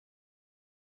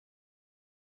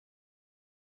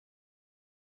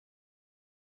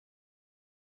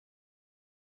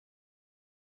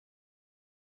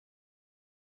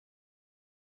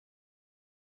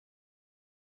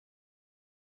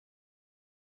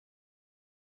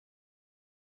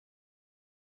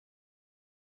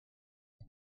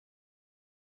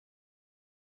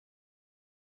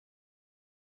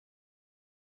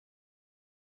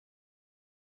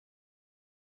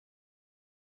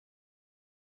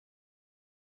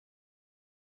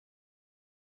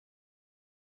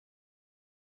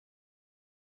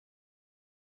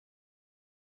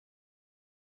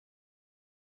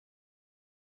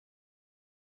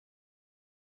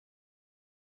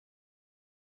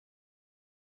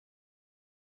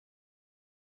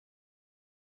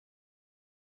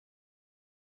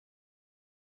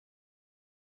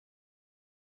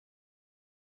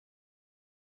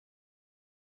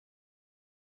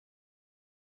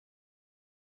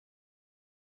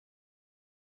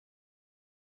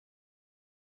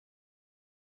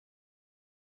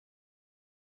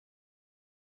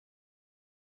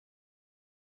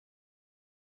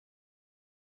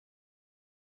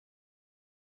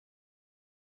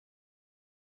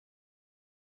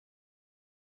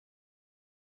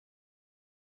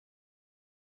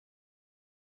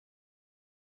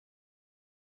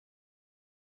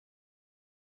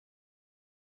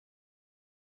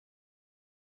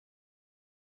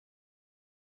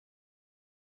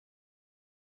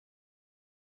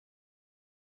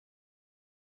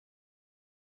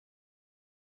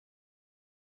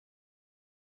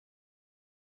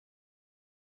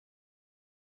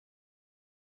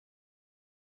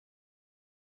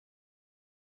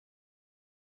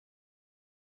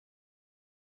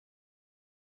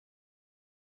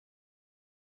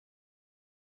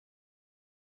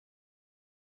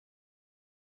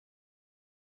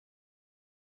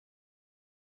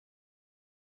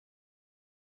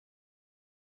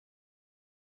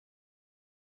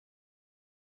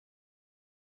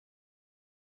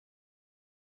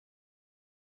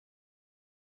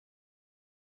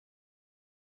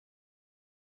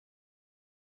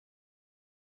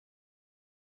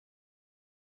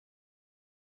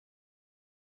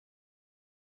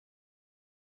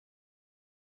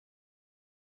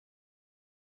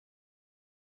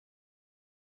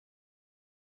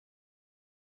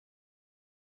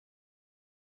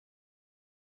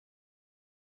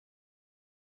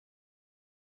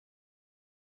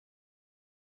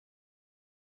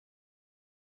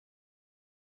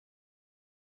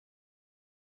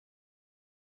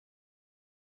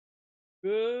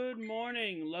Good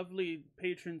morning, lovely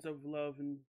patrons of love,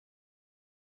 and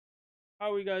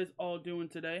how are you guys all doing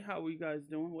today? How are you guys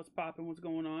doing? What's popping? What's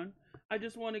going on? I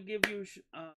just want to give you.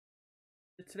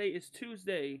 Today is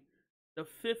Tuesday, the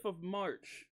 5th of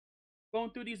March.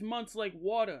 Going through these months like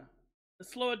water.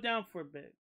 Let's slow it down for a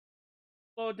bit.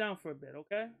 Slow it down for a bit,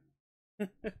 okay?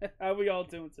 How we all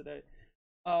doing today?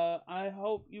 I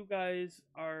hope you guys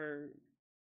are.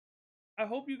 I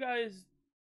hope you guys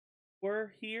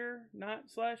were here, not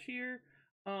slash here,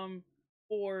 um,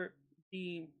 for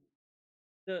the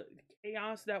the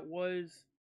chaos that was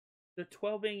the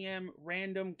 12 a.m.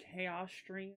 random chaos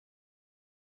stream.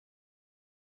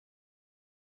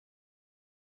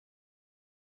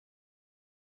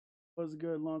 Was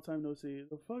good. Long time no see.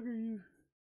 The fuck are you?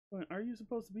 Are you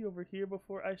supposed to be over here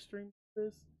before I stream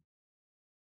this?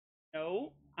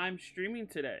 No, I'm streaming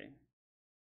today.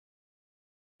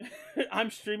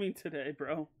 I'm streaming today,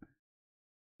 bro.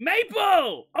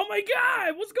 Maple! Oh my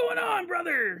god! What's going on,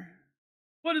 brother?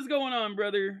 What is going on,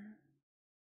 brother?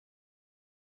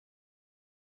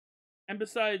 And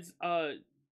besides,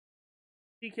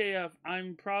 TKF,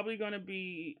 I'm probably gonna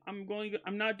be. I'm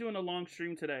not doing a long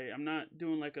stream today. I'm not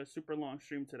doing like a super long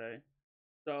stream today.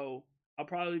 So I'll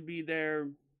probably be there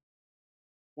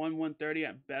 1:30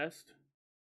 at best.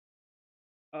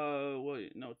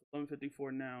 Wait, no, it's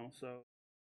 11:54 now. So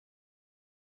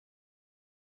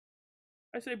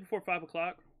I say before 5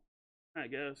 o'clock, I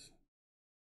guess.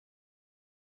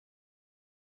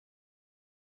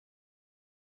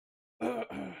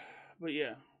 But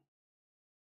yeah.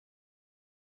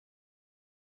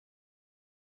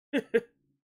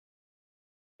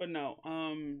 But no,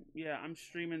 yeah, I'm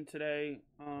streaming today.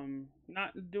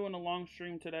 Not doing a long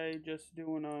stream today, just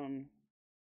doing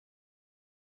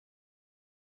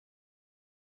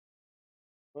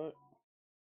but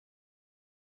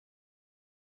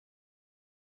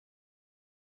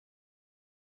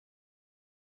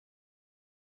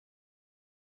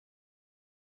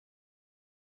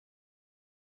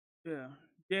yeah,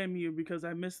 damn you because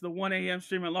I missed the 1 a.m.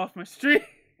 stream and lost my stream.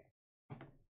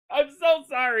 I'm so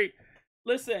sorry.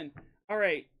 Listen, all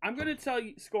right, I'm gonna tell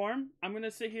you, Scorm. I'm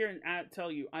gonna sit here and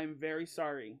tell you, I'm very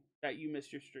sorry that you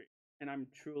missed your stream, and I'm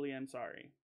truly am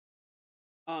sorry.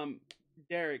 Um,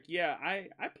 Derek, yeah, I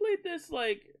played this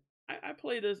like I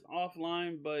played this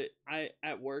offline, but I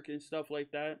at work and stuff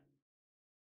like that.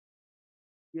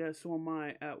 Yeah, so am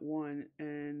I at one,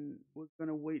 and was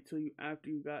gonna wait till you after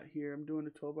you got here. I'm doing a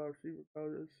 12-hour sleep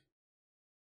regardless.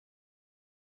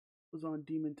 Was on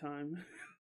demon time.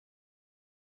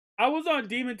 I was on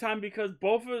demon time because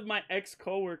both of my ex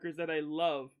coworkers that I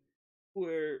love,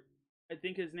 were, I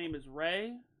think his name is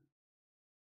Ray,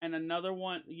 and another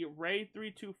one Ray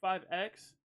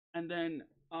 325X, and then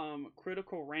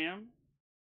Critical Ram,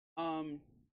 um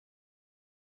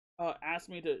asked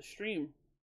me to stream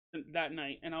that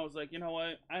night, and I was like, you know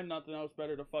what, I have nothing else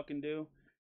better to fucking do,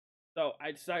 so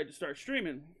I decided to start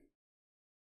streaming.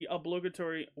 The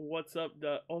obligatory what's up,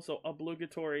 the also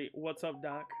obligatory what's up,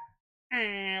 Doc.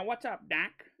 What's up,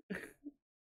 Doc?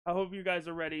 I hope you guys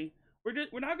are ready. We're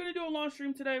not gonna do a long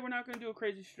stream today. We're not gonna do a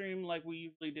crazy stream like we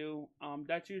usually do.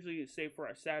 That's usually safe for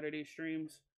our Saturday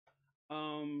streams.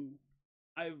 Um,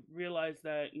 I realized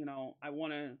that I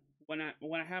wanna when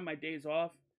I have my days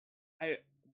off, I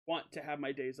want to have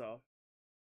my days off.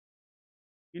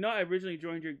 I originally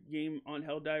joined your game on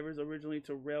Helldivers originally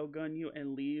to railgun you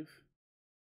and leave.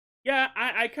 Yeah,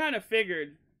 I kind of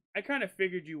figured. I kind of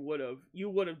figured you would have. You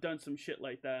would have done some shit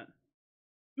like that.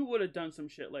 You would have done some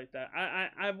shit like that.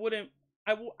 I wouldn't.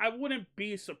 I wouldn't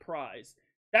be surprised.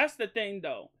 That's the thing,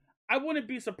 though. I wouldn't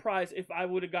be surprised if I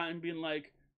would have gotten been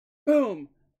like, boom,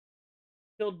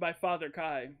 killed by Father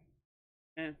Kai.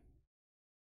 Eh.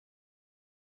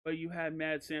 But you had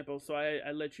mad samples, so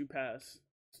I let you pass.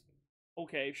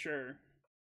 Okay, sure.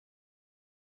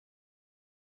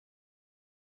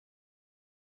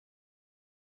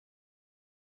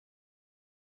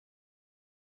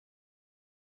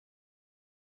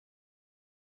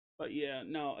 But yeah,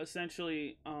 no.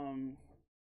 Essentially, I'm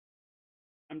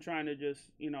trying to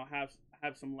just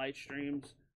have some light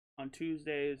streams on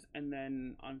Tuesdays, and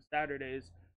then on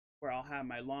Saturdays where I'll have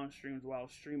my long streams where I'll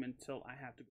stream until I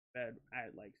have to go to bed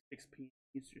at like 6 p.m.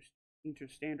 Eastern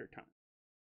Standard Time.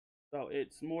 So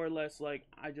it's more or less like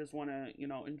I just want to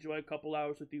enjoy a couple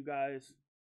hours with you guys.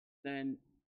 Then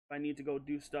if I need to go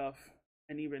do stuff,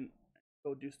 and even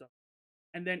go do stuff,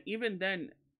 and then even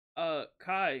then,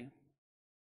 Kai.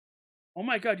 Oh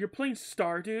my god, you're playing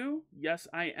Stardew? Yes,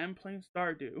 I am playing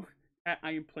Stardew.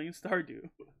 I am playing Stardew.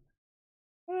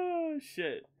 Oh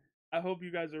shit. I hope you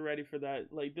guys are ready for that.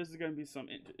 Like, this is gonna be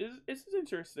this is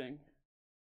interesting.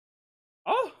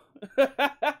 Oh,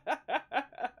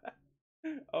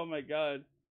 Oh my god.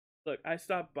 Look, I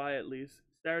stopped by at least.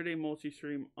 Saturday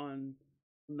multi-stream on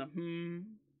the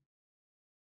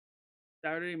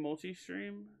Saturday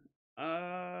multi-stream.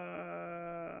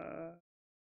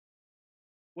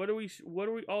 What are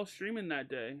we all streaming that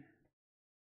day?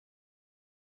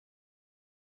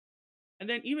 And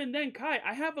then even then, Kai,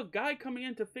 I have a guy coming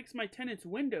in to fix my tenant's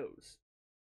windows.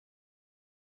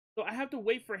 So I have to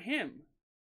wait for him.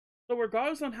 So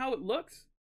regardless on how it looks,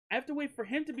 I have to wait for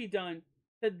him to be done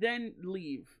to then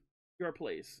leave your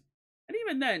place. And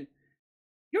even then,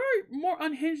 you're more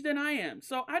unhinged than I am,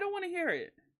 so I don't want to hear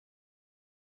it.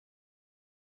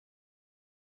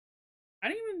 I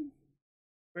didn't even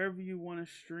wherever you want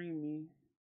to stream me.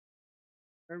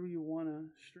 Wherever you want to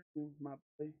stream my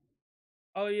boy.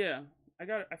 Oh yeah,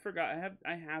 I forgot.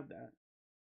 I have that.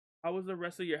 How was the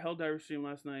rest of your Helldiver stream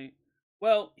last night?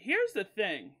 Well, here's the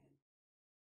thing.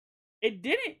 It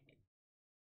didn't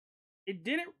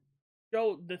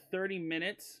show the 30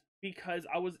 minutes because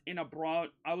I was in a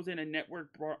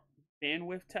network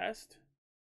bandwidth test,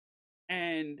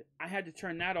 and I had to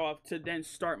turn that off to then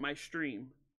start my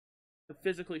stream. To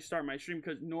physically start my stream,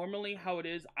 because normally how it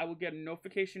is, I would get a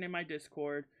notification in my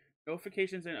Discord,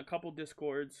 notifications in a couple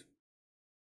Discords.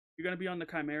 You're gonna be on the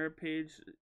Chimera page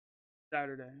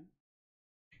Saturday.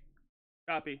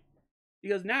 Copy.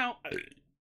 Because now,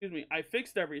 excuse me, I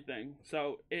fixed everything,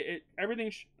 so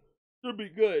everything should be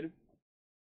good.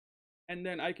 And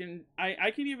then I can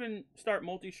even start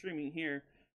multi-streaming here,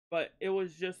 but it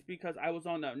was just because I was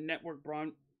on a network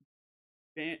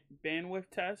bandwidth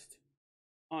test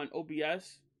on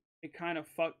OBS. It kind of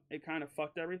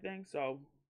fucked everything, so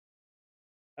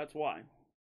that's why.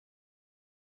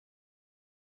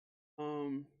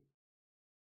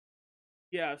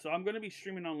 Yeah, so I'm gonna be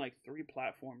streaming on like 3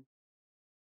 platforms.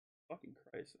 Fucking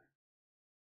Christ.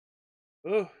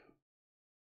 Ugh.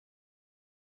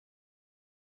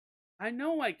 I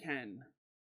know I can.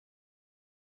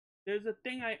 There's a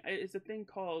thing it's a thing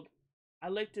called, I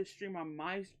like to stream on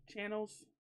my channels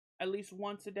at least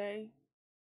once a day,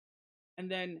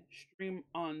 and then stream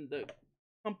on the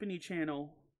company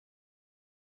channel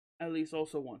at least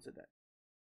also once a day.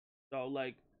 So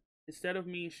like, instead of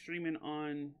me streaming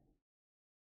on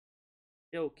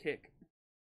Ill Kick.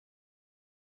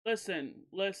 Listen.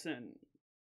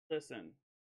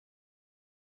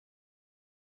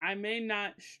 I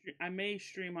may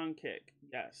stream on Kick,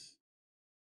 yes.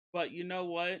 But you know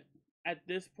what? At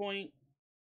this point,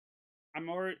 I'm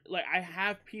already like, I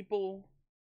have people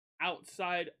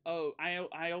outside of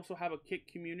I also have a Kick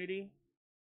community.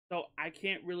 So I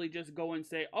can't really just go and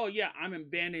say, "Oh yeah, I'm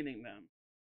abandoning them."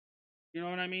 You know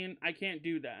what I mean? I can't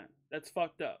do that. That's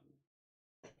fucked up.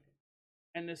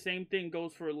 And the same thing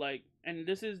goes for like, and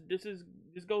this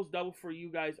goes double for you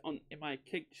guys on in my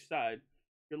Kick side.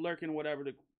 You're lurking, whatever,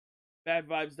 the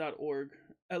badvibes.org.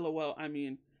 LOL. I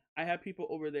mean, I have people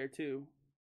over there too.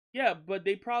 Yeah, but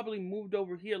they probably moved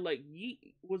over here. Like,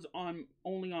 Yeet was on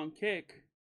only on Kick,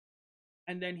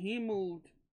 and then he moved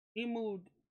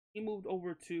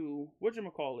over to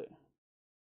whatchamacallit,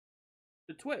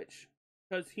 to Twitch,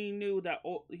 because he knew that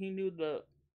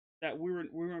that we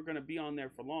weren't gonna be on there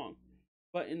for long.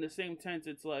 But in the same sense,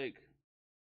 it's like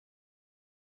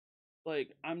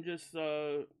I'm just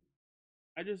I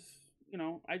just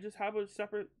I just have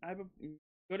I have a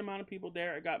good amount of people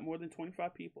there. I got more than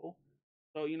 25 people.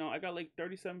 So, I got like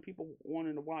 37 people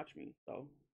wanting to watch me. So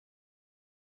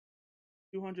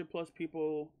 200 plus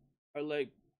people are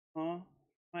like, huh?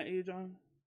 My age on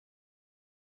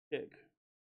Kick.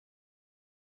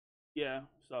 Yeah,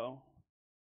 so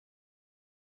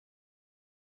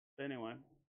anyway.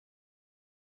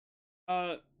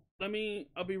 Uh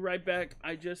I'll be right back.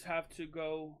 I just have to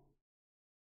go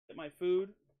get my food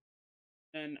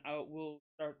and I will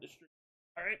start the stream.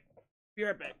 Alright? Be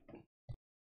right back.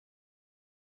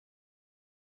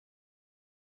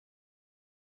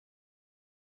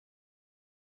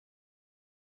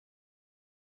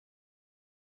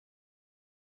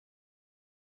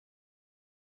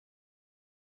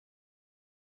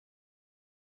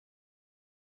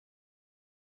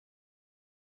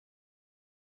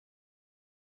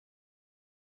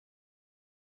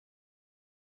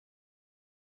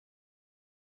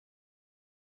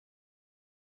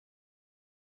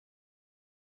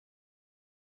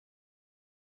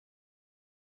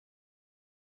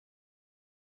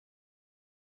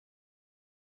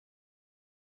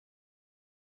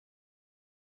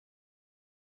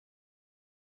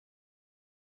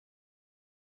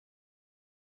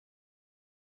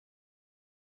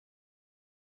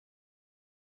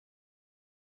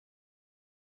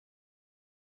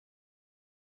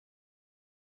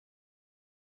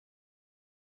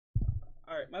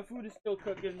 Alright, my food is still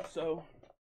cooking, so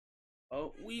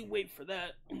we wait for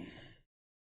that.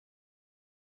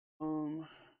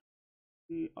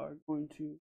 We are going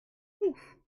to oof.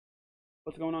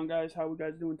 What's going on, guys? How are we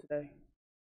guys doing today?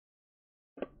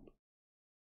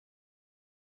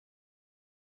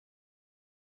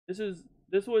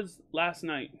 This was last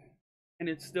night, and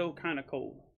it's still kind of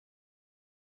cold.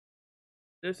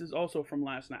 This is also from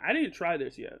last night. I didn't try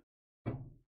this yet.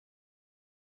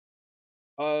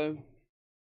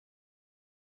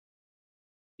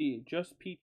 Just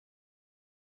peach.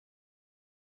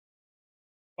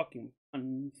 Fucking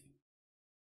puns.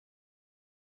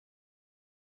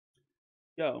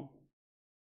 Yo.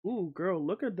 Ooh, girl,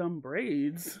 look at them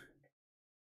braids.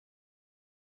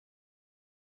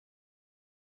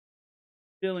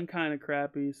 Feeling kind of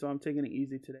crappy, so I'm taking it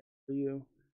easy today for you.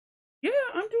 Yeah,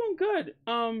 I'm doing good.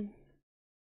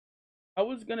 I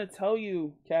was gonna tell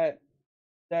you, Kat,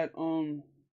 that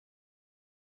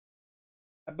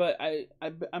but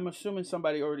I'm assuming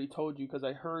somebody already told you because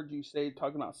I heard you say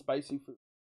talking about spicy food.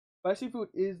 Spicy food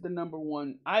is the number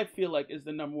one. I feel like is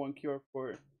the number one cure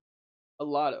for a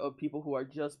lot of people who are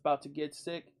just about to get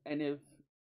sick, and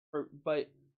but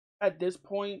at this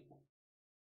point,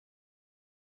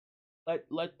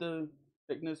 let the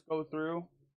sickness go through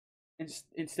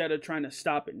instead of trying to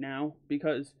stop it now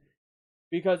because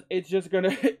it's just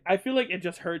gonna. I feel like it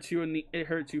just hurts you and it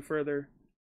hurts you further.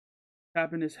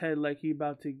 Tapping his head like he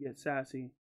about to get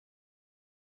sassy.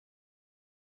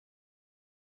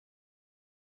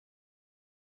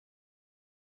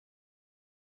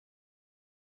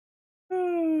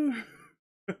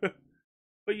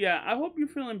 But yeah, I hope you're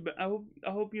feeling. I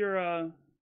hope you're.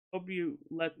 Hope you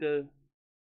let the.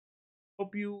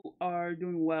 Hope you are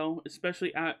doing well,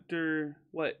 especially after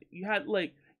what you had.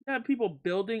 Like you had people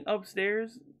building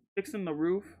upstairs, fixing the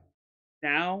roof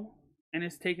now, and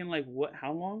it's taking like what?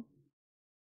 How long?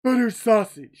 Butter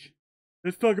sausage.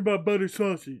 Let's talk about butter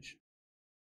sausage.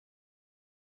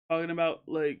 Talking about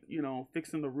like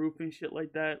fixing the roof and shit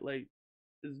like that. Like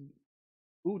is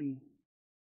booty.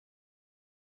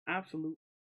 Absolute.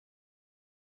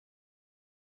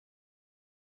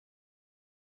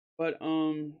 But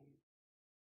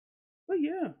but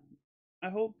yeah, I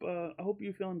hope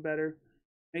you're feeling better.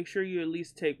 Make sure you at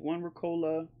least take one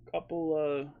Ricola,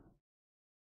 couple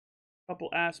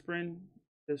aspirin,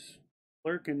 just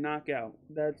lurk and knock out.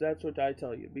 That's what I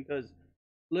tell you because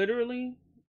literally,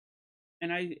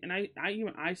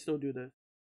 I still do this.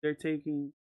 They're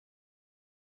taking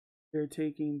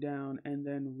down and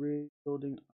then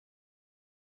rebuilding.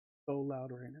 So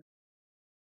loud right now.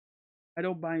 I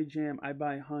don't buy jam. I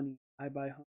buy honey. I buy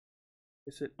honey.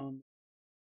 Is it on?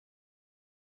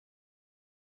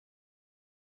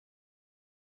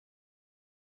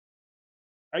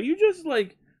 Are you just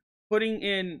like putting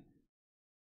in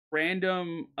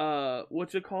random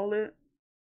what's it called it?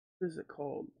 What is it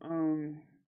called? Song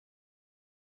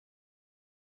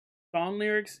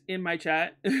lyrics in my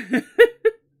chat.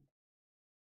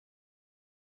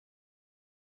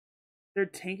 They're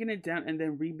taking it down and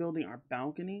then rebuilding our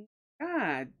balcony.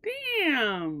 God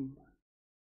damn.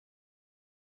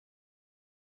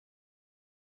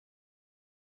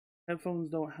 Headphones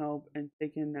don't help, and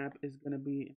taking a nap is gonna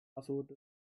be impossible.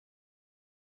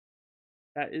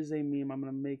 That is a meme. I'm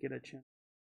gonna make it a channel.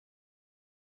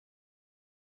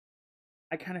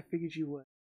 I kind of figured you would.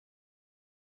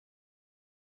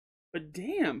 But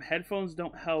damn, headphones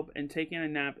don't help, and taking a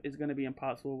nap is gonna be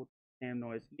impossible with damn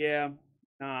noise. Yeah,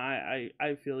 nah,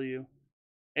 I feel you.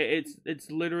 It's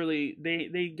literally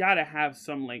they gotta have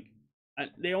some like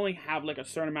they only have like a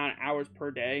certain amount of hours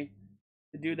per day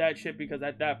to do that shit because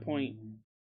at that point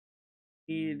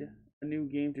need a new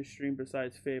game to stream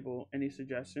besides Fable. Any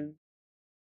suggestion?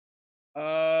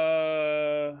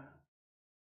 I'll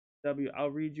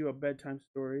read you a bedtime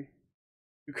story.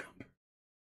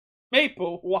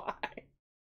 Maple, why?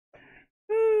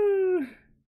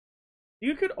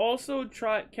 You could also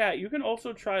try Cat. You can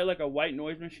also try like a white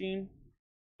noise machine,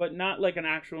 but not like an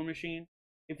actual machine.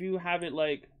 If you have it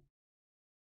like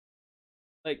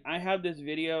I have this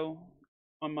video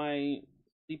on my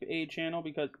sleep aid channel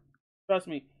because trust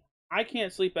me, I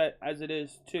can't sleep as it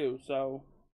is too. So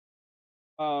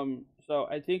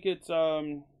I think it's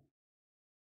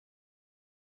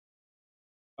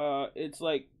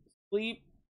like sleep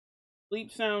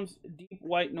sounds, deep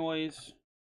white noise.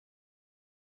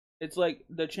 It's like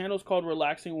the channel's called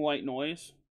Relaxing White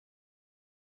Noise.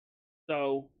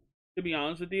 So to be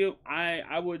honest with you,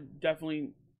 I would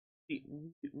definitely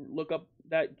look up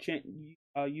that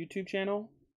YouTube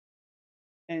channel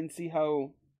and see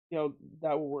how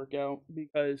that will work out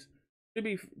because to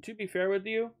be fair with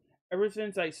you, ever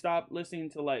since I stopped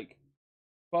listening to like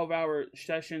 12-hour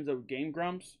sessions of Game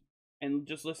Grumps and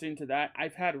just listening to that,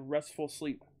 I've had restful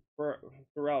sleep for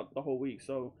throughout the whole week.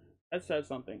 So that says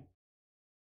something.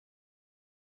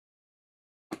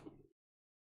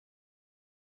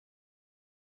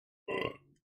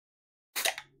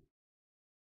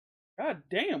 God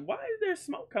damn, why is there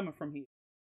smoke coming from here?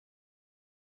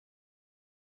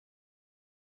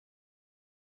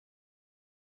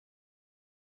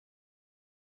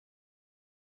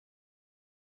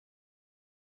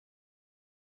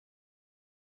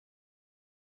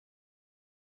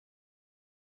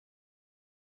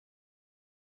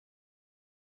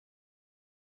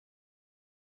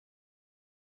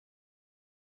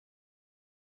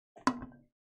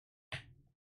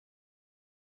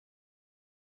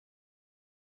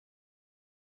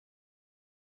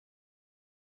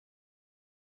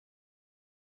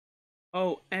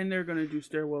 Oh, and they're gonna do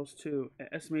stairwells too.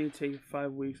 Estimated to take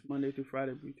 5 weeks, Monday through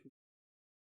Friday.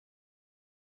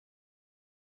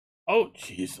 Oh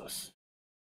Jesus,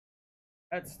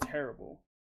 that's terrible.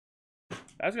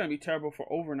 That's gonna be terrible for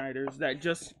overnighters that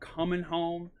just coming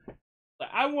home. Like,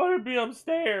 I want to be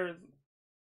upstairs.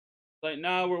 Like,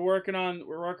 nah, we're working on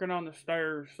the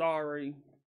stairs. Sorry.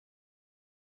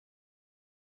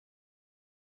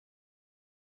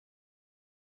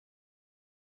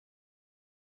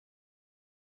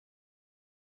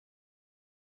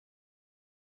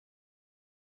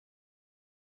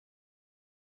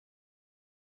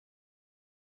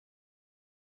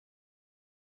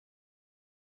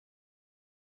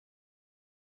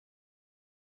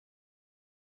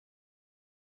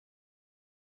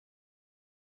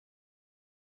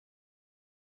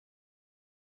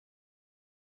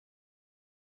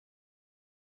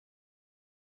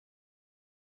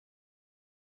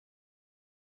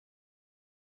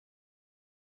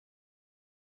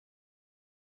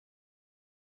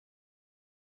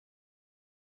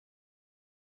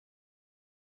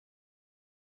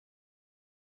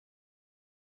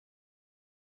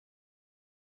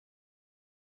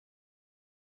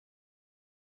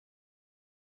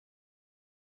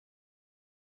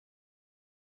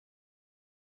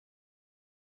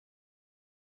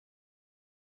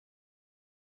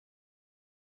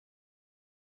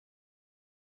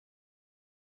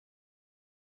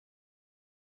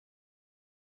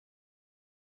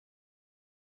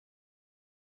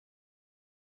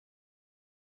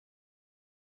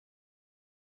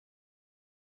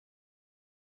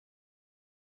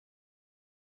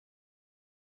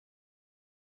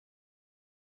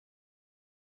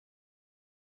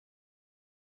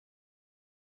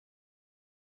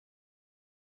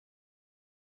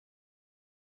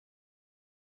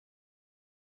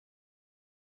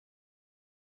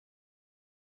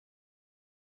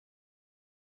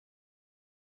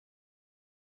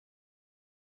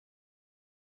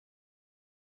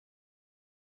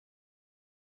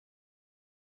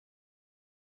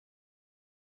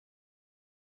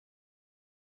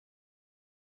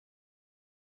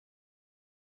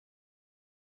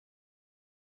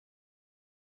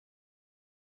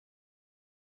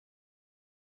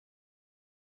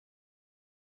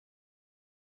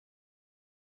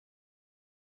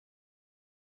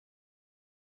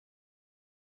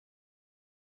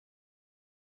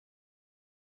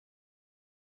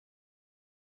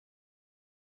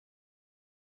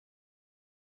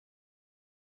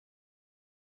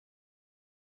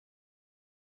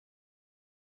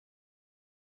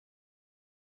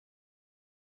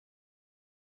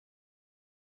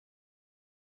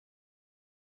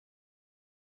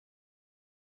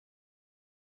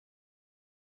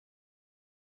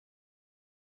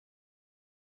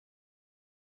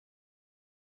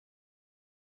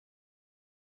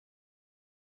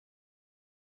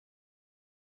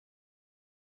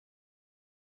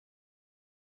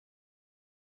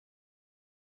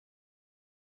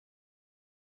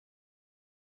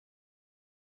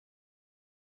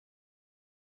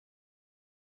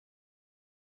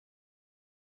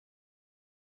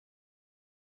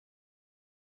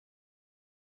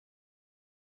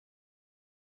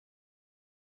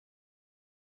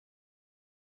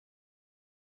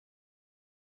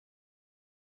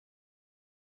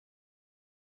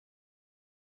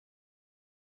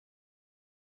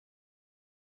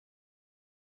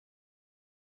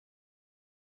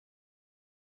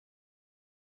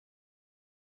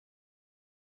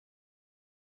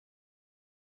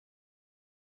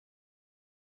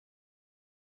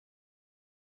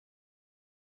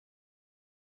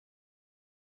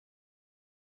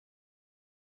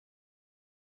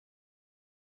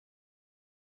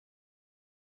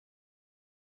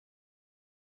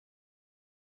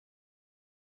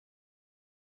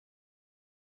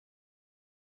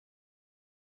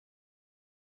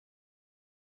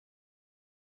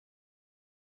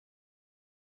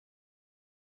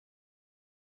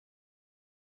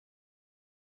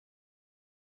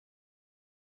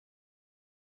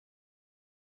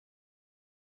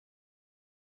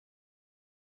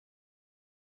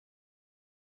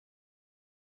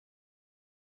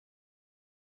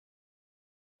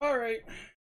 Alright.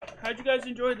 How'd you guys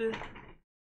enjoy the...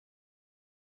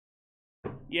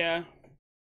 Yeah.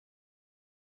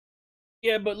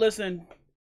 Yeah, but listen.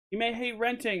 You may hate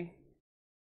renting.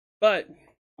 But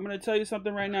I'm going to tell you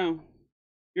something right now.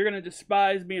 You're going to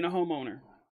despise being a homeowner.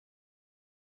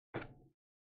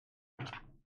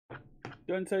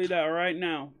 Gonna tell you that right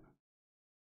now.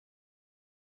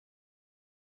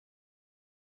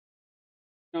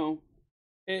 No.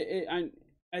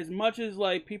 As much as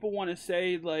like people want to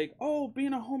say like, oh,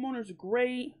 being a homeowner is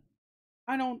great.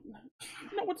 I don't...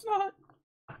 No, it's not.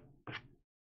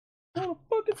 No, the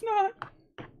fuck it's not.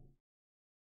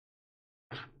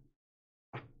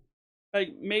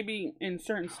 Like, maybe in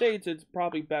certain states it's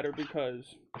probably better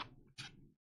because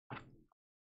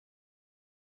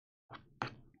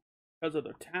of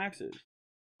the taxes.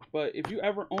 But if you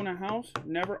ever own a house,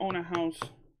 never own a house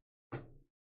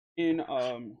in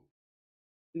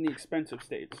the expensive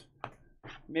states.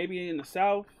 Maybe in the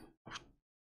South,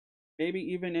 maybe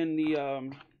even in the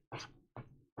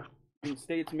in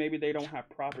states maybe they don't have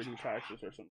property taxes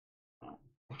or something.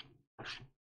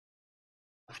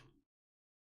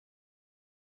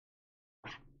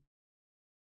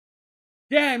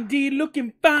 Damn, D,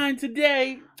 looking fine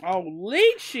today. Oh,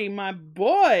 Leachy, my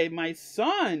boy, my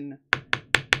son.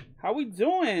 How we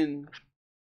doing?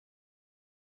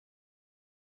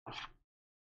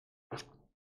 I'm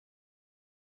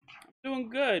doing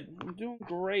good. I'm doing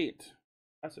great.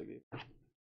 That's a good.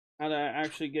 Now that I'm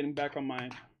actually getting back on my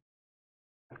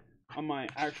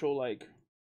actual, like,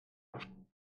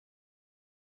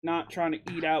 not trying to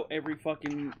eat out every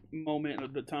fucking moment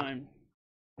of the time.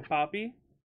 Poppy?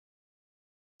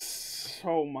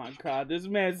 Oh my god, this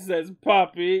man says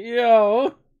Poppy,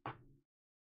 yo.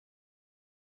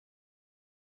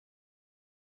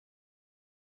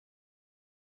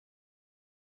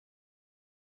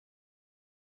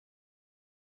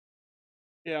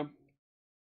 Yeah.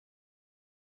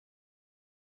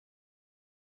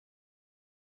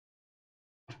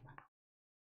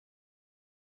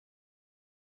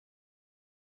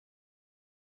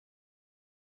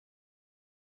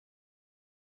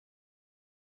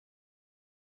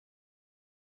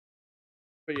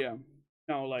 But yeah,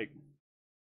 no, like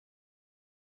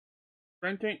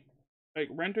renting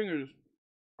is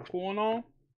cool and all,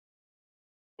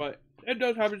 but it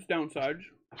does have its downsides.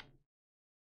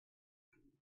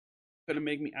 Gonna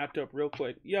make me act up real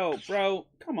quick. Yo, bro,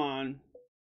 come on.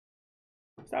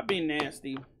 Stop being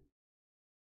nasty.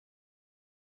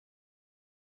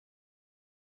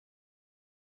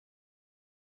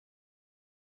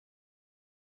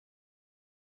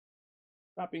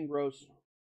 Stop being gross.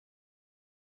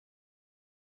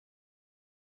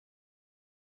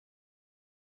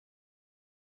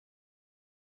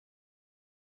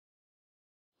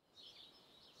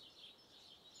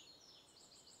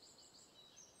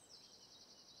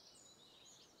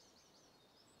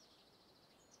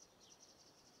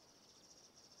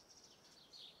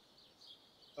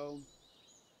 Oh.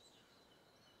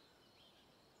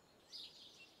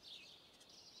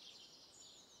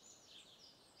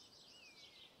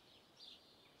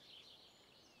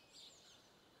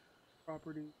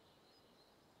 Property.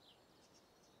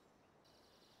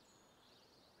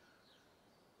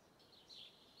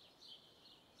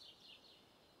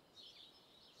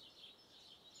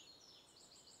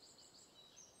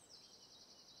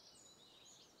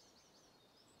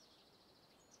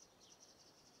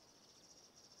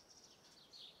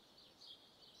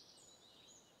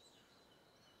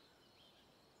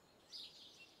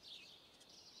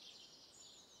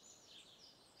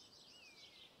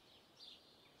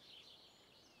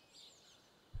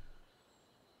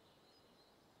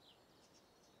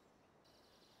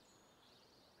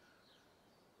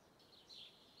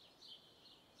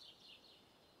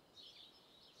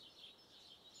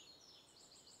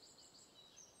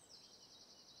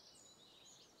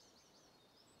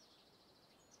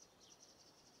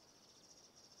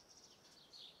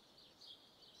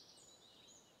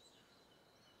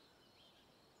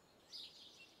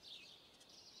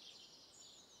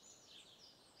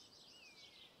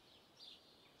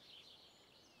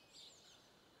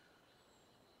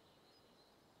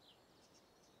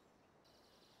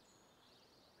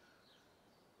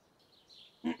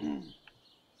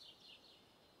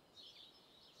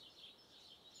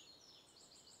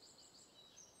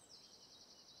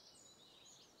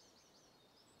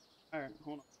 Alright,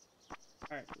 hold on.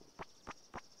 Alright.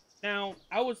 Now,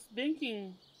 I was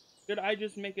thinking, should I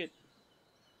just make it...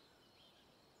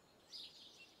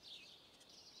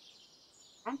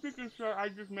 I'm thinking, should I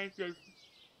just make this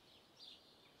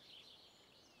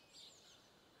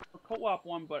a co-op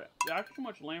one, but that's too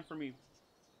much land for me.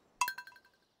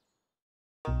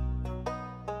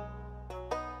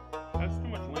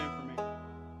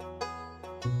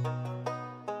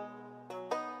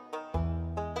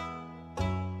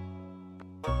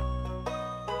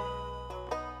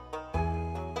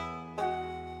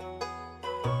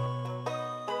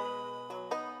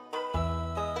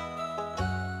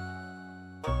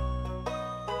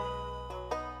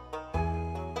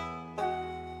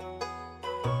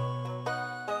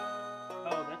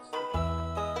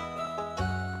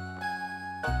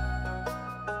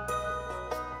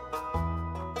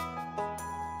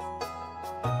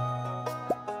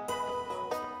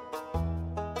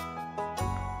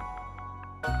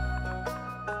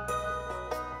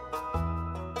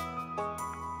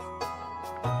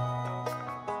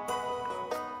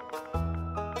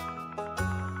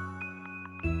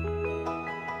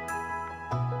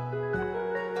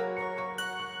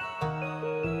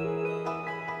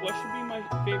 What should be my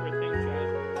favorite thing, Chad?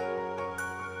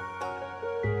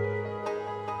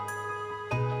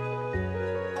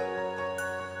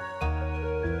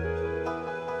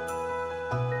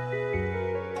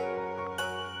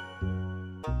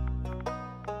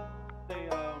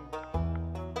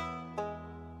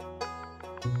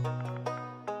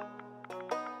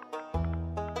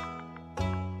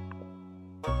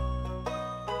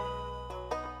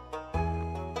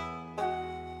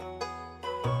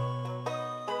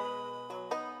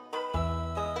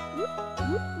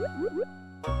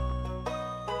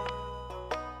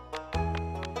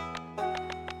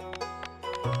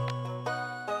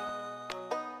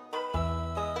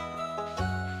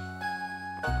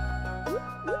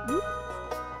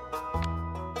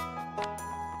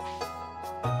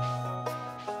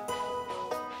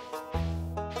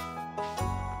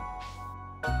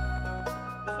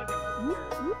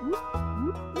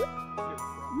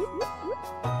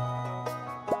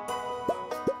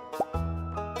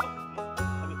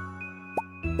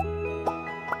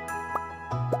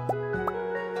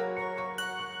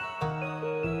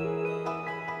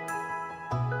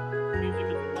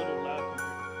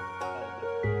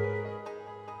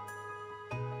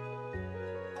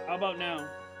 How about now?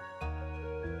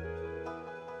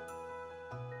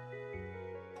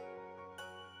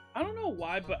 I don't know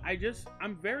why, but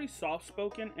I'm very soft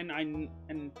spoken, and I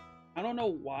don't know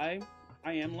why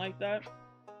I am like that.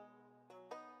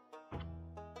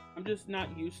 I'm just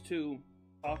not used to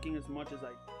talking as much as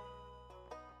I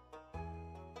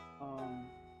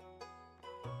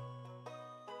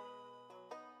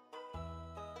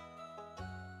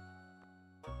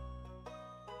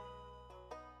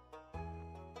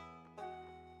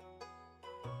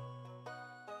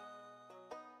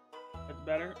It's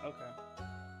better? Okay.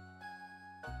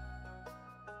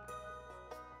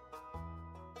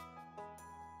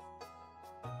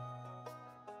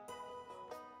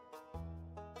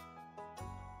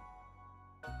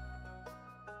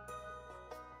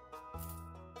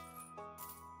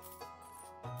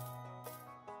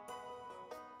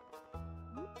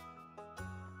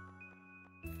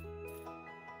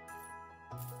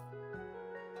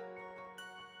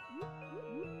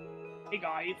 Hey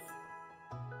guys,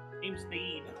 I'm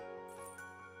Speed.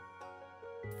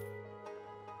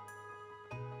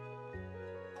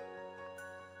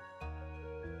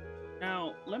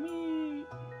 Now, let me...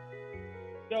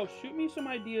 Yo, shoot me some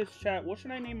ideas, chat. What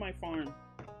should I name my farm?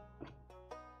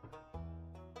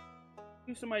 Give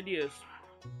me some ideas.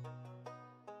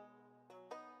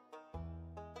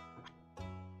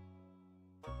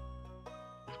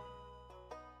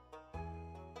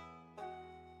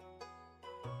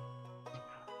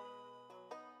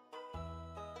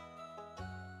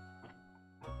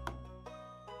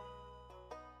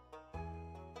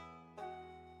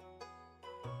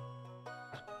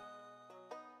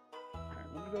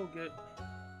 Go get.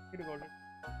 Need to go get.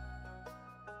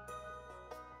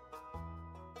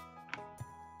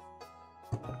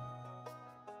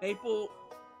 Maple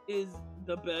is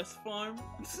the best farm.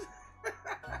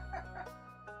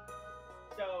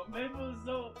 Yo, Maple is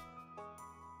so.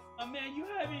 Oh man, you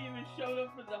haven't even showed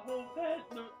up for the whole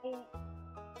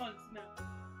months now.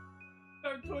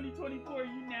 Start 2024,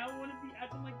 you now want to be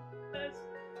acting like the best?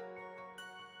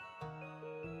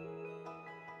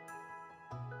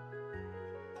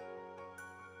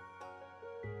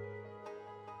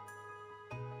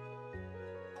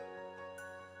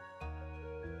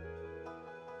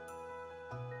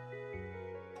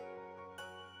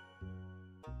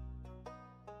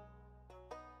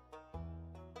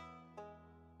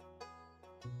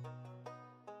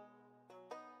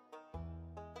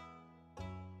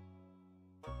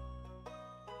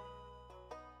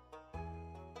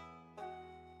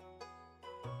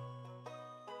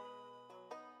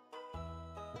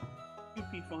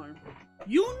 UP farm.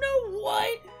 You know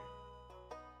what?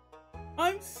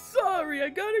 I'm sorry, I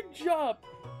got a job.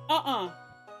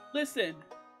 Listen.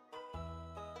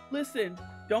 Listen,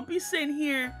 don't be sitting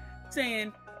here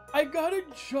saying, I got a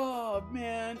job,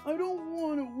 man. I don't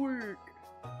want to work.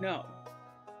 No,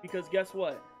 because guess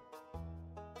what?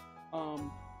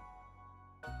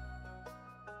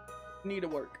 Need to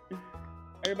work.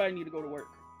 Everybody need to go to work.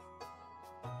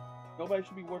 Nobody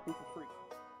should be working for free.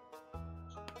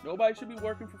 Nobody should be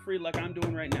working for free like I'm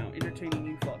doing right now, entertaining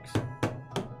you fucks.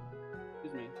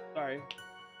 Excuse me. Sorry.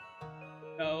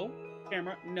 No.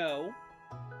 Camera. No.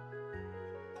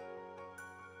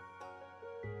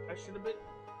 I should have been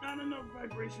not enough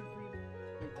vibration for you to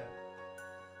do that.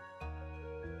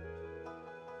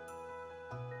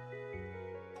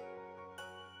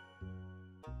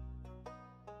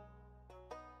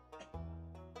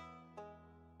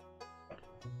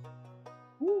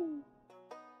 Woo.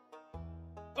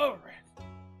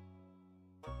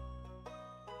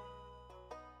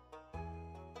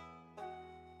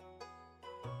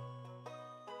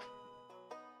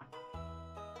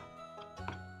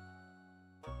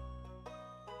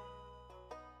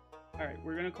 Alright,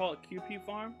 we're gonna call it QP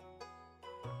Farm.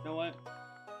 You know what?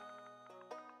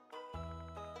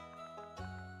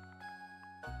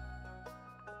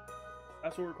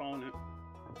 That's what we're calling it.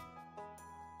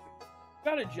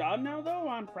 Got a job now, though.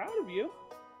 I'm proud of you.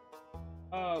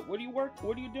 What do you work?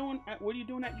 What are you doing? What are you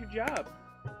doing at your job?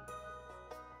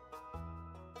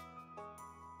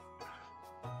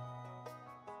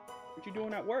 What you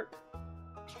doing at work?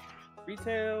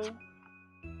 Retail,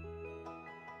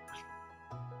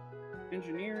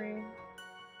 engineering,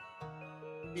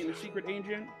 being a secret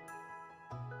agent.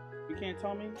 You can't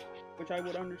tell me, which I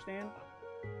would understand.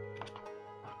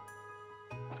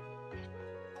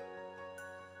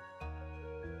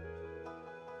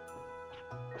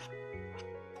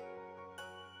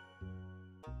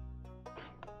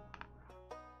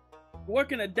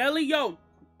 Work in a deli, yo.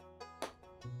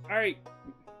 All right.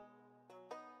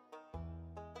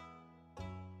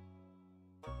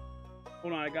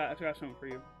 Hold on, I got something for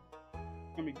you.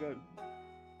 It's gonna be good.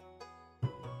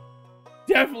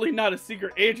 Definitely not a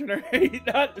secret agent, right?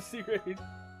 Not a secret agent.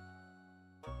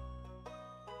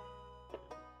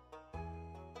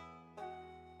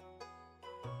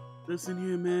 Listen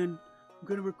here, man. I'm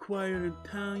gonna require an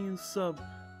Italian sub,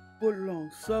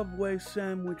 foot-long Subway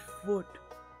sandwich foot.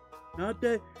 Not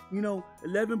that,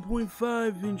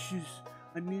 11.5 inches.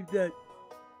 I need that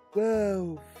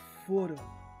 12-footer.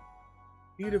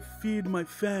 Need to feed my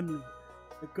family.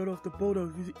 I got off the boat out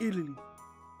of Italy.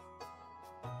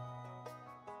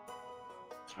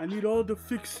 I need all the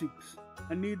fixings.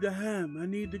 I need the ham. I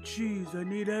need the cheese. I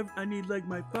need like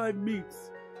my 5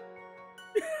 meats.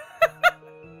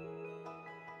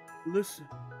 Listen.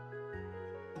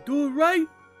 Do it right.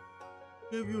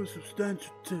 Give you a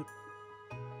substantial tip.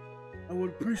 I would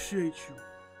appreciate you.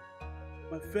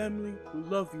 My family will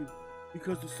love you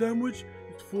because the sandwich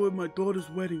is for my daughter's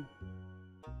wedding.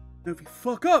 And if you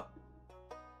fuck up,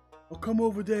 I'll come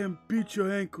over there and beat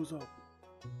your ankles up.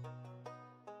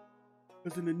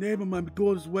 Because in the name of my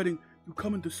daughter's wedding, you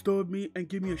come and disturb me and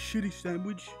give me a shitty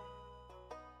sandwich?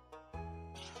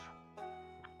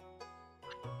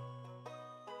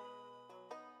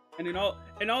 And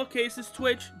in all cases,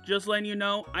 Twitch, just letting you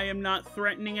know, I am not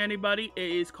threatening anybody.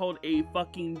 It is called a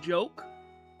fucking joke.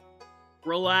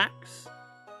 Relax.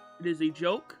 It is a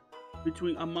joke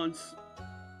amongst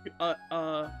a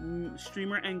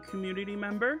streamer and community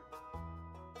member.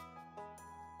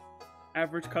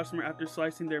 Average customer after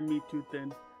slicing their meat too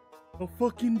thin. How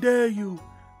fucking dare you!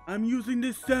 I'm using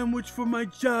this sandwich for my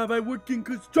job. I work in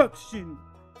construction.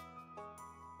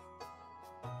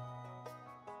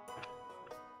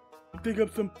 Dig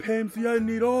up some pansy, I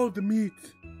need all the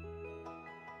meat.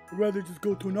 I'd rather just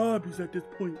go to an Arby's at this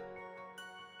point.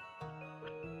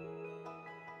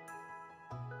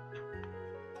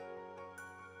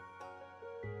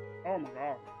 Oh my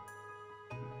god.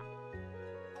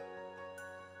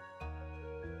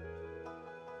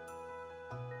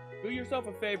 Do yourself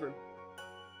a favor.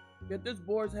 Get this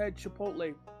Boar's Head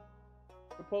Chipotle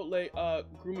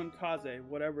Grumantaze,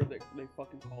 whatever they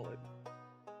fucking call it.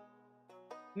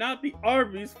 Not the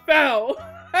Arby's, foul!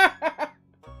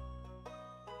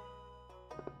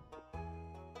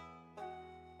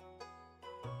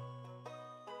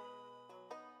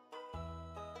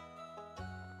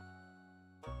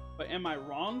 But am I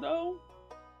wrong though?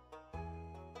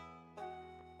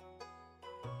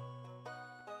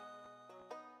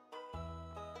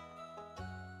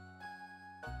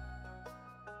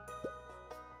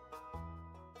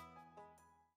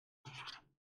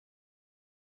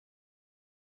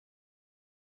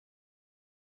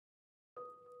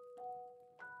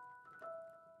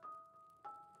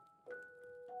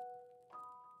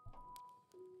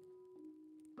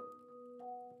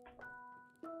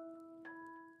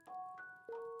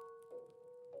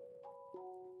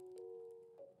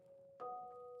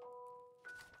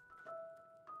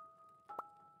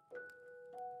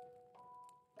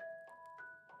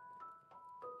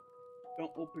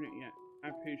 Don't open it yet.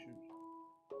 Have patience.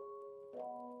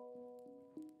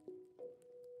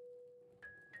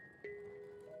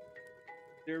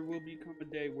 There will become a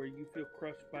day where you feel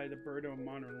crushed by the burden of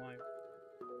modern life.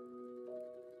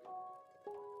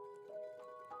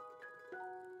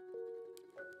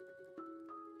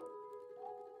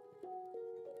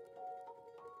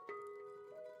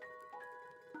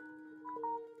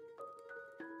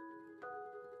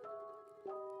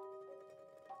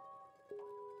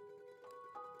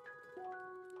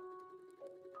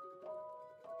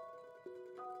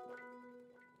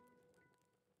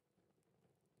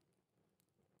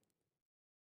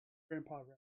 Grandpa.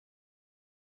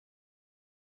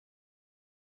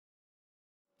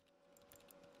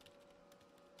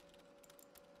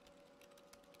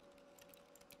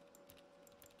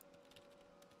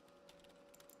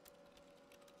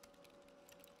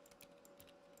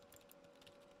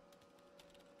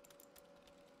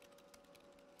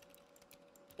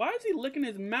 Why is he licking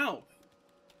his mouth?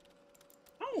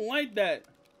 I don't like that.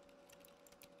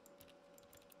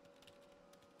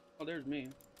 Oh, there's me.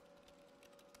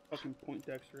 Fucking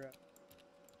Poindexter at.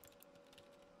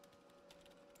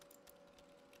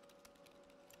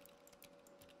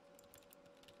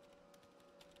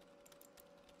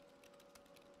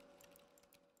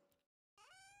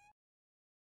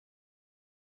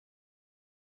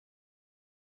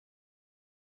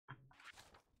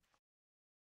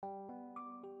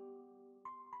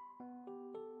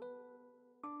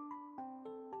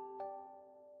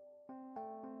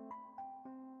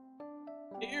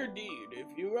 Dear Deed,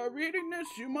 if you are reading this,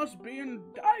 you must be in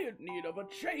dire need of a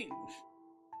change.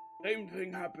 Same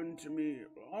thing happened to me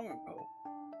long ago.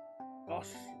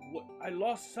 I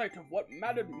lost sight of what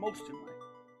mattered most in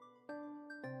life.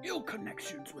 Ill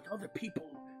connections with other people.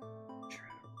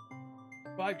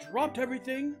 So I dropped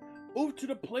everything, moved to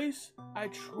the place I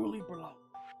truly belong.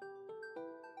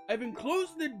 I've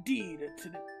enclosed the deed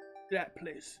to that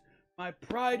place, my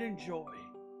pride and joy,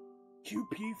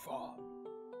 QP Farm.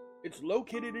 It's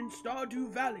located in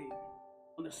Stardew Valley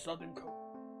on the southern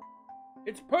coast.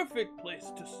 It's a perfect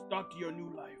place to start your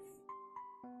new life.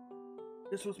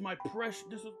 This was my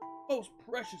most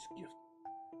precious gift.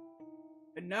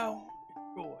 And now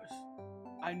it's yours.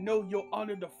 I know you'll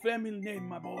honor the family name,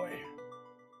 my boy.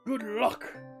 Good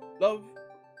luck, love.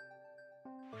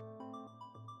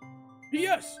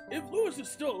 P.S. If Lewis is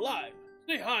still alive,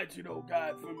 say hi to the old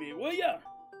guy for me, will ya?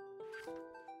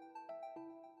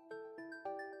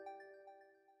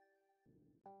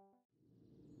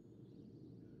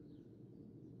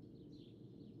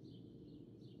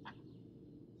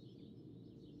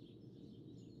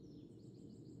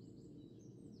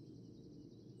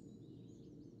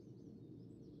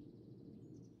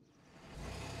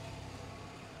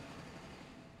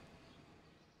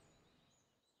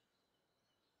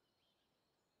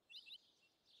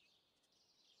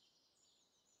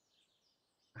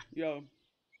 Yo,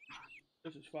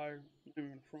 this is fire. I'm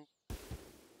in the front.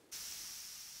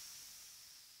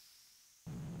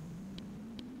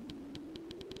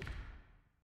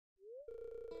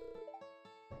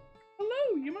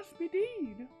 Hello, you must be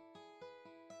Deed.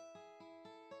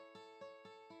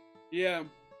 Yeah.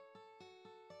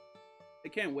 I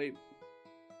can't wait.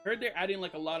 Heard they're adding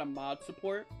like a lot of mod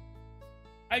support.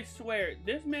 I swear,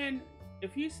 this man,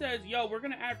 if he says, yo, we're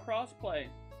gonna add crossplay.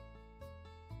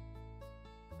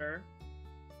 Sir,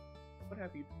 what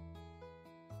have you?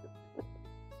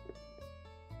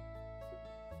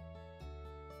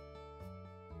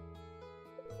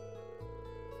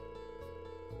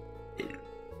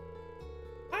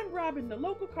 I'm Robin, the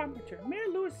local carpenter. Mayor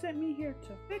Lewis sent me here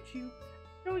to fetch you,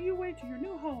 show you way to your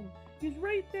new home. He's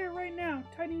right there right now,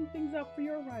 tidying things up for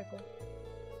your arrival.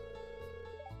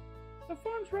 The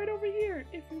farm's right over here,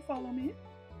 if you follow me.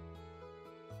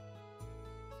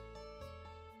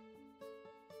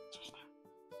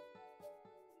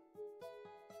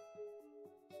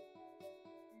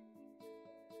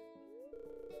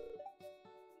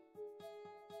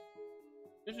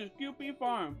 This is QP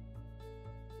Farm.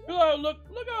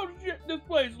 Look how shit this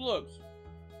place looks.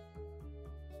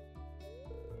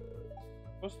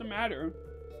 What's the matter?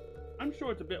 I'm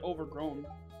sure it's a bit overgrown,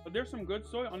 but there's some good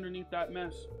soil underneath that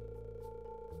mess.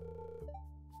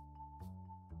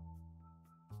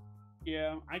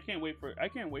 Yeah, I can't wait for it. I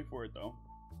can't wait for it though.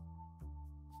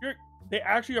 They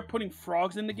actually are putting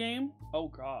frogs in the game? Oh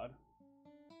god.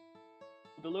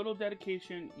 With a little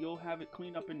dedication, you'll have it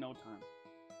cleaned up in no time.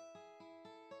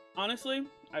 Honestly,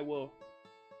 I will.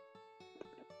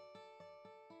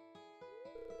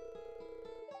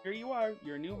 Here you are,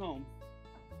 your new home.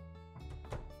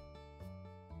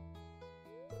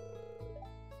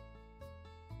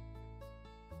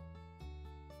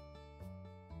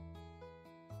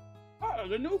 Ah,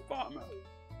 the new farmer.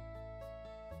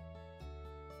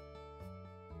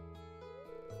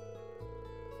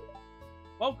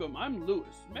 Welcome, I'm Lewis,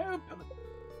 Mayor of Pelican.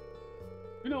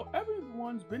 You know,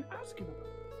 everyone's been asking about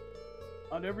it.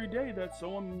 Not every day that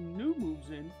someone new moves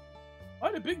in.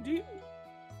 Quite a big deal.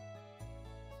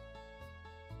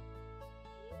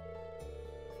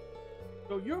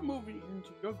 So you're moving into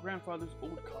your grandfather's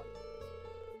old cottage.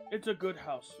 It's a good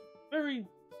house. Very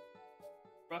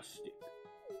rustic.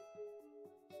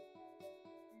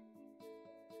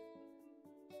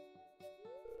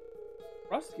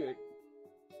 Rustic?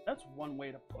 That's one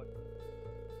way to put it.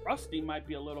 Rusty might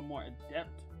be a little more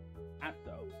adept at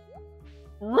though.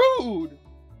 Rude!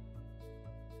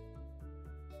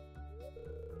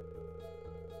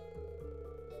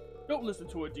 Don't listen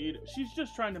to her, Deed. She's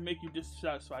just trying to make you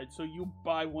dissatisfied so you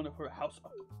buy one of her house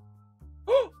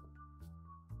items.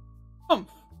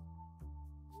 Humph!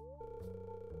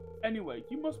 Anyway,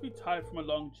 you must be tired from a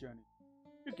long journey.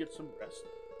 You get some rest.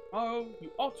 Oh,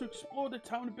 you ought to explore the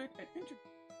town a bit and introduce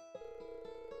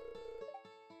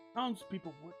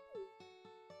townspeople would.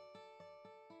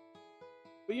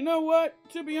 But you know what?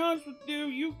 To be honest with you,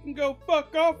 you can go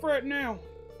fuck off right now.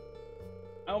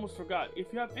 I almost forgot.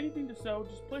 If you have anything to sell,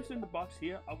 just place it in the box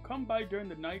here. I'll come by during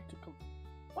the night to collect.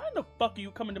 Why the fuck are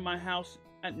you coming to my house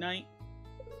at night?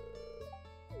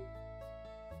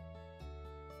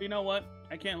 You know what?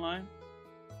 I can't lie.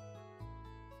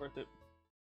 Worth it.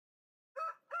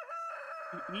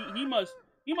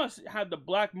 He must have the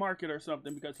black market or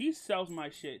something because he sells my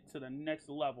shit to the next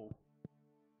level.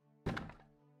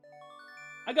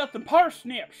 I got the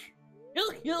parsnips.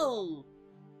 Hill.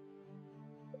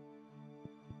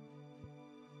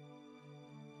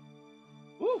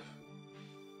 Oof.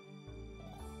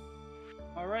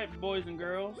 All right, boys and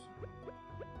girls.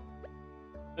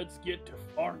 Let's get to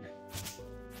farming.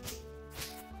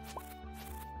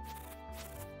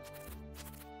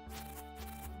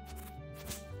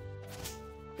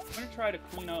 I'm gonna try to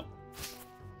clean up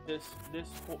this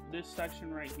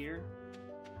section right here.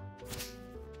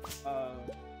 Oh,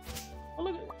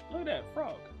 look at that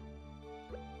frog.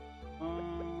 There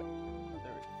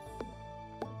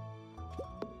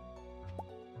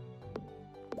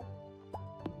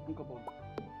we go. There we go.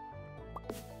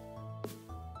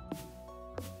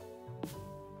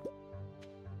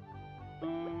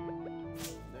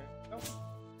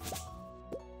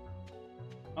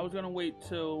 I was gonna wait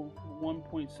till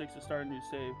 1.6 to start a new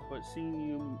save, but seeing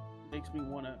you makes me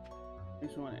wanna,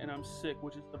 and I'm sick,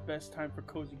 which is the best time for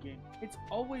cozy gaming. It's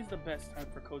always the best time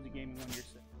for cozy gaming when you're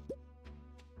sick.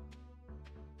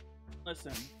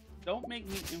 Listen, don't make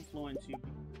me influence you,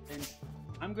 and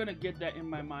I'm gonna get that in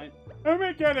my mind. Oh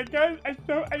my god, guys, I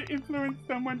thought I influenced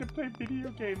someone to play video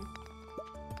games.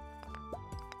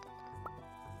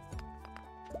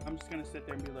 I'm just gonna sit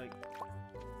there and be like,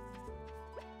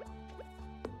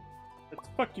 that's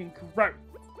fucking gross.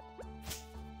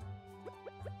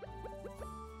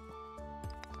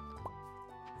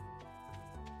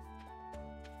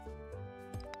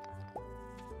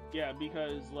 Yeah,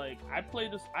 because like I play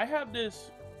this, I have this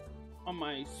on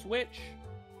my Switch.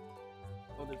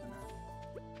 Oh, there's an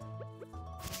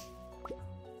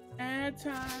ad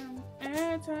time,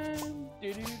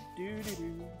 do do do do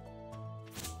do.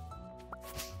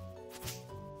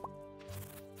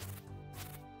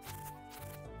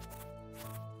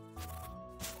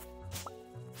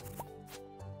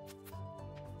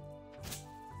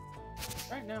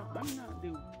 Right now, I'm not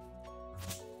doing.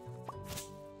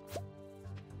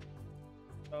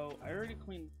 So I already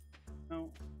cleaned. No.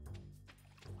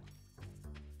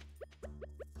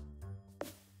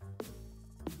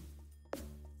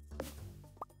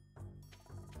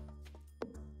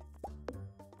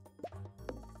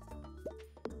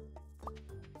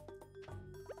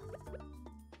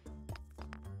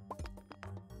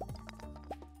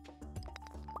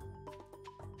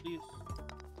 Please.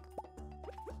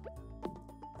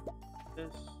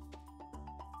 This.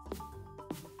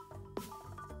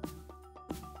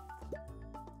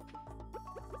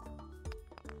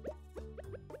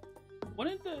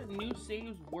 Wouldn't the new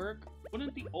saves work?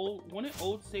 Wouldn't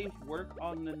old saves work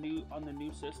on the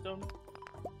new system?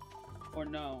 Or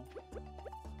no?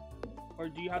 Or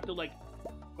do you have to like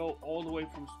go all the way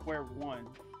from square one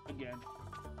again?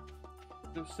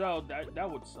 If so, that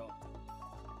would suck.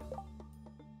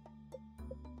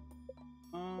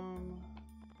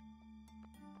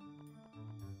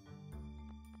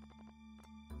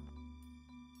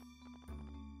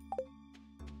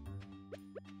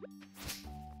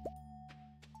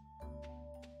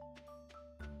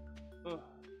 Ugh.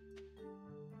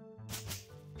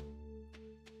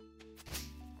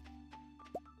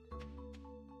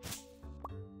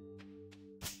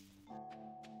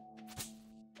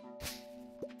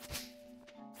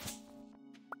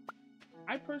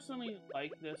 I personally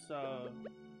like this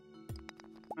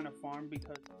kind of farm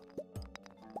because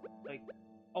like,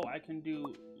 oh, I can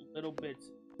do little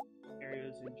bits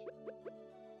areas and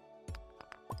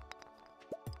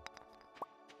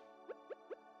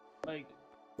like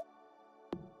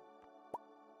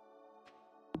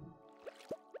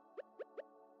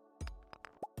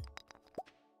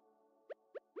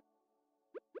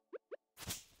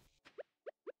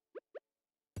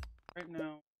right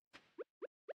now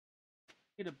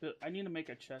I need to make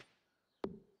a chest.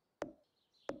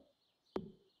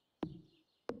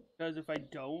 Because if I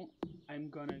don't,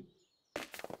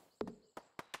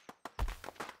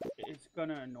 it's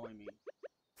gonna annoy me.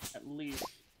 At least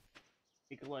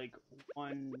make like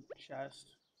one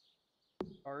chest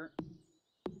start.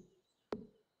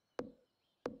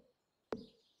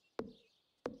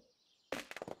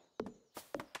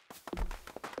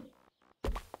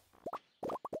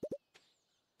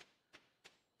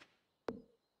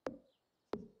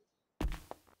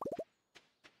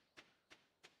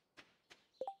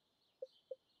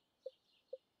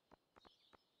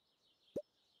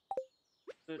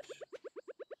 Switch.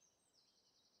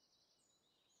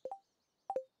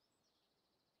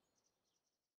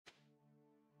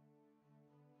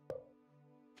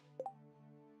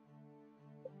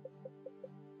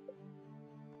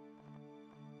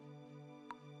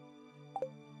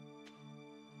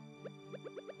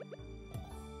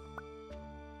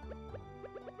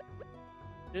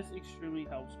 This extremely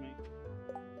helps me.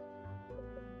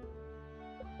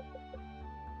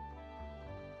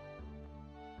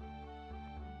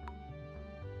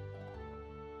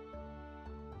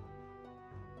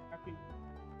 Happy.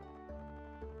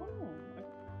 Oh.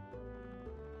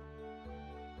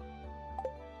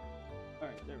 All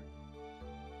right, there we go.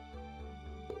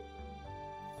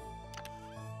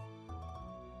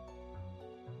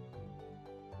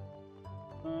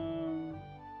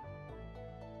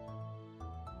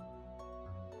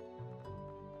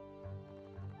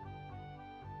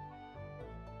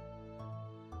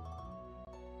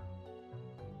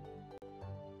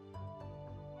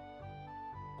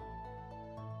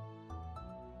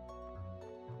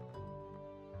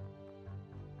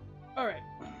 All right.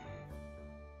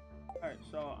 All right,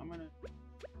 so I'm gonna.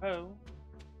 Oh.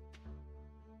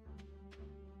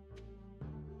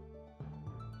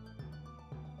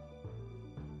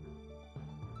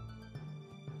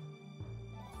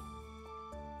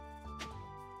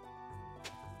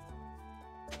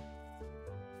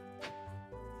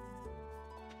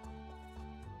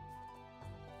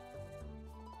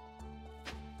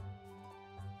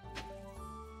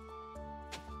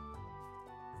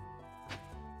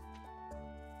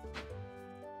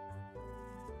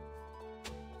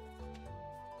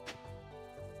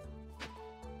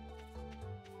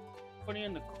 Putting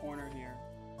in the corner here.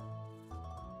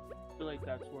 I feel like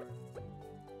that's where.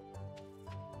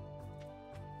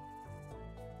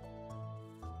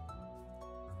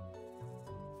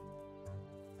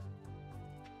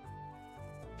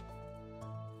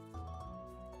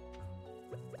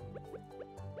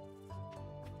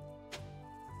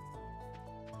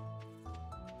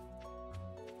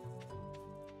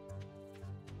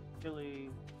 Really.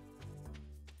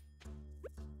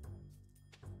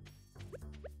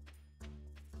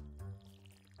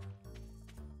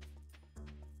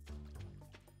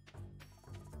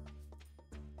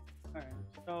 All right,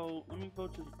 so let me go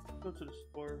to the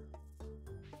store.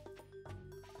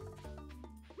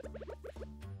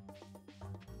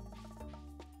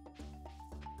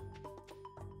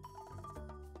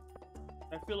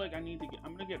 I feel like I need to get.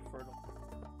 I'm gonna get fertile.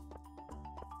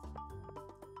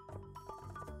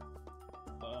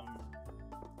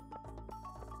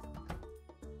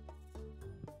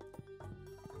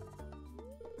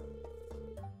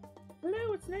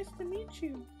 Hello, it's nice to meet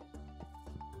you.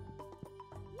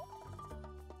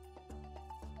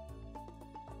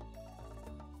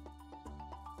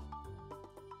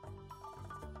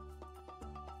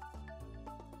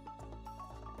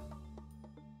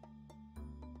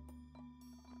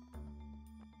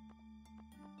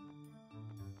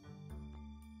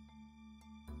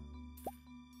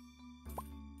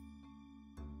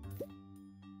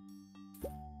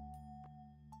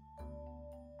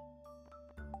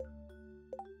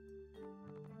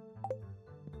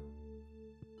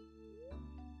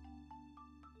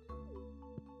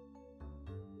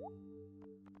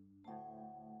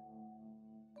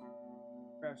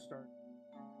 Crash start.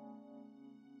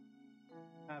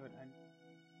 Have it.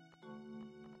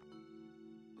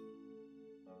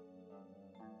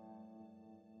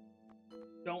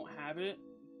 Don't have it.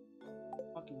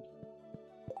 Fucking.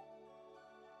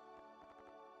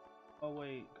 Oh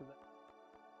wait, because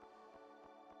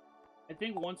I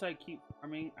think once I keep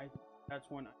farming, that's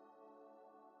when I.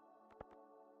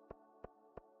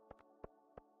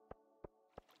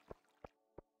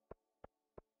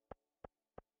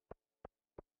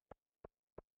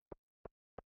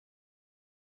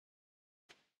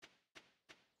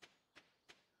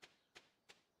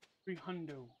 $300.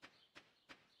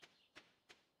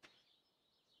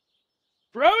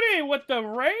 Brody with the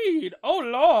raid! Oh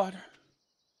lord!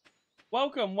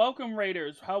 Welcome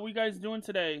raiders. How we guys doing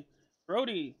today?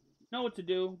 Brody, you know what to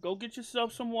do. Go get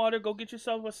yourself some water. Go get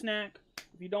yourself a snack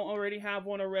if you don't already have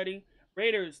one already.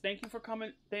 Raiders, thank you for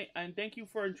coming and thank you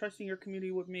for entrusting your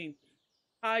community with me.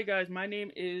 Hi guys, my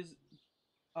name is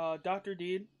Dr.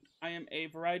 Deed. I am a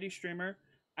variety streamer.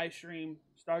 I stream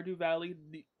Stardew Valley,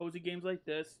 the cozy games like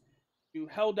this, to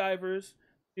Helldivers,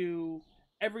 to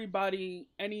everybody,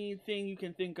 anything you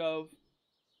can think of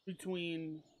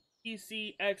between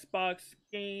PC, Xbox,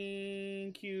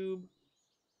 GameCube,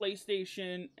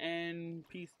 PlayStation, and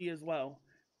PC as well.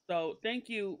 So thank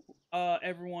you,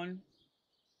 everyone.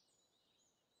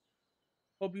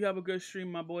 Hope you have a good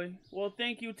stream, my boy. Well,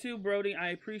 thank you too, Brody. I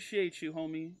appreciate you,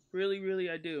 homie. Really, really,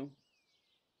 I do.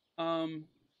 Um,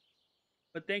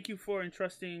 but thank you for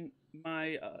entrusting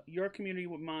my your community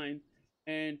with mine,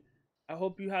 and I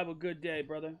hope you have a good day,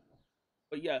 brother.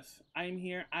 But yes, I'm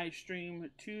here. I stream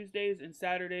Tuesdays and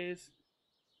Saturdays.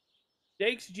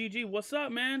 Jakes GG, what's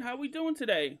up, man? How we doing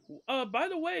today? By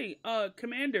the way,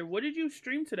 Commander, what did you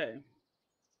stream today?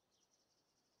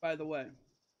 By the way.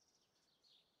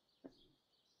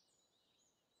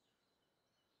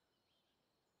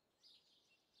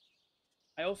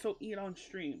 I also eat on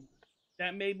stream.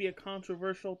 That may be a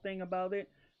controversial thing about it.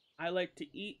 I like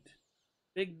to eat,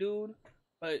 big dude,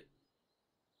 but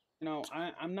you know,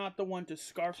 I'm not the one to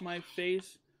scarf my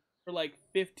face for like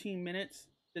 15 minutes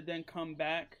to then come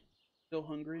back still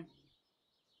hungry.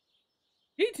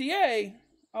 GTA?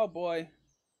 Oh boy.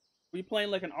 Were you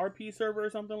playing like an RP server or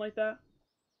something like that?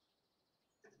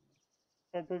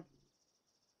 I'm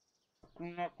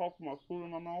not talking my food in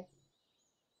my mouth.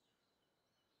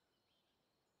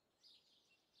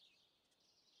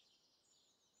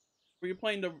 Were you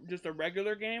playing just a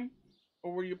regular game?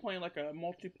 Or were you playing like a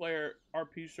multiplayer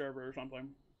RP server or something?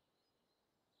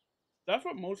 That's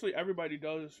what mostly everybody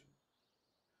does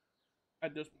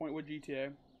at this point with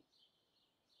GTA.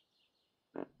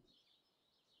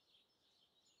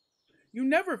 You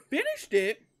never finished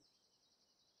it?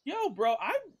 Yo, bro,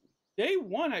 day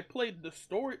one I played the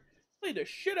story, played the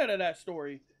shit out of that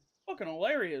story. Fucking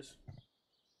hilarious.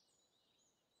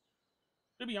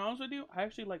 To be honest with you, I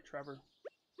actually like Trevor.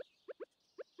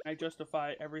 I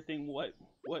justify everything what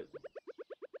but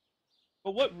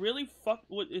what really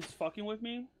what is fucking with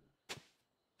me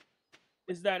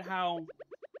is that how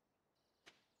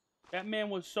that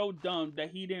man was so dumb that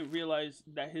he didn't realize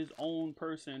that his own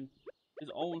person,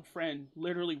 his own friend,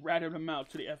 literally ratted him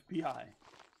out to the FBI.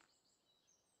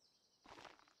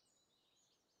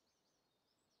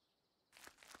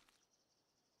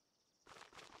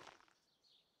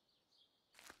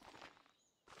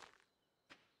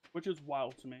 Which is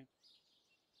wild to me.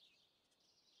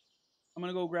 I'm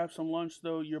gonna go grab some lunch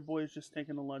though. Your boy's just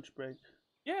taking a lunch break.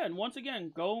 Yeah, and once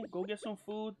again, go get some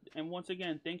food. And once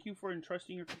again, thank you for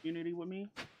entrusting your community with me.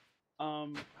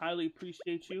 Highly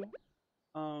appreciate you.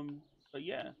 But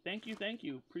yeah, thank you,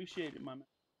 appreciate it, my man.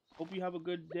 Hope you have a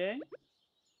good day.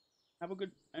 Have a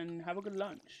good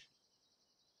lunch.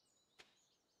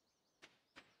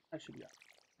 That should be out.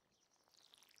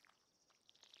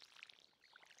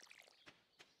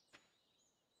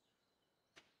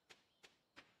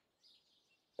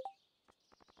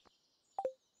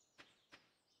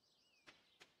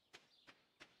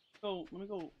 So let me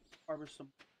go harvest some.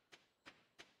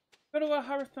 Gotta go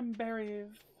harvest some berries.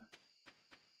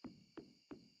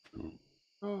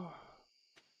 Oh.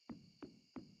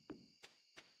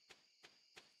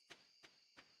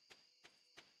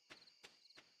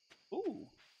 Ooh.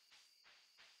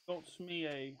 Got me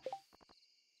a.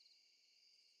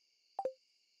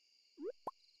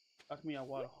 Got me a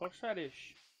wild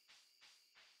horseradish.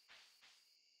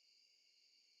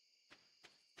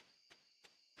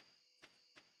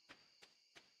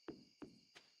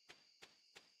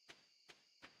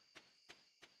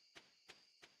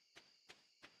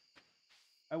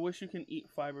 I wish you can eat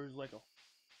fibers like a.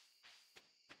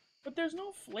 But there's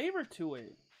no flavor to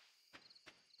it.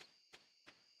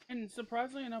 And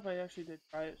surprisingly enough, I actually did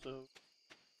try it, so.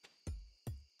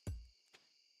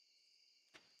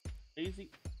 Daisy.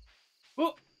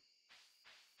 Oh!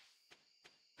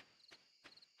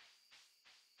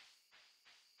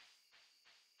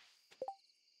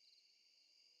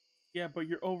 Yeah, but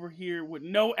you're over here with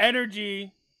no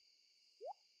energy.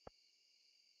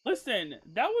 Listen,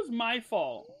 that was my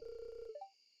fault.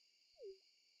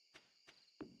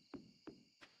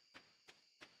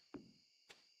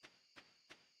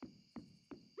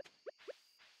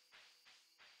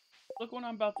 Look what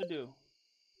I'm about to do.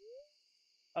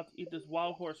 About to eat this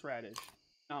wild horseradish.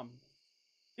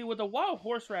 See, with the wild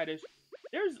horseradish,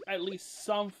 there's at least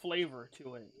some flavor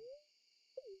to it.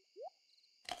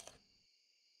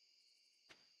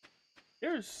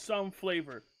 There's some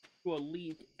flavor to a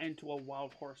leek and to a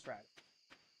wild horseradish.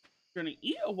 You're gonna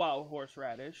eat a wild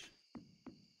horseradish,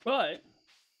 but in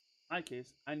my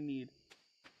case, I need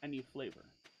flavor.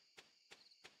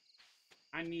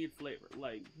 I need flavor.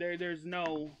 Like there's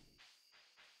no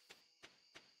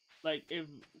like if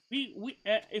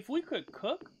we could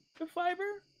cook the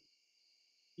fiber,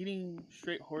 eating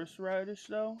straight horseradish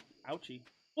though, ouchie.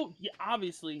 Well, yeah,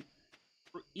 obviously,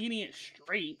 for eating it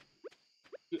straight,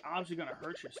 you're obviously gonna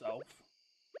hurt yourself.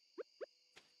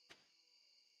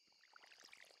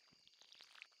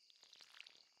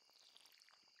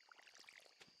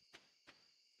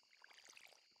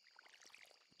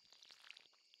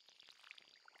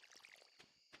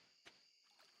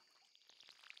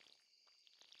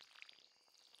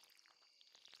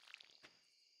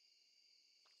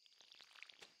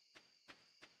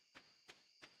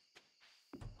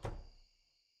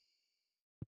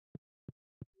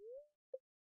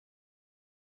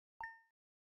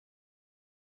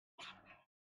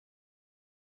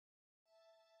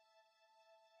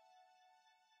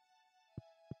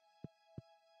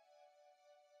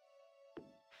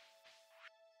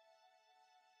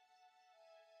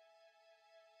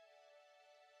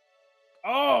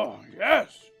 Oh,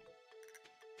 yes.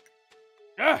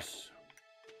 Yes.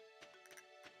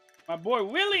 My boy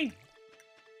Willie.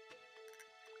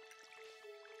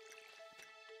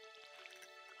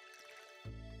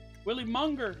 Willie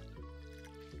Munger.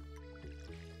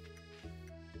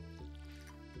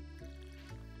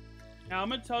 Now I'm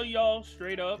gonna tell y'all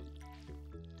straight up.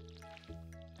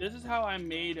 This is how I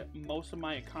made most of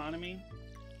my economy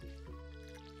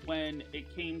when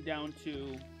it came down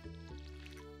to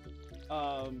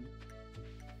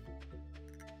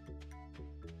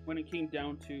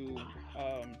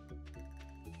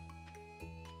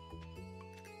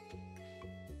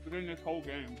within this whole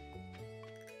game.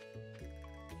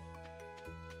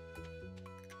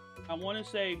 I want to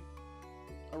say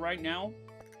right now,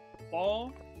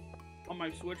 Fall on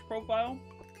my Switch profile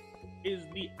is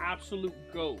the absolute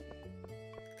GOAT.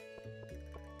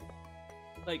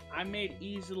 Like, I made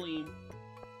easily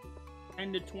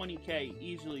 10 to 20K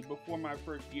easily before my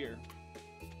first year.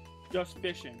 Just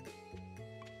fishing.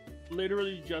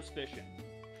 Literally just fishing.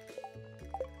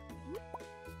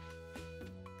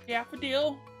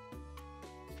 Daffodil.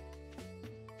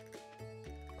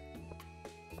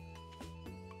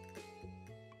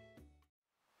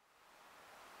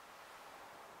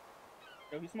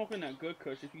 Yo, he's smoking that good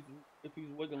kush if he's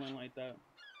wiggling like that.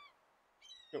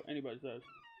 Yo, anybody says.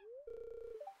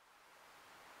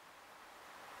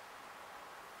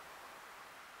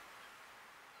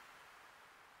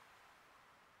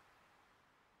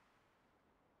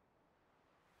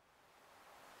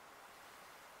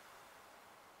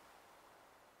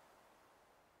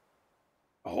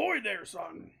 Ahoy there,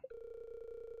 son!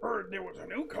 Heard there was a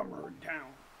newcomer in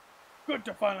town. Good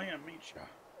to finally meet ya.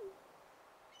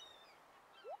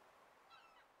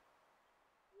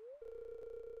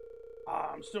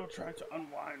 I'm still trying to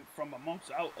unwind from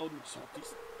amongst out of the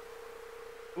salties.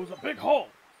 It was a big haul,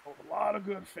 with a lot of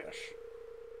good fish.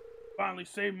 Finally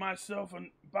saved myself and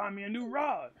buy me a new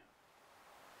rod.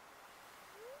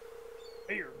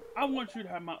 Here, I want you to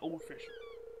have my old fishing.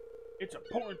 It's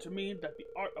important to me that the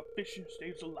art of fishing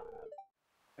stays alive.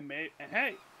 And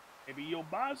hey, maybe you'll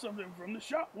buy something from the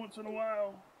shop once in a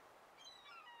while.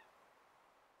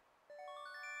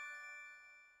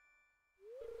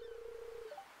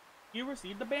 You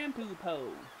received the bamboo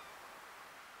pole.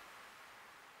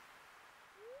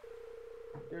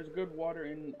 There's good water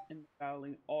in the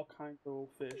valley, all kinds of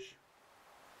fish.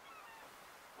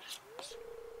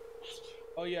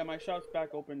 Oh yeah, my shop's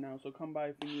back open now, so come by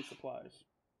if you need supplies.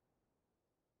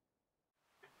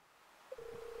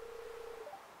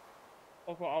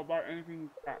 Also, I'll buy anything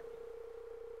back.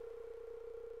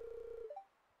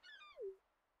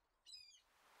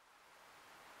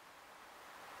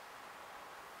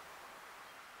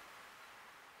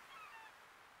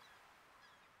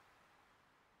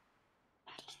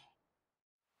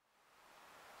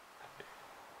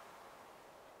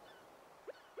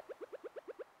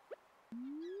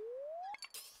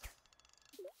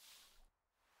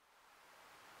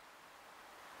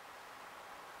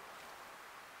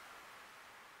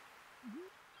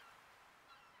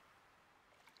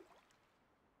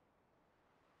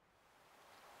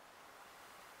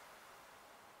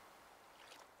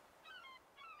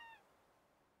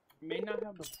 May not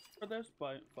have the for this,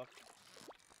 but fuck.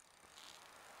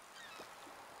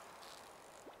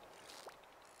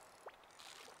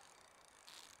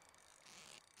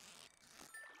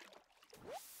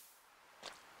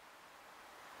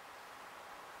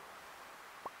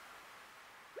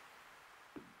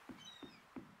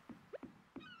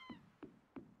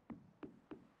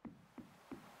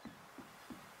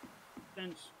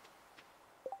 Thanks.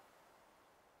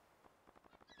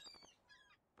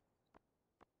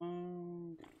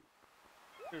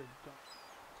 There we go.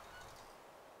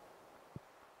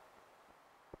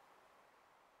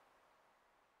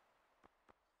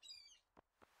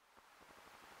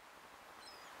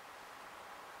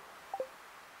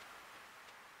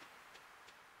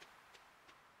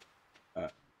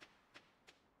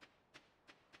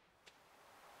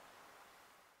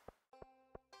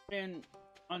 And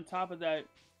on top of that,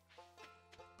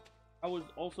 I was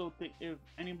also if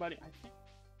anybody,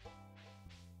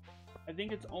 I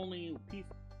think it's only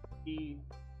PC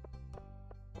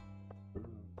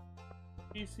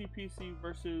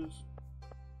versus.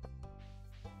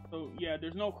 So yeah,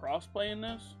 there's no crossplay in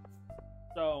this,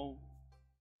 so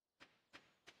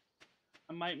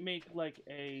I might make like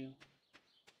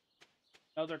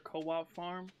another co-op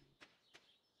farm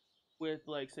with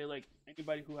like say like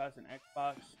anybody who has an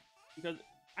Xbox, because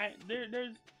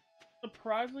there's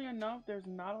surprisingly enough there's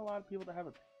not a lot of people that have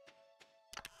a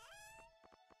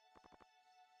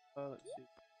let's see.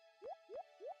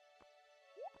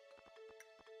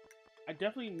 I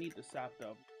definitely need the sap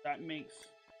though. That makes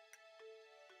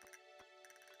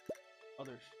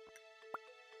others.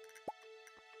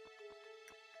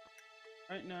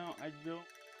 Right now, I don't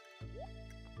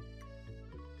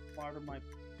water my.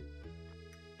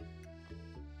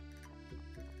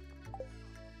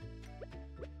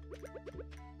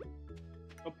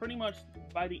 So pretty much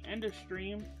by the end of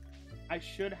stream, I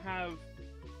should have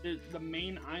the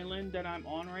main island that I'm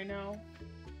on right now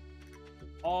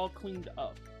all cleaned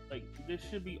up. Like, this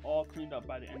should be all cleaned up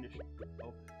by the end of stream.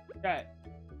 So that,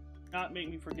 not make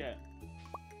me forget.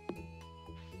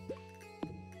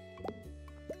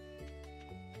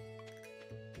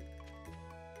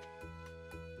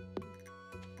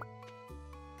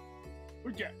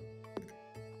 Forget.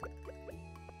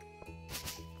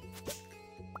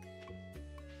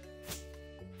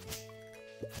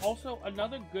 Also,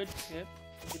 another good tip,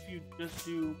 if you just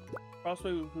do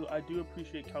crossplay, I do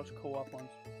appreciate couch co-op ones.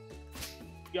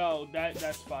 Yo,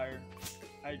 that's fire.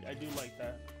 I do like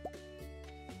that.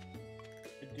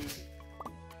 I do.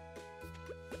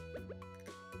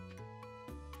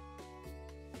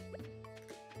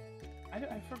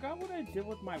 I forgot what I did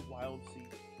with my wild seed.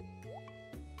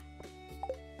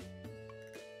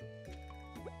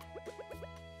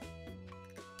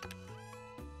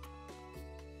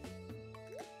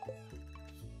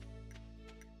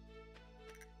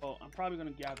 Oh, I'm probably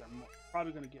gonna gather more.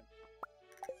 Probably gonna get.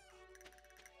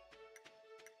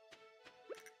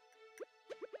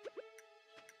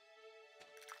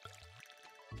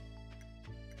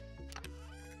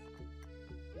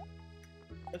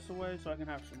 This away so I can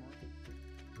have some more.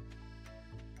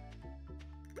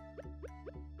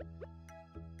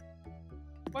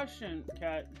 Question,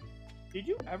 Cat. Did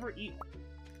you ever eat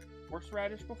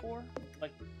horseradish before?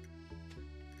 Like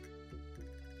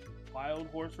wild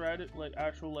horseradish? Like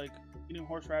actual, like eating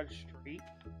horseradish straight?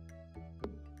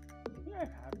 Yeah, I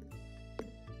have.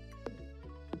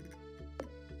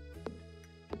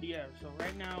 Yeah, so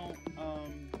right now,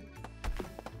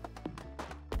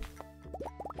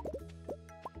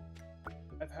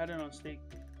 I've had it on steak.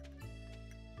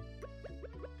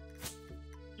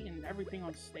 Eating everything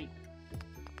on steak.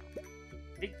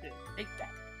 Take this, take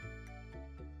that.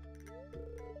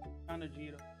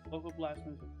 Kanajiro, local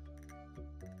blasphemy.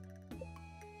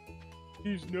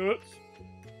 He's nuts.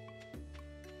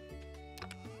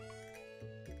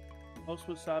 Most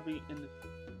wasabi in the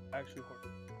actual horse.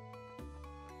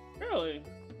 Really?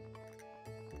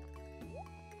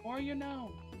 The more you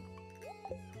know.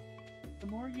 The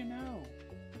more you know.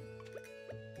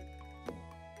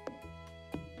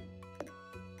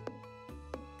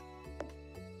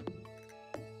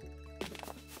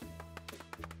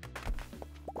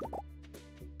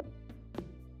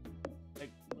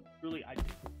 Like, really, I.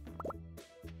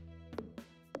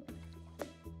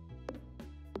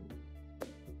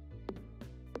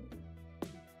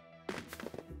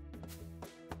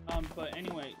 But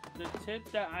anyway, the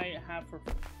tip that I have for,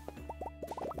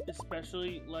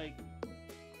 especially like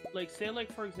say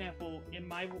like for example in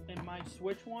my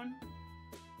Switch one,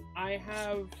 I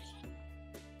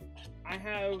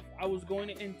was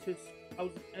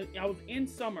in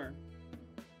summer,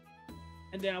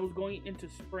 and then I was going into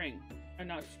spring, and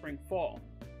not spring, fall.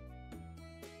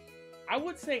 I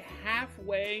would say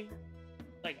halfway,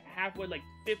 like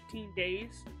 15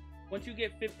 days. Once you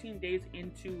get 15 days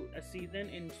into a season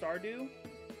in Stardew,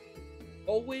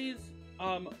 always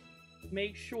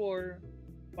make sure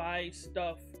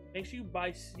you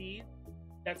buy seed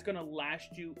that's gonna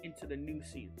last you into the new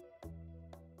season.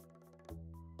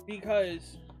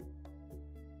 Because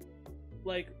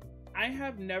like I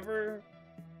have never,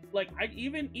 like,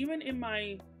 even in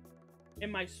my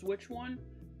Switch one,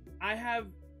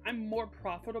 I'm more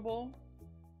profitable.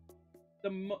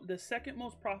 The second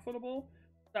most profitable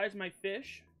besides my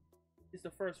fish is the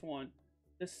first one.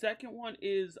 The second one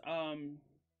is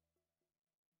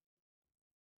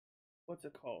what's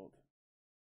it called?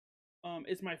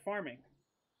 It's my farming.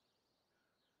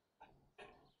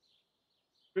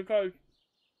 Because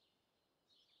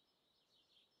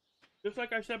just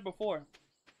like I said before.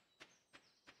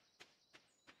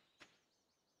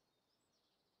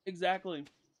 Exactly.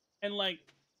 And like,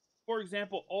 for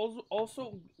example,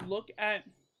 also look at,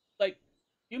 like,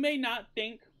 you may not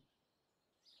think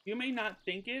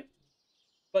it,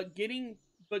 but getting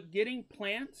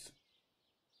plants,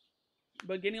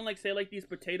 but getting, like, say like these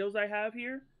potatoes I have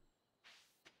here.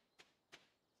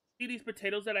 See these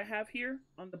potatoes that I have here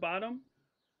on the bottom?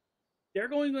 They're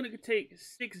going to take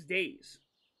 6 days.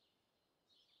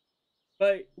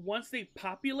 But once they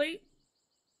populate,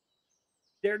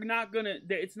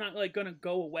 it's not like gonna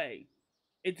go away.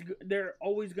 They're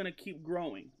always gonna keep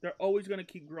growing. They're always gonna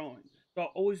keep growing. So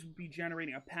I'll always be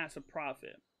generating a passive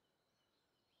profit.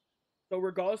 So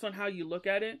regardless on how you look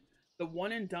at it, the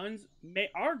one and dones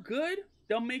are good.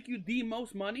 They'll make you the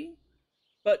most money,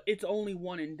 but it's only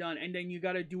one and done, and then you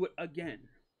got to do it again.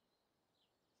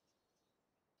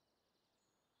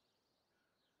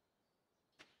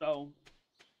 So,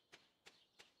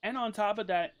 and on top of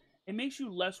that, it makes you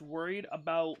less worried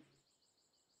about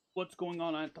what's going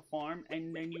on at the farm,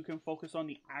 and then you can focus on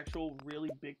the actual really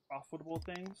big profitable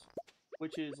things,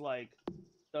 which is like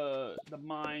the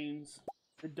mines,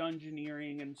 the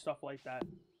dungeoneering, and stuff like that.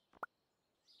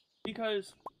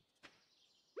 Because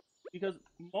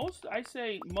most, I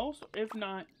say most, if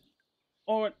not,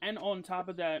 or and on top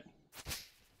of that,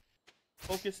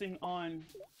 focusing on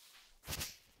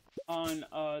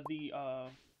the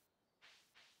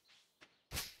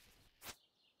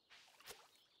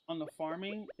on the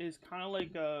farming is kind of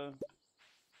like no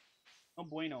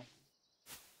bueno.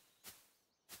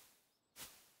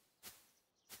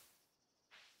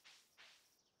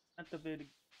 At the vid.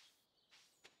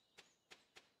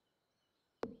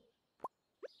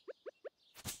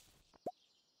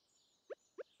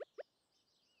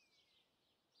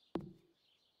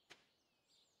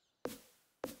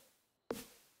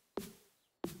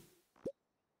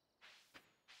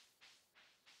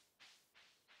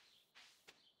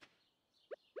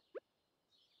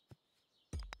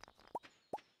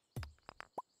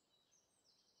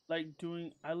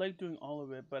 I like doing all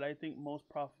of it, but I think most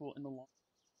profitable in the long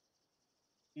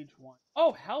each one.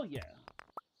 Oh hell yeah!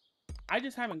 I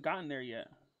just haven't gotten there yet.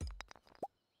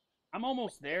 I'm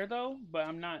almost there though, but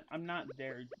I'm not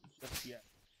there just yet.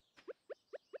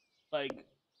 Like,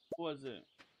 what was it?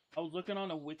 I was looking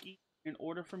on a wiki. In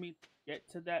order for me to get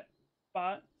to that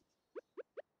spot, I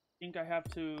think I have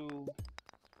to.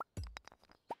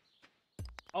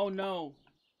 Oh no!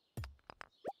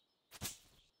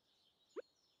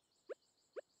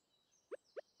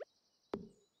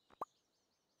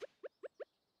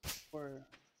 Or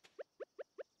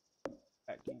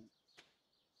that game.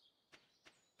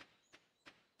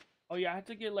 Oh yeah, I had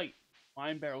to get like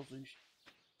wine barrels and shit.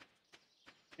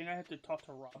 I think I had to talk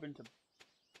to Robin to.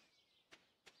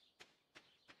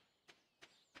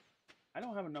 I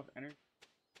don't have enough energy.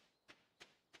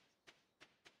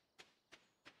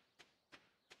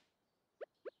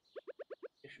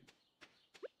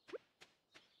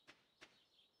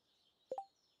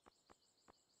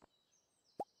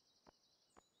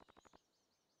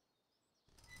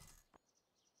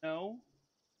 No.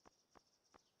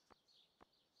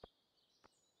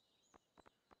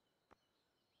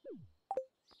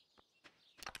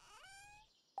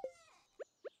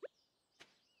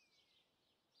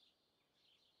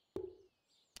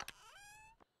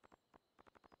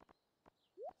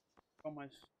 Oh my.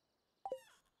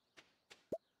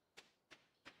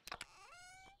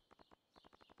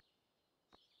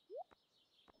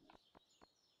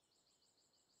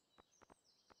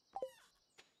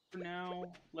 For now,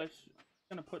 I'm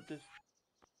gonna put this.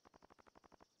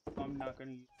 I'm not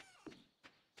gonna use.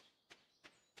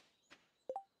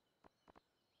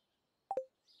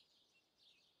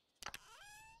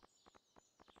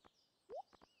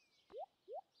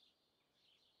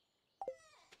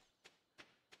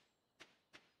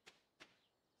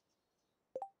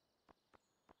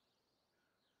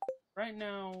 Right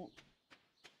now,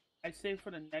 I say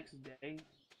for the next day.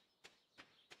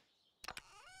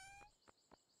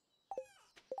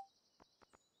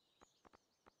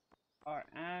 Our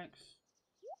axe.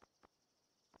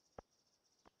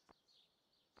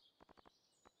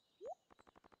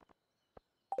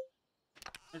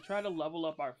 To try to level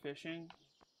up our fishing.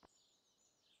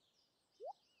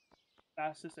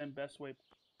 Fastest and best way.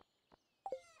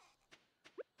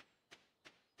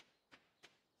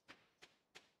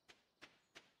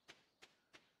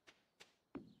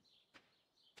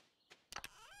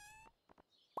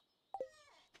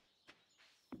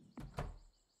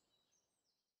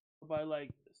 By like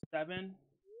 7.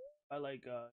 By like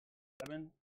 7.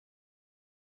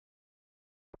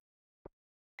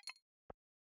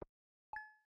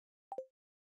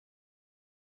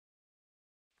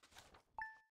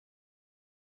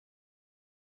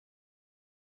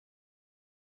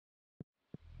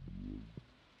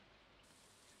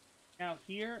 Now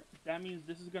here, that means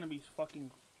this is gonna be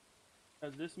fucking.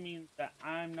 Because this means that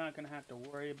I'm not gonna have to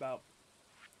worry about.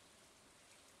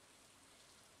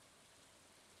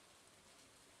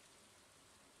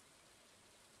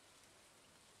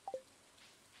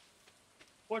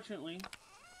 Fortunately,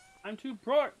 I'm too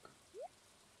broke.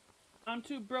 I'm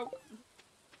too broke.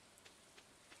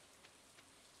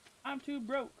 I'm too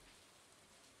broke.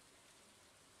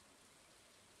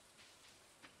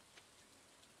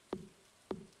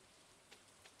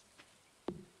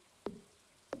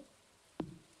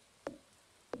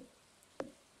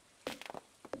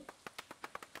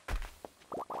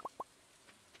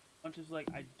 much as like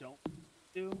I don't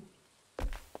do.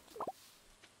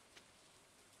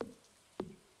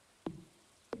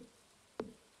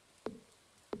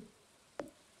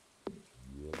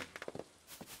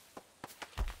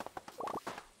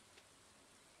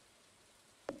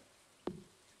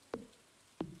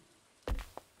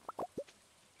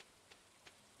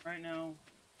 Right now,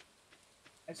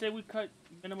 I say we cut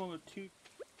minimum of 2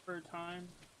 per time.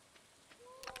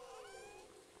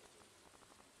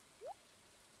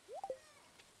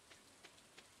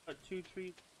 Cut 2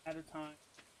 trees at a time.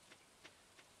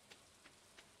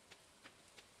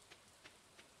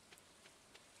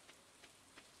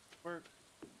 Work.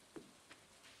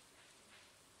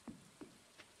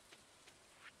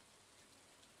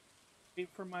 Wait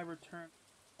for my return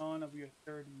on of your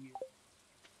 3rd year.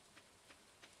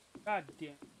 God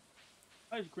damn.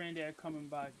 Why is Granddad coming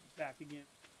back again?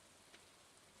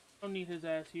 Don't need his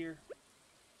ass here.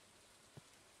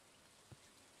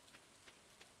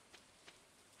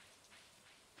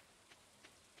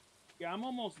 Yeah, I'm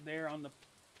almost there on the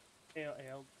pale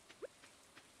ale.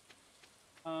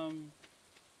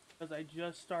 Because I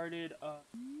just started,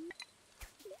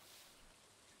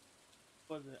 what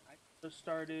was it? I just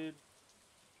started,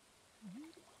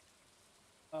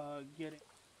 getting.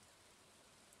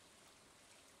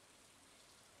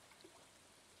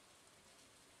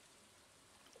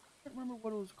 I can't remember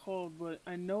what it was called, but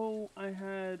I know I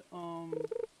had, oh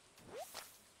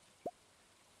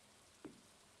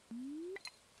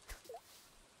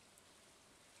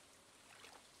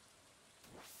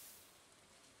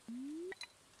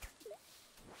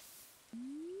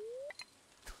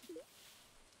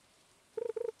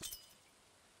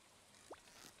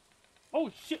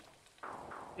shit!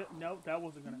 Yeah, no, that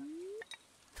wasn't gonna happen.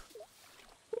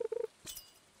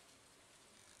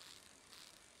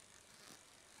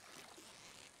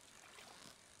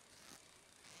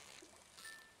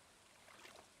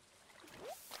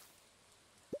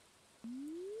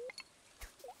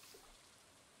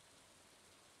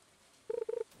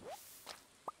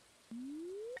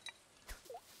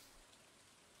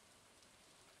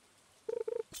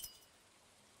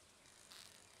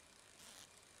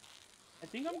 I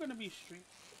think I'm gonna be streaming,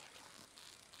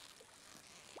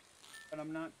 but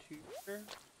I'm not too sure.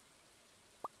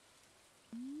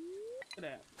 Look at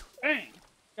that. Bang!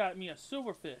 Got me a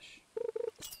silverfish.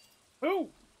 Ooh!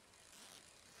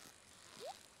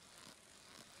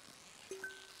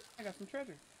 I got some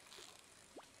treasure.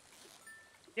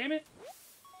 Damn it!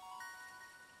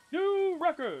 New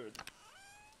record!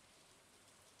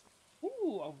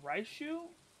 Ooh, a rice shoe?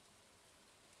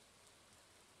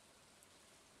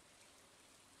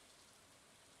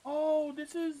 Oh,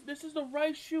 this is the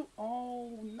rice shoe.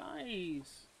 Oh,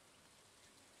 nice.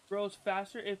 Grows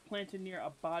faster if planted near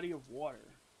a body of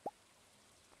water.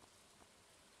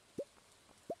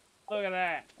 Look at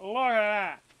that. Look at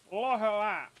that. Look at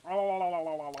that.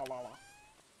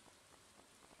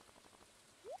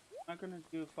 I'm not gonna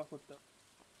do fuck with the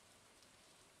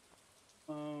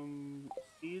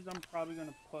seeds. I'm probably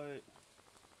gonna put,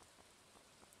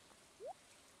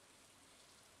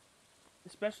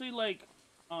 especially like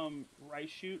rice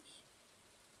shoots,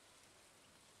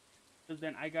 because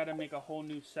then I gotta make a whole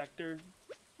new sector.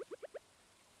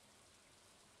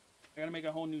 I gotta make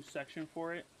a whole new section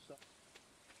for it. So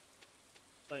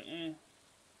like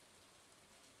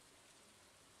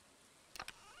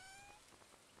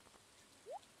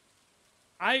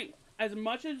as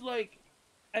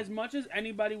much as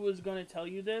anybody was gonna tell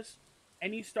you this,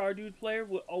 any Stardew player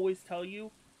will always tell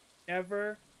you,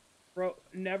 never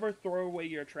throw away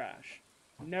your trash.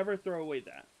 Never throw away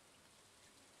that.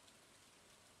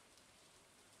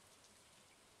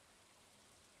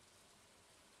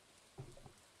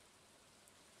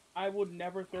 I would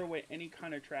never throw away any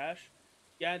kind of trash.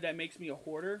 Yeah, that makes me a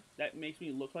hoarder. That makes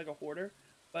me look like a hoarder.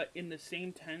 But in the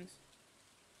same sense,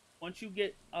 once you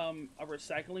get a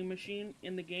recycling machine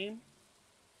in the game,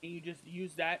 and you just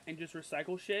use that and just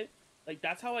recycle shit, like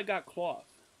that's how I got cloth.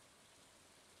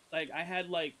 Like I had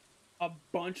like a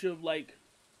bunch of like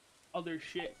other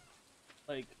shit.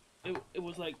 Like it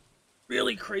was like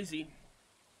really crazy.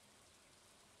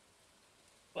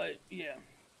 But yeah.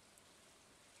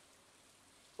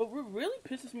 But what really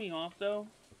pisses me off though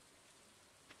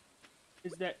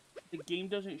is that the game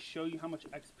doesn't show you how much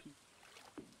XP.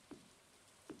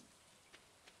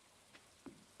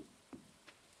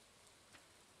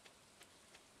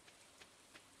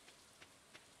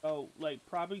 Oh, like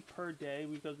probably per day,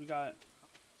 because we got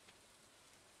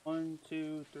 1,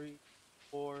 2, 3,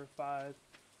 4, 5,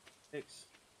 6,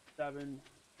 7,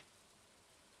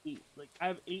 8. Like I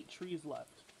have 8 trees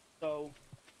left. So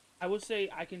I would say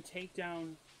I can take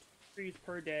down 2 trees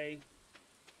per day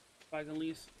So I can at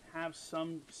least have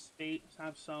some space,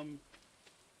 have some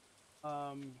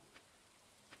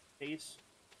space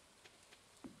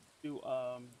to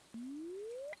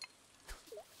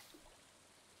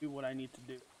do what I need to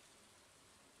do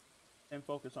and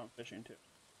focus on fishing too.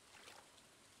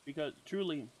 Because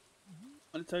truly,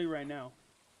 I'm gonna tell you right now,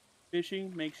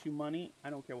 fishing makes you money. I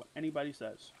don't care what anybody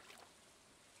says.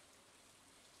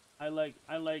 I like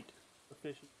the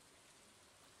fishing.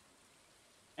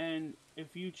 And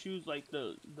if you choose like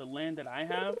the land that I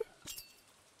have,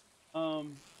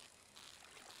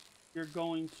 you're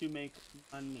going to make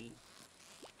money,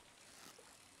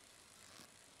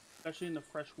 especially in the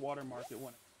freshwater market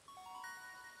when.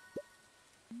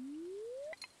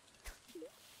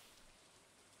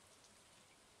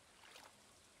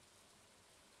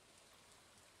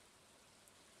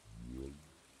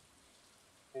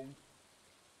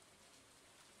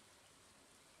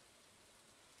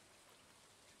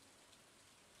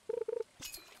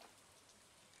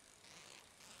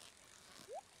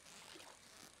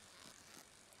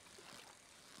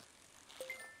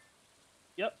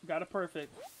 Yep, got it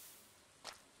perfect.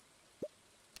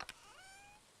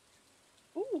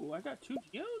 Ooh, I got 2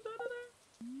 geos out of there.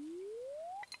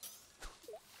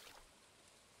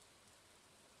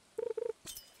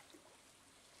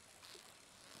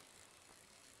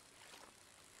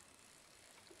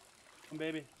 Come,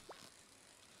 baby.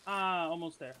 Ah,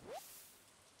 almost there.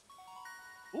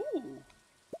 Ooh.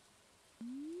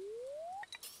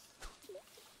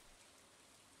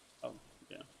 Oh,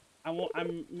 yeah.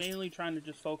 I'm mainly trying to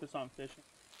just focus on fishing,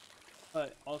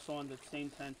 but also on the same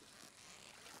tent.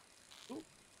 Ooh.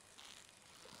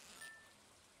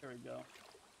 There we go.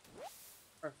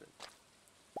 Perfect.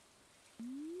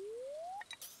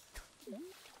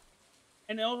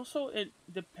 And also, it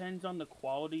depends on the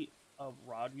quality of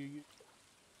rod you use.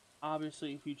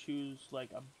 Obviously, if you choose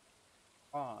like a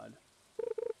rod,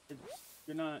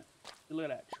 you're not. You look at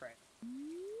that track.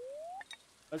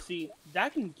 But see,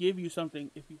 that can give you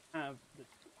something if you have the.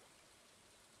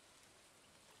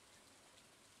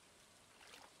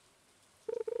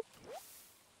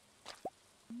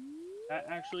 That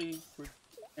actually,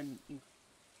 and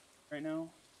right now,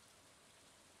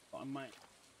 I might.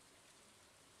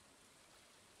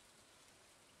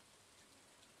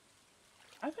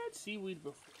 I've had seaweed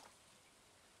before.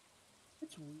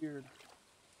 It's weird.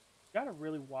 You gotta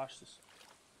really wash this.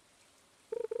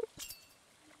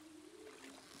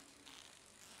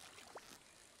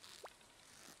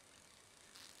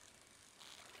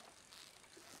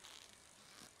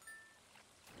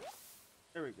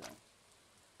 There we go.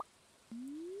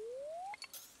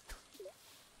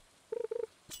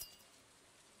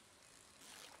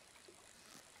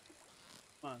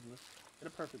 Come on, let's get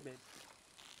it perfect, babe.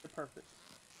 Get it perfect.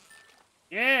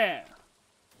 Yeah!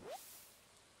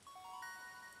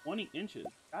 20 inches.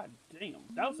 God damn.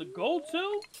 That was a gold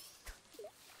too?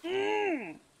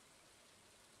 Mmm!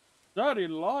 Daddy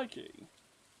likey.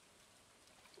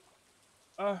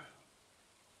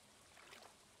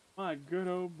 My good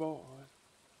old boy.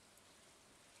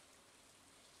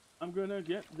 I'm gonna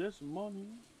get this money.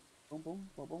 Boom, boom,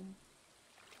 boom, boom.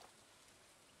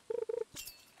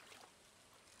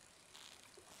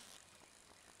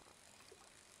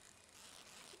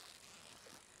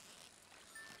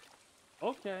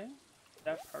 Okay.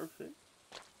 That's perfect.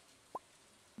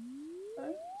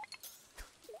 Okay.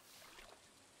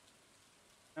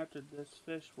 After this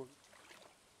fish, we're...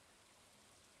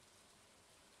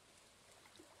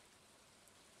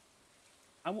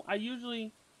 I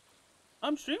usually...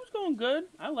 stream's going good.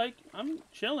 I'm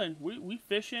chilling. We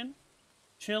fishing.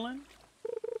 Chilling.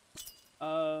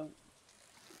 Let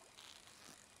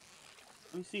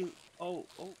me see. Oh.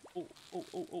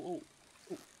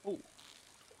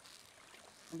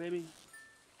 Baby.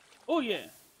 Oh, yeah.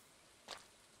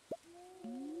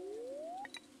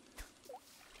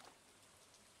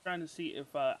 Trying to see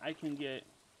if I can get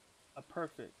a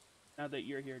perfect now that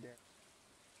you're here, Derek.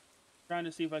 Trying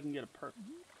to see if I can get a perfect.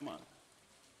 Come on.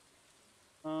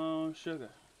 Oh, sugar.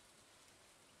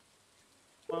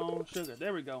 Oh, sugar.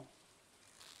 There we go.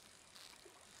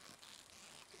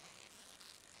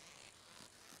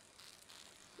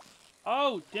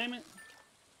 Oh, damn it.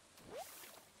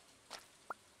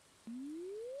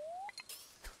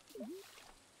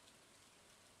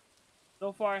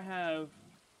 So far, I have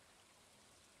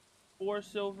 4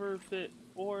 silver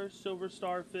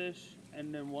starfish,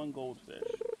 and then 1 goldfish.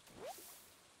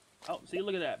 Oh, see,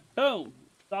 look at that. Boom!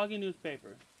 Soggy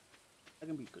newspaper. That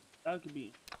can be good. That could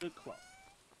be good cloth.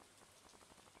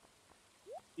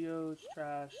 Geos,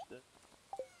 trash.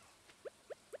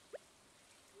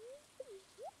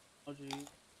 Oh, gee.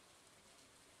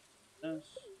 This.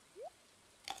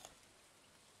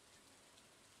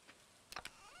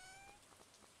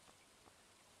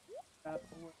 tap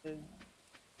away.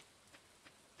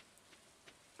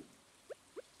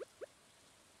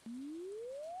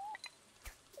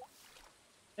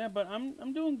 Yeah, but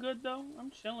I'm doing good though. I'm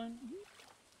chilling.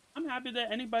 I'm happy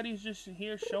that anybody's just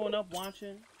here showing up,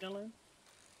 watching, chilling.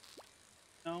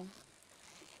 You know?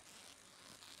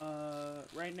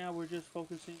 Right now we're just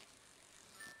focusing,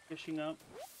 fishing up.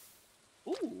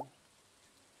 Ooh.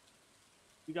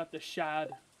 We got the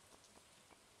shad.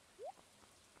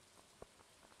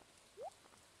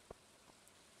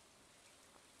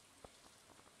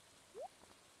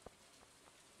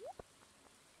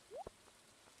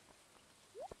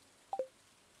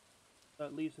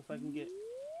 At least if I can get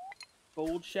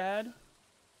gold shad,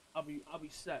 I'll be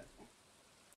set.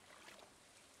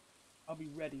 I'll be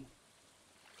ready.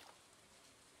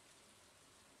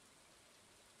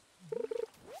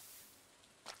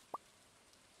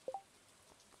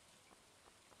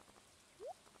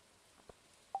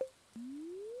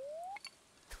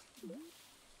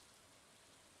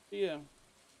 Yeah.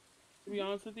 To be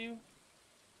honest with you,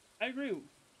 I agree.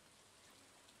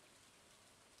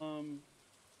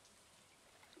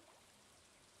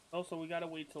 Also, we gotta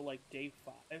wait till like day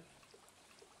 5.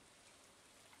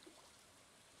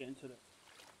 Get into the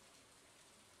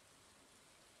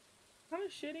kind of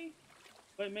shitty,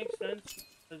 but it makes sense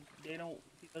because they don't.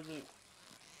 He doesn't.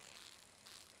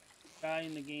 Guy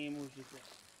in the game was just like,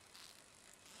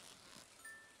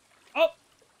 oh,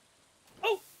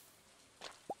 oh,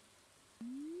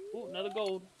 ooh, another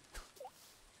gold,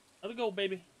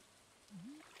 baby.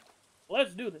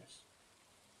 Let's do this.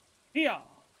 Yeah.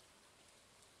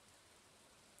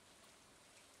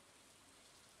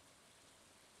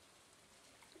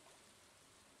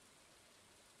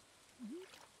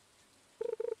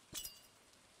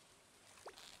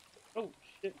 Oh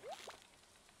shit.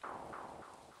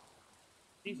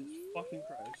 Jesus fucking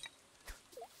Christ.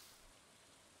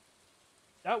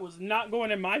 That was not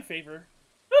going in my favor.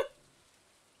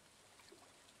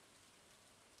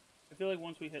 I feel like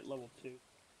once we hit level 2.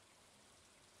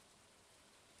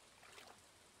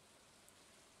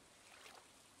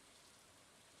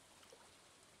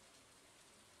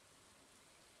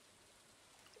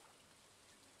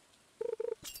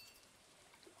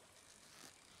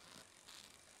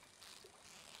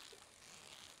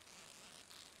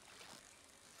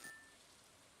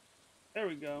 There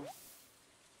we go.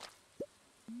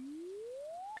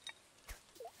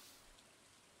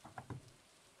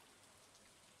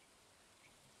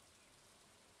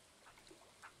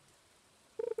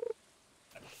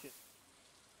 Ah, shit.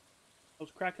 I was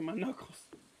cracking my knuckles.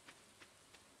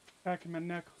 Cracking my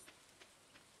knuckles.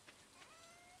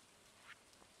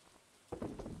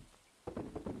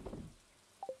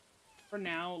 For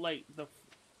now, like the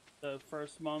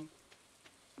first month,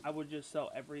 I would just sell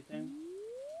everything.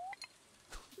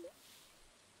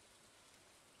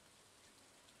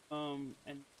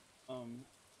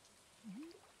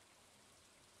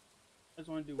 I just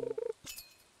want to do one.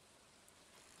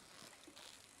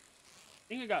 I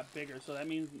think it got bigger, so that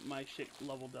means my shit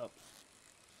leveled up.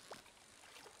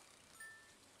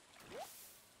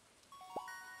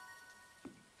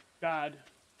 God.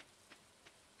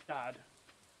 God.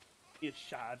 It's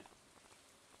shad.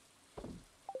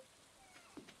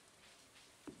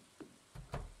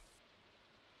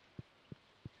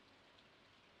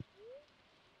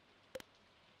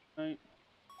 Right.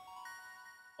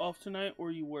 Off tonight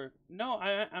or you work? No,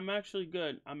 I'm actually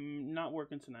good. I'm not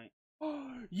working tonight.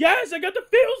 Yes, I got the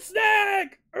field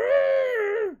snack!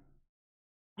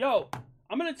 Yo,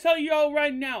 I'm gonna tell y'all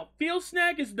right now, field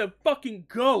snack is the fucking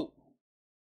GOAT.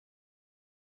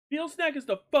 Field snack is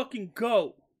the fucking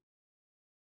GOAT.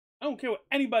 I don't care what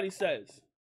anybody says.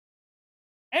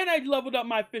 And I leveled up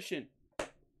my fishing.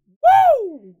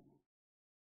 Woo!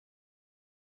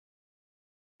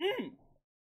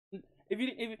 If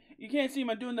you can't see him,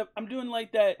 I'm doing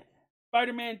like that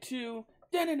Spider-Man 2.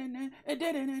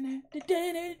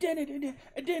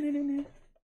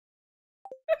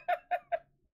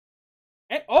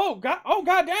 Oh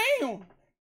god damn!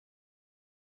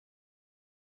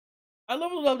 I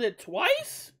leveled up it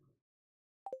twice?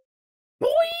 Boy!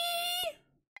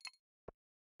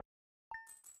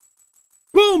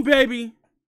 Boom, baby!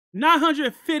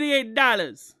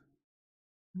 $958.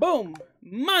 Boom!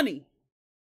 Money!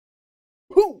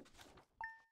 Boom!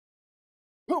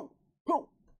 Boom! Boom!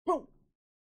 Boom!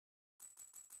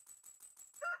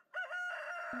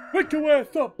 Wake your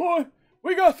ass up, boy!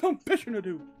 We got some fishing to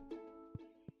do!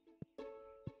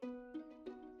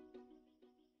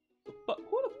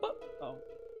 Who the fuck?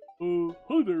 Oh.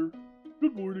 Hi there.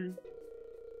 Good morning.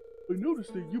 I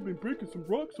noticed that you've been breaking some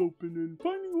rocks open and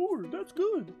finding ore. That's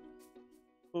good.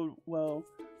 Oh, well,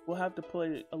 we'll have to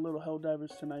play a little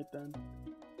Helldivers tonight then.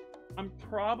 I'm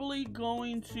probably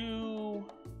going to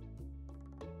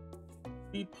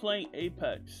be playing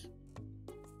Apex.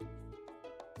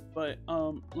 But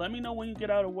let me know when you get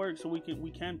out of work so we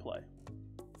can play.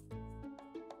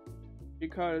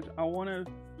 Because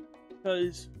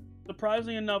because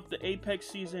surprisingly enough, the Apex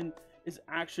season is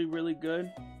actually really good,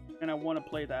 and I want to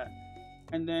play that.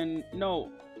 And then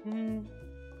no,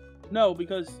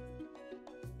 because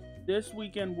this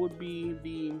weekend would be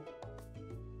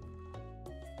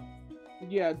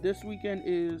this weekend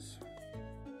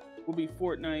will be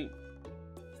Fortnite.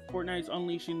 Fortnite's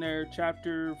unleashing their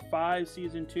Chapter 5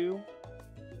 Season 2.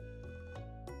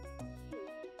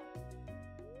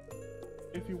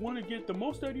 If you want to get the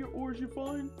most out of your ores you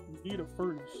find, you need a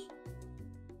furnace.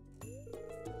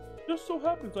 Just so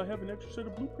happens I have an extra set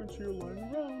of blueprints here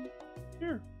lying around.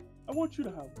 Here, I want you to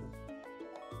have them.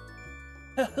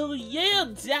 Oh yeah,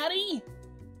 Daddy!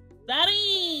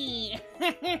 Daddy!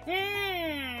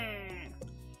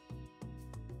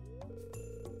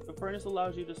 The furnace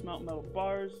allows you to smelt metal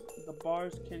bars. The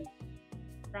bars can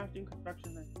crafting,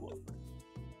 construction, and tool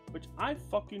upgrades, which I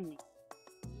fucking need.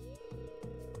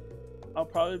 I'll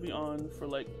probably be on for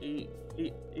like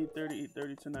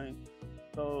 8:30 tonight.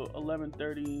 So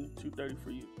 11:30, 2:30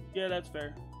 for you. Yeah, that's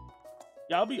fair.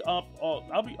 Yeah, I'll be up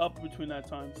between that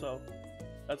time, so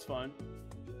that's fine.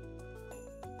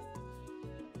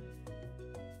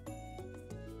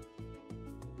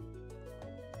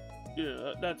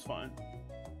 Yeah, that's fine.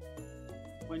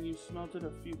 When you smelted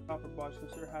a few copper bars,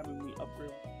 consider having me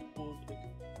upgrade tools.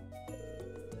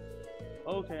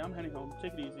 Okay, I'm heading home.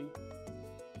 Take it easy.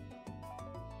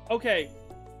 Okay.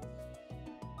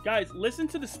 Guys, listen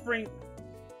to the spring.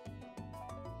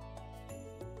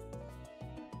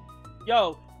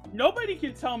 Yo, nobody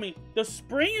can tell me the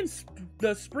spring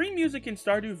music in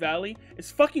Stardew Valley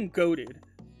is fucking goated.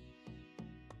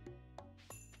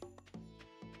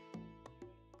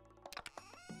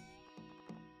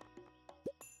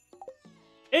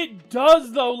 It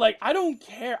does though, like I don't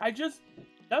care.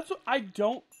 That's what I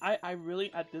don't I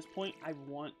really at this point I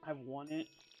want it.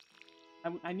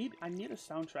 I need a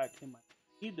soundtrack in my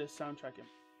need this soundtrack in.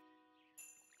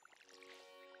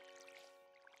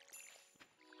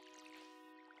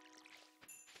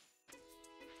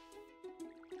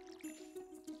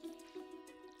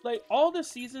 Like all the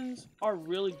seasons are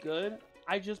really good.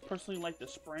 I just personally like the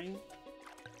spring.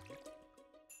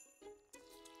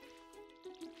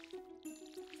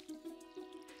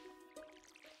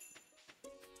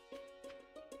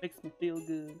 Makes me feel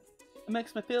good. It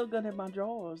makes me feel good in my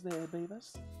drawers there,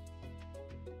 babies.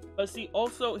 But see,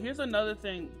 also, here's another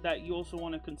thing that you also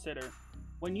want to consider.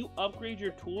 When you upgrade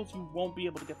your tools, you won't be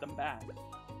able to get them back.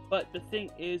 But the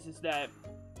thing is that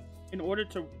in order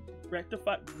to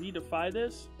redefine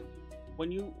this,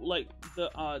 when you, like,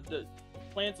 the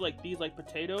plants like these, like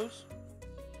potatoes,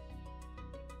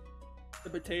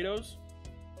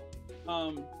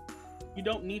 you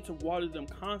don't need to water them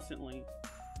constantly,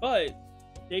 but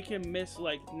they can miss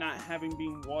like not having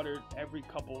been watered every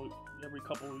couple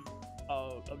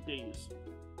of days.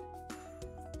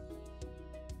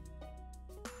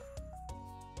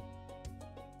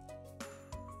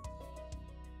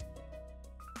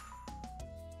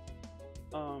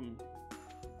 Alright,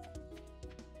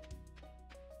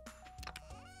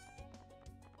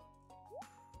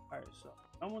 so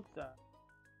I want that.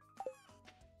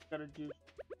 Gotta do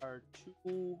our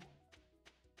tool.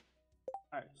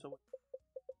 Alright, so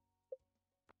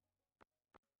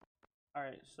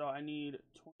alright, so I need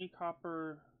 20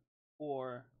 copper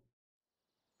or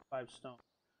 5 stone.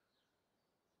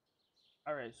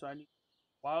 Alright, so I need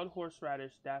wild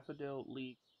horseradish, daffodil,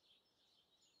 leek.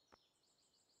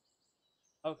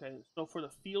 Okay, so for the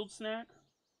field snack,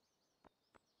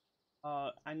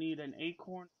 I need an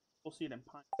acorn, we'll see it in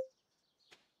pine.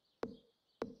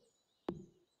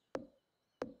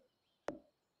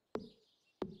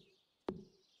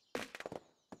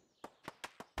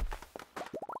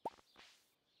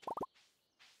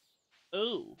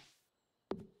 Ooh.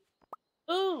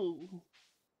 Ooh.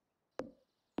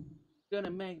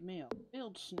 Gonna make me a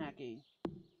field snacky.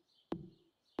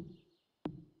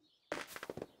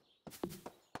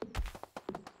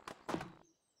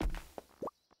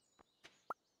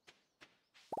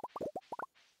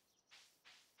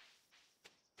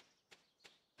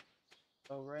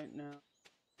 So right now.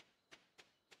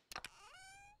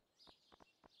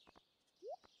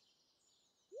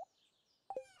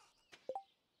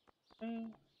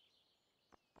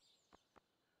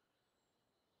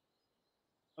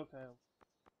 Okay.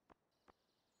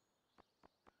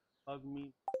 Bug meat.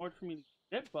 In order for me to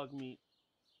get bug meat,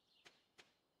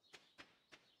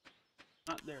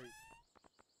 Not there.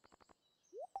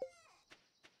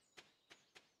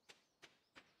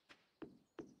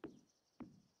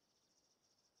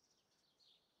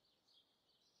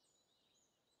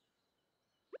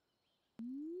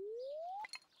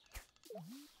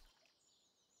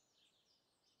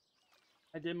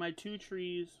 I did my 2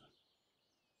 trees.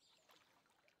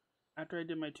 After I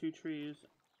did my 2 trees,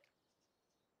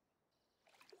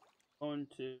 going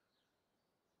to.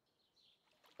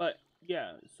 But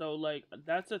yeah, so like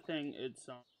that's the thing. It's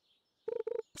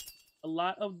a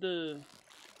lot of the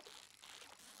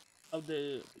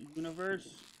universe,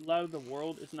 a lot of the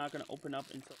world is not going to open up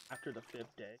until after the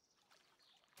 5th day.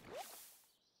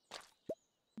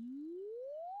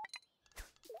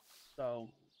 So,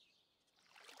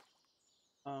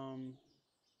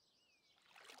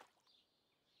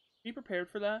 be prepared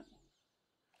for that.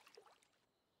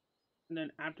 And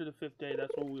then after the 5th day,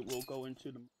 that's when we will go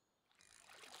into the.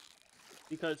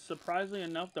 Because surprisingly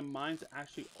enough, the mines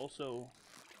actually also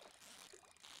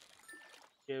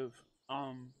give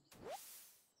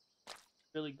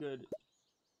really good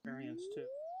experience too.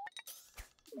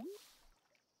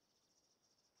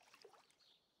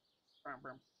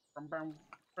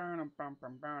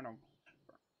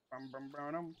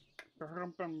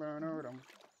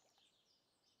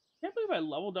 Can't believe I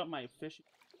leveled up my fishing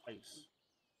twice.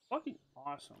 Fucking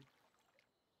awesome.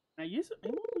 And I'm using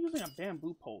a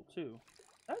bamboo pole too.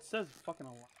 That says fucking a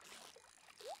lot.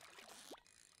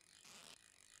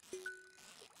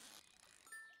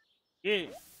 Yeah.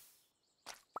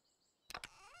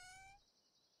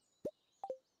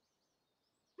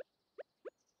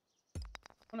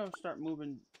 I'm gonna start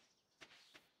moving.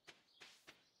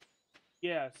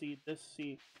 Yeah, see.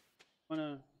 I'm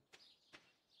gonna.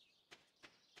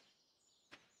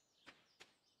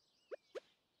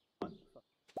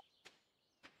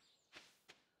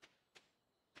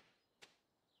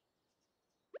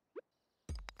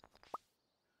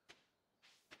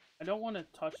 I don't want to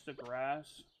touch the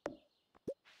grass.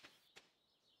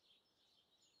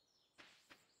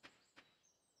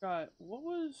 God, what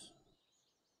was...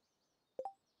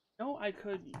 No, I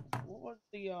could... What was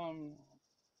the,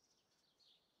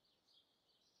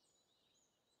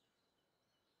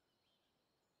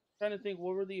 trying to think,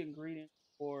 what were the ingredients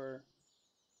for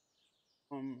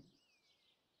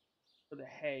the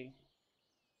hay?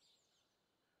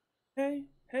 Hey,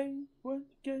 what?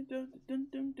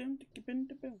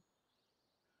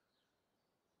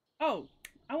 Oh,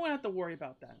 I won't have to worry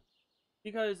about that.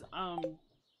 Because,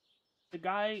 the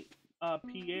guy,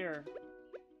 Pierre,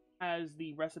 has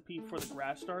the recipe for the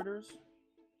grass starters.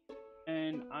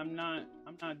 And I'm not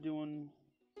doing...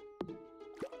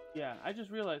 Yeah, I just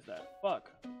realized that.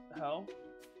 Fuck. The hell?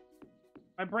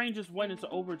 My brain just went into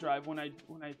overdrive when I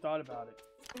thought about it.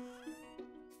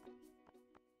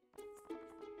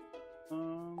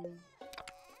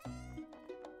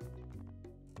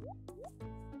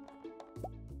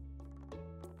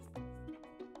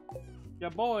 Your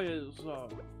boy is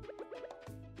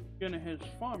getting his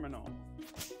farming on.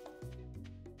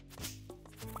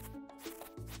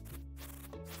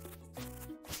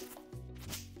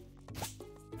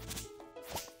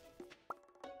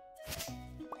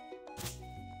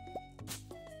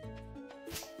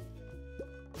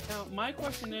 Now, my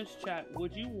question is, chat,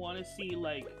 would you want to see,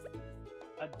 like,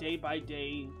 a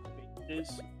day-by-day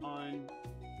basis on...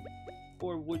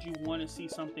 Or would you want to see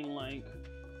something like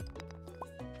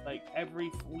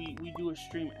we do a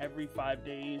stream every 5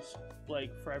 days,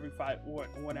 like, for every 5, or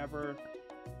whatever?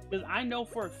 Because I know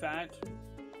for a fact,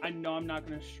 I know I'm not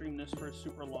going to stream this for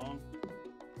super long.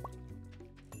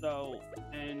 So,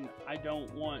 and I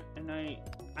don't want... And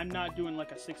I'm not doing,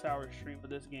 like, a 6-hour stream for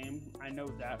this game. I know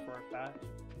that for a fact.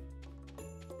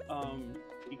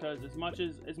 Because as much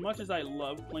as I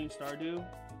love playing Stardew,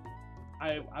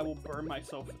 I will burn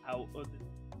myself out of it.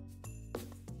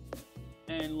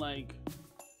 And like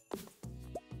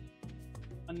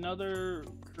another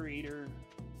creator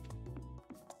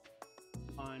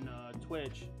on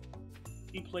Twitch,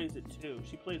 she plays it too.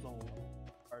 She plays a lot of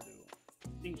Stardew.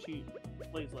 I think she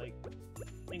plays like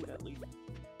at least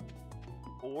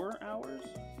 4 hours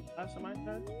last time I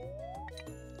checked.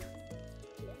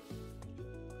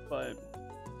 But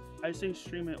I say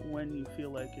stream it when you feel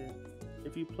like it.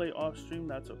 If you play off stream,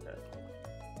 that's okay.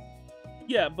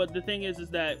 Yeah, but the thing is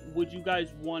that would you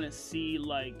guys want to see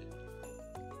like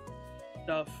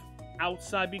stuff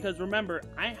outside? Because remember,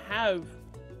 I have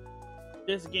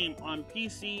this game on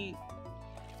PC,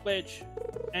 Switch,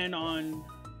 and on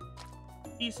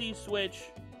PC, Switch,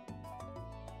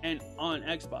 and on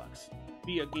Xbox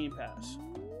via Game Pass.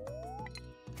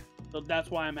 So that's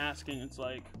why I'm asking. It's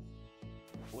like,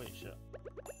 wait, shit.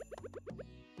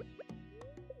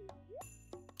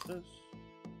 this.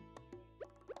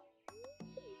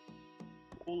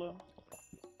 Cola.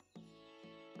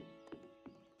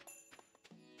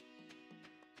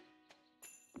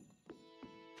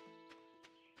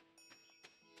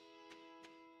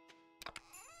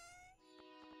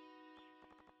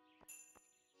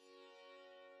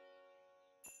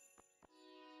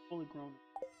 Fully grown.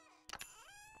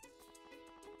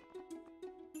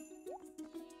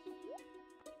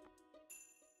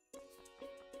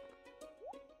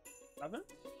 Seven?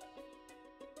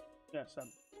 Yeah, 7.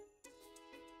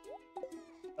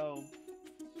 So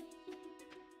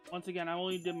once again,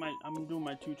 I'm doing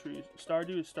my 2 trees.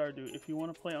 Stardew is Stardew. If you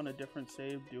want to play on a different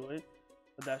save, do it.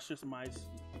 But that's just my.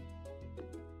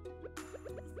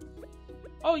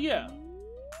 Oh yeah.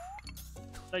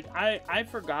 Like I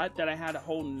forgot that I had a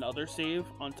whole nother save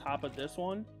on top of this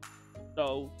one.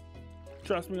 So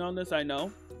trust me on this, I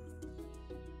know.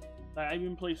 I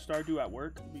even play Stardew at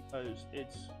work because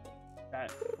it's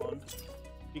that fun.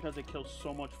 Because it kills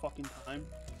so much fucking time.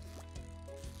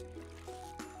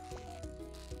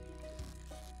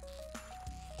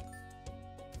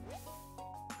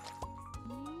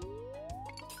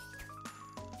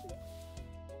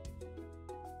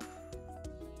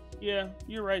 Yeah,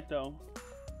 you're right though.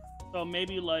 So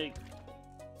maybe like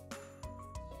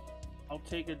I'll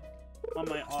take it on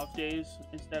my off days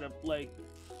instead of like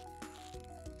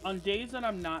on days that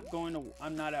I'm not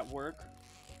at work.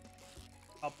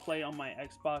 I'll play on my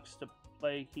Xbox to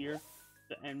play here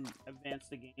and advance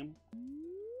the game.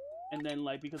 And then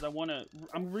like because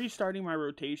I'm restarting my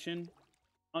rotation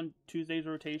on Tuesdays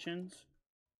rotations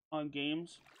on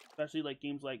games, especially like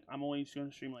games like I'm only going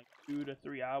to stream like 2 to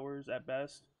 3 hours at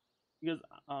best because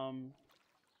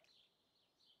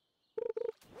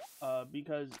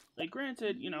like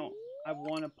granted, you know, I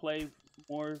want to play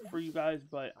more for you guys,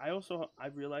 but I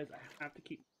realize I have to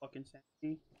keep fucking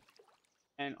sanity.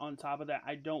 And on top of that,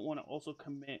 I don't want to also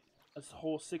commit a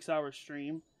whole 6-hour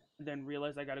stream and then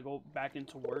realize I got to go back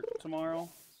into work tomorrow.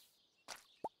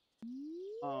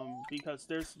 Because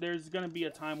there's gonna be a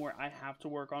time where I have to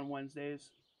work on Wednesday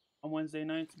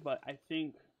nights, but I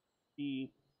think the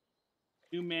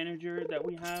new manager that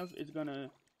we have is gonna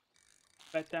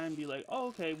expect that and be like, oh,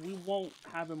 okay, we won't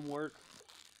have him work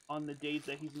on the days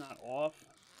that he's not off.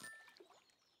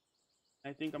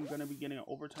 I think I'm gonna be getting an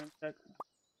overtime check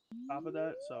on top of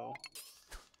that, so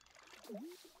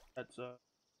that's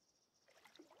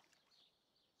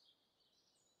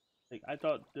like I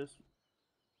thought this,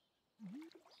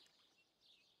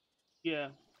 yeah,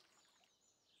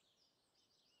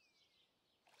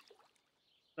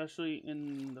 especially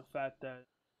in the fact that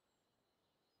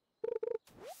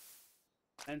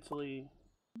mentally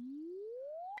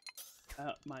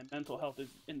my mental health is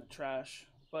in the trash,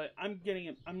 but I'm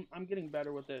getting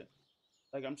better with it.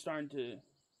 Like I'm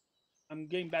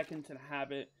getting back into the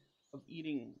habit of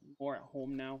eating more at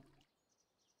home now.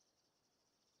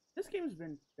 This game has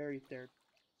been very therapeutic.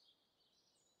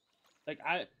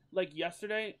 Like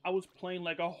yesterday I was playing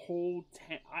like a whole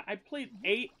 10. I played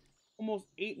almost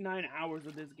 9 hours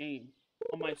of this game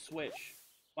on my Switch.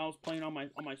 While I was playing on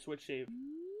my Switch save,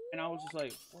 and I was just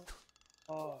like, what the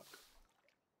fuck?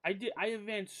 I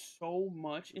advanced so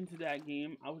much into that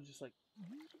game. I was just like,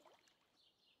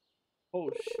 oh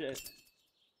shit.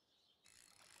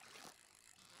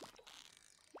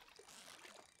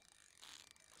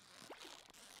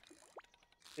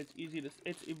 It's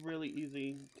really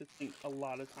easy to sink a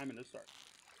lot of time into start.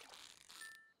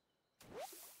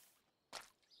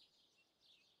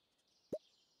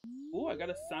 Oh, I got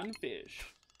a sunfish.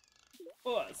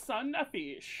 Oh, a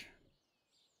sunfish.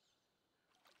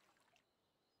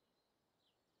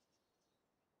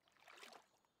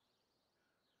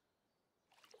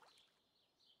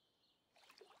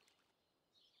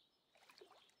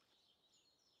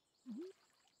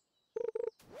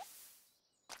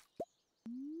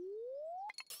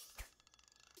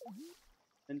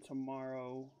 And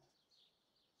tomorrow.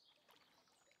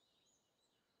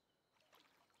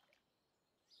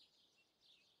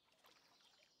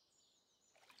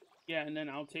 Yeah, and then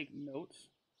I'll take notes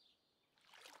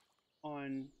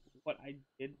on what I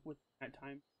did with that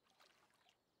time.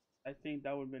 I think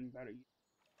that would have been better.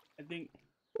 I think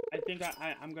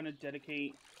I'm gonna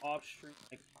dedicate off stream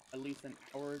like at least an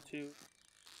hour or two,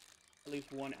 at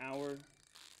least 1 hour,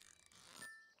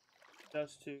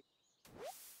 just to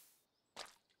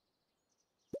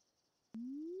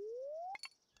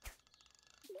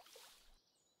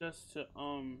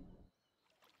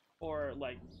or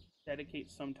like dedicate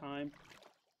some time,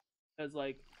 because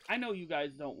like I know you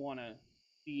guys don't want to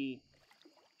see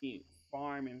me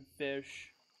farm and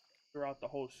fish throughout the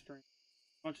whole stream.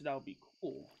 Much that would be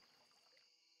cool,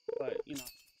 but you know,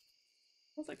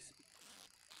 Smells like.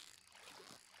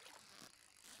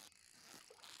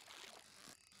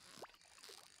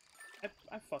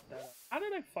 I fucked that up. How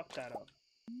did I fuck that up?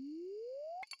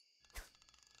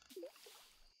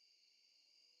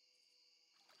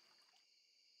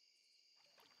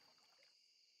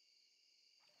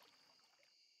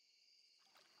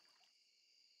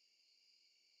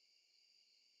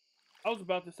 I was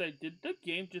about to say, did the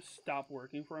game just stop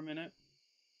working for a minute?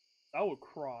 I would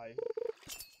cry.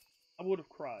 I would have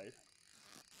cried.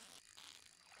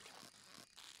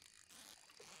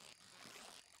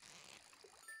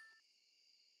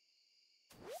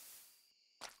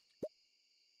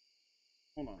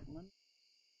 Hold on.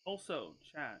 Also,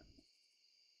 chat.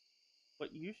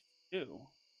 What you should do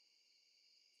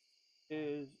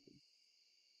is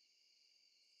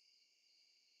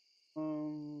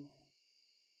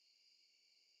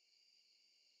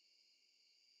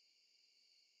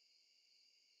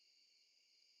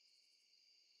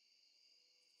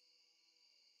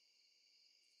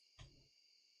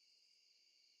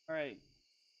all right.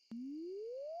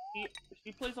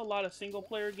 She plays a lot of single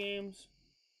player games,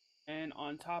 and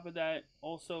on top of that,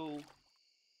 also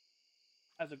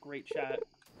has a great chat.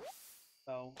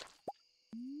 So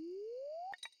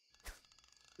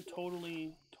you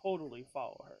totally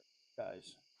follow her,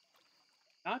 guys.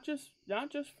 Not just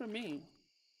for me,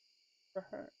 for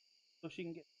her, so she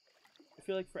can get. I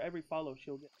feel like for every follow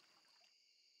she'll get,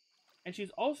 and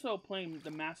she's also playing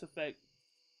the Mass Effect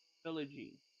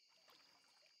trilogy.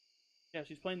 Yeah,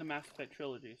 she's playing the Mass Effect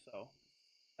trilogy, so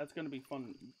that's gonna be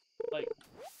fun. Like,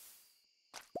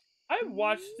 I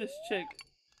watched this chick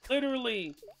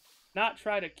literally not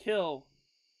try to kill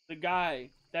the guy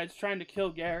that's trying to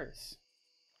kill Garrus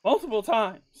multiple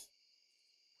times.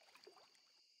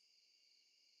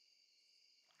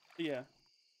 But yeah,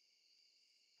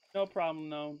 no problem,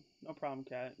 no problem,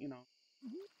 Cat. You know,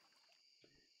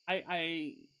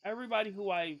 everybody who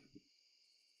I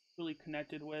really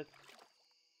connected with,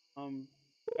 you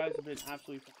guys have been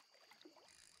absolutely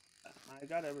fun. I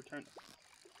gotta return.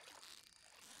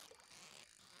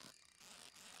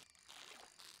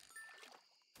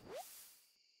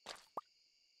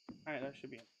 Alright, that should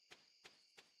be it.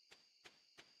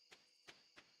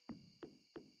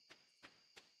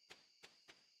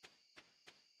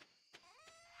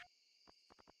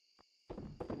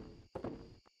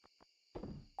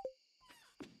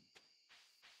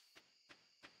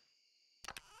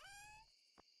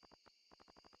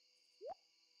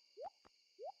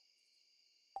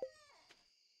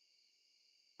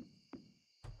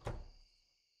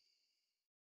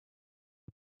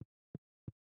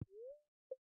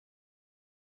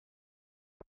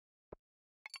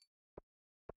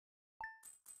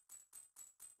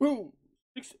 Boom!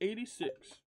 686.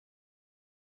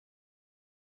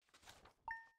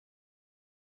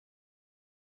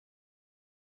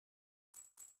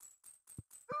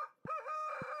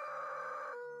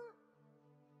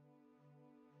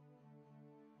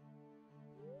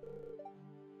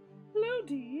 Hello,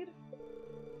 Deed.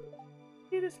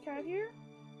 See this cat here?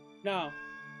 No.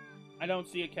 I don't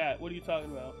see a cat. What are you talking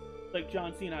about? Like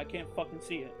John Cena, I can't fucking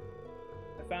see it.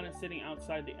 I found it sitting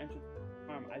outside the entrance of the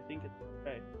farm. I think it's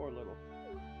okay. Poor little.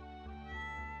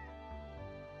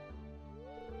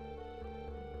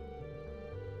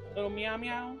 Little meow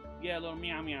meow? Yeah, little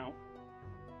meow meow.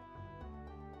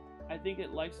 I think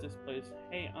it likes this place.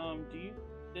 Hey, do you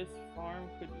this farm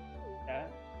could be a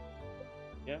cat?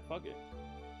 Yeah, fuck it.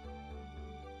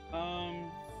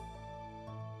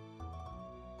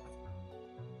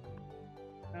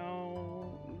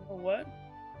 No, you know what?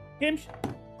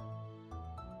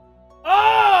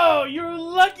 Oh, you're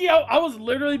lucky. I was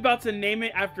literally about to name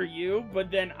it after you,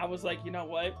 but then I was like, you know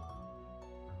what?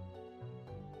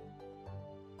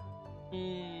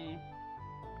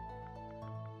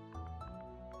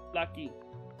 Lucky.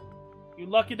 You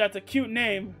lucky, that's a cute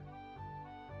name.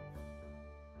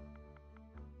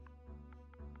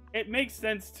 It makes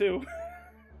sense too.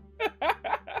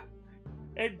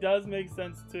 It does make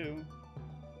sense too.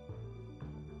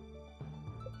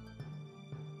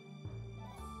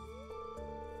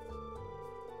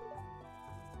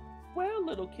 Well,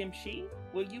 little Kimchi,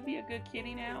 will you be a good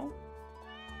kitty now?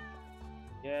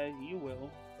 Yeah, you will.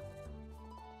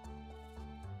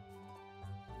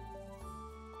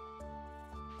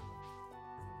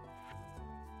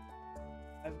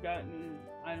 I've gotten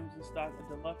items in stock,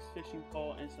 a deluxe fishing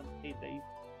pole, and some bait that you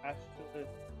attach to it.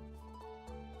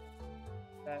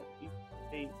 That you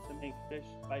bait to make fish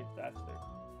bite faster.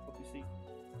 Hope you see.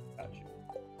 Got you.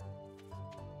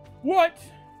 What?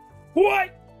 What?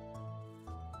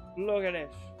 Look at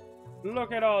this.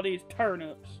 Look at all these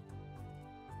turnips.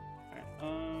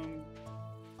 Alright,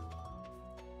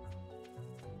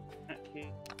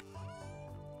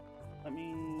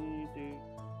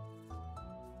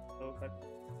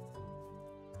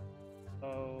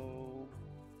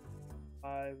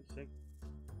 5, 6,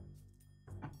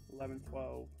 11,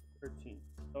 12, 13.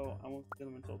 So I won't get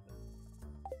them until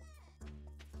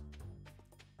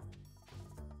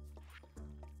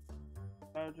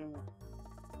 10.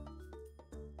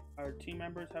 Our team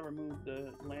members have removed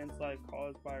the landslide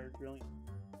caused by our drilling.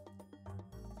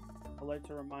 I'd like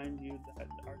to remind you that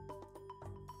our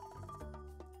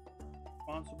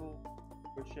responsible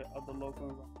stewardship of the local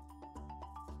environment.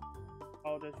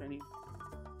 Apologize for any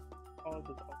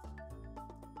causes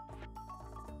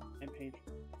and pain.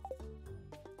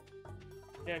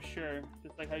 Yeah, sure.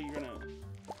 Just like how you're gonna.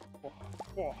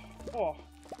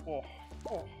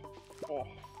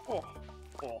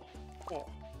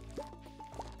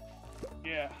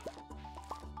 Yeah.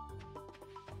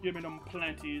 Give me them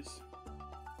planties.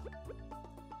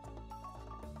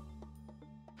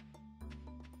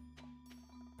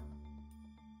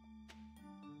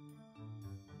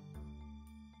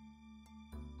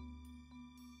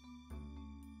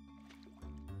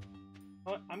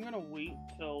 I'm gonna wait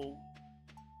till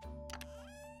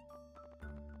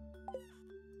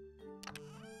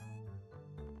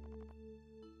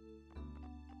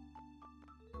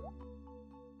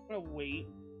wait.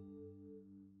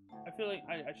 I feel like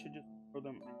I should just throw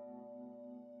them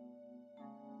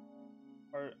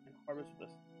and harvest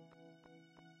this.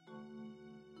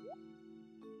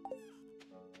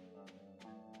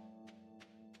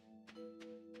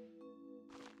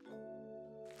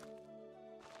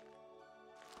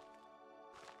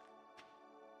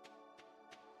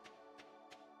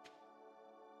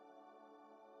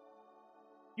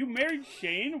 You married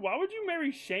Shane? Why would you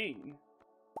marry Shane?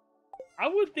 I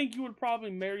would think you would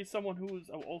probably marry someone who is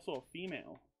also a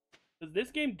female. Because this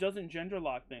game doesn't gender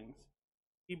lock things.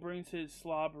 He brings his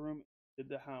slob room to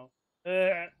the house.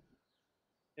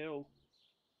 Ew.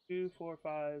 2, 4,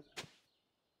 5,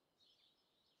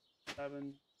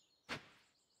 7.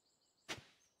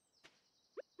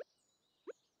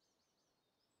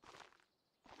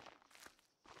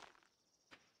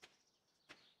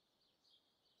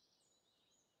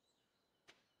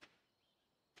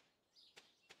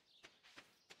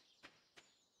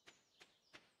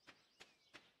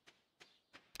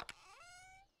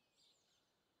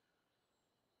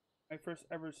 My first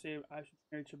ever save, I should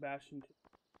marry Sebastian too.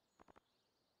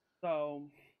 So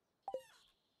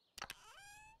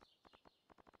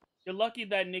you're lucky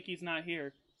that Nikki's not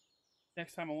here.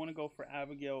 Next time I want to go for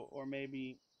Abigail, or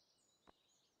maybe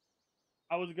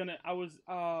oh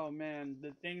man,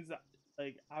 the things that,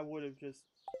 like, I would have just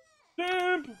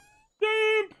Simp!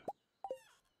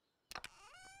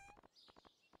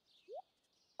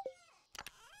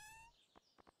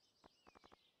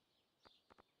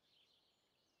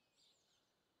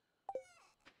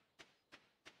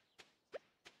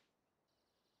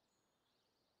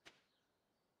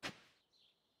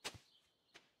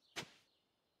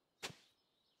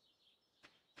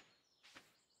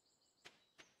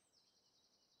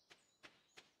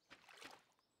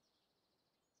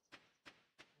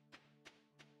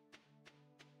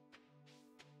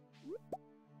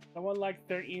 Someone likes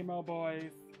their emo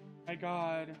boys. My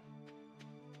god.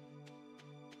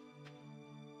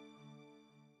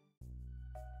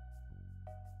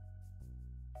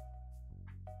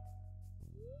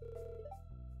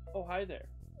 Oh, hi there.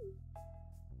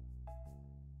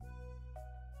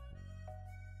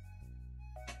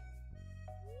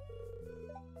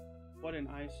 What an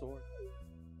eyesore.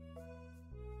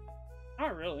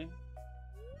 Not really.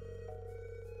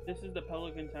 This is the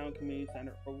Pelican Town Community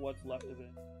Center, or what's left of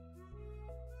it.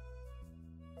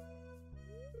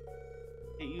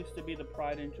 It used to be the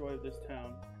pride and joy of this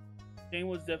town. Shane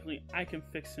was definitely I can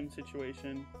fix him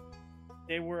situation.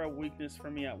 They were a weakness for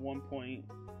me at one point.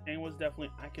 Shane was definitely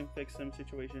I can fix him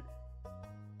situation.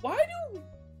 Why do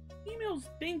females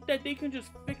think that they can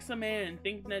just fix a man,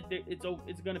 think that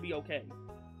it's gonna be okay?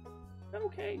 Not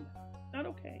okay. Not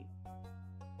okay.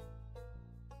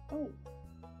 Oh.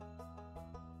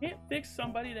 Can't fix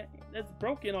somebody that's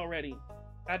broken already.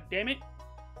 God damn it.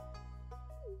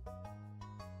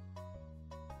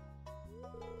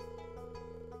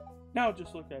 Now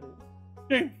just look at it.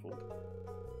 Shameful.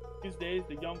 These days,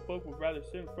 the young folk would rather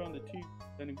sit in front of the TV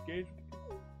than engage with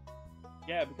people.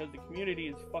 Yeah, because the community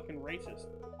is fucking racist.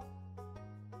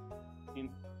 I mean,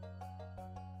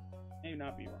 may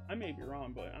not be wrong. I may be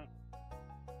wrong, but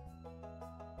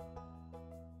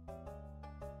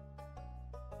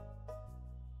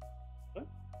what?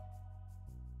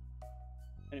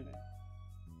 Anyway,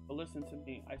 but listen to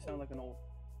me. I sound like an old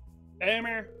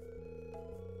gamer.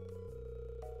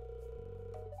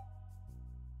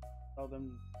 Tell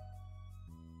them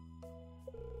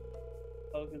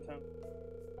Pelican Town.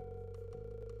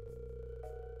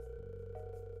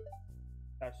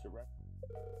 tries to rep.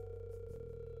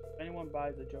 If anyone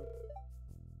buys a joke,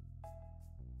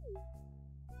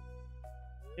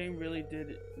 Shane really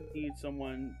did need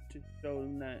someone to show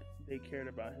him that they cared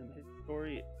about him. His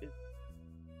story is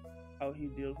how he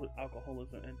deals with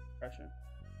alcoholism and depression.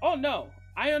 Oh no,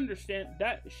 I understand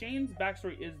that Shane's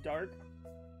backstory is dark,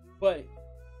 but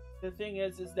the thing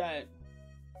is that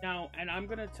now, and I'm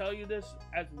gonna tell you this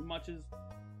as much as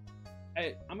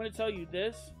I'm gonna tell you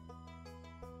this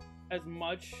as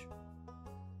much.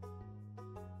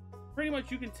 Pretty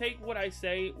much, you can take what I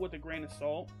say with a grain of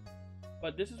salt,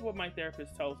 but this is what my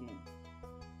therapist tells me.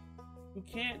 You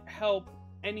can't help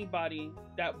anybody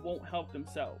that won't help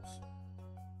themselves.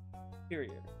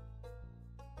 Period.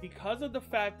 Because of the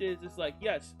fact is, it's like,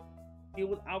 yes, you deal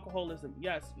with alcoholism.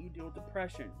 Yes, you deal with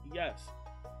depression. Yes.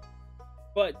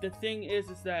 But the thing is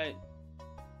that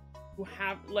you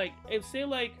have, like, if say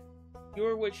like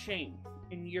you're with Shane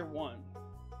in year 1,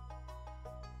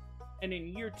 and in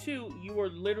year 2 you were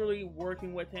literally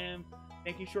working with him,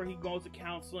 making sure he goes to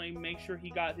counseling, make sure he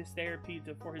got his therapy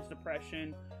for his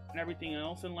depression and everything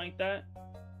else and like that.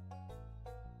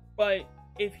 But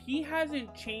if he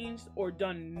hasn't changed or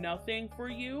done nothing for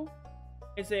you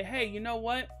and say, hey, you know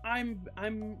what, I'm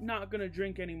not gonna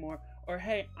drink anymore, or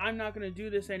hey, I'm not gonna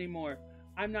do this anymore,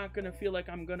 I'm not gonna feel like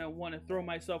I'm gonna want to throw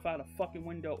myself out a fucking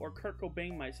window or Kurt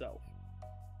Cobain myself,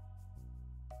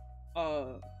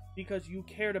 because you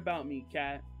cared about me,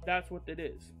 cat. That's what it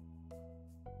is.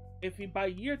 If he, by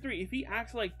year 3, if he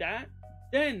acts like that,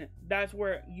 then that's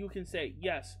where you can say,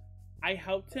 yes, I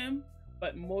helped him,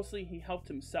 but mostly he helped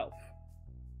himself.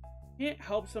 You can't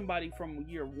help somebody from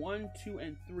year 1, 2,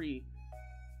 and 3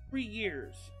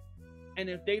 years, and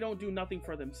if they don't do nothing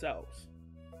for themselves,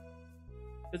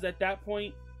 because at that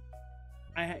point,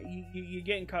 you're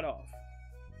getting cut off.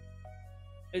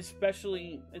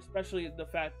 Especially the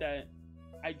fact that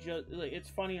I just, like, it's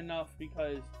funny enough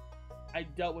because I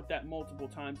dealt with that multiple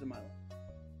times in my life,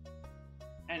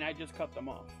 and I just cut them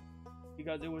off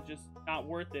because it was just not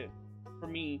worth it for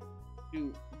me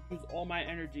to use all my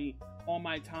energy, all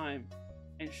my time,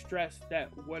 and stress that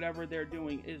whatever they're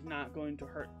doing is not going to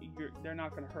hurt. They're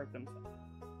not going to hurt themselves.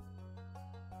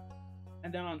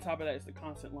 And then on top of that, it's the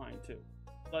constant lying too.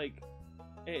 Like,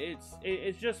 it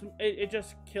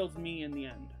just kills me in the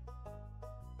end.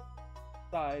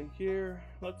 Sigh here.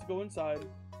 Let's go inside.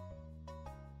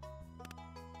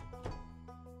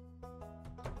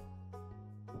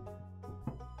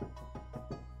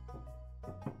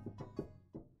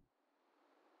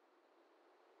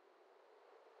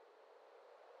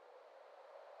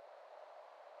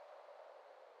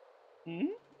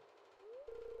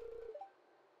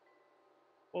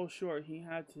 Well, sure, he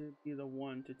had to be the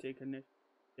one to take initiative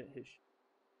to his shit,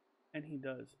 and he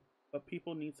does. But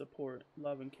people need support,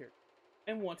 love, and care.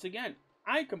 And once again,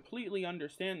 I completely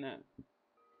understand that.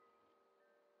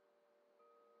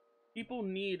 People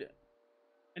need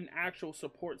an actual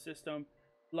support system,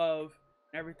 love,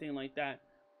 everything like that.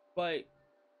 But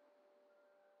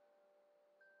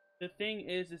the thing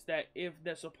is that if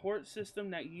the support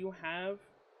system that you have,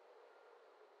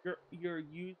 you're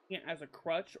using it as a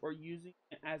crutch or using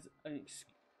it as an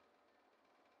excuse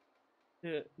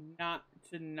to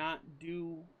not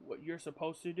do what you're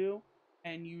supposed to do,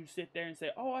 and you sit there and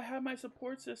say, oh, I have my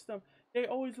support system, they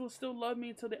always will still love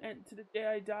me till the end, to the day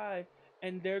I die,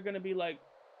 and they're gonna be like,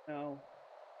 no.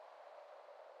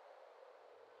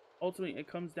 Ultimately, it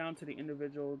comes down to the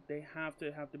individual. They have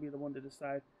to be the one to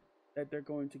decide that they're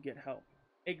going to get help.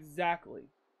 Exactly.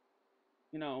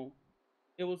 You know,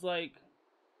 it was like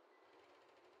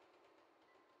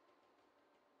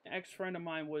an ex-friend of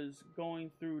mine was going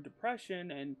through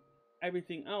depression and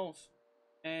everything else,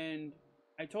 and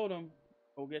I told him,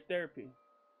 go get therapy.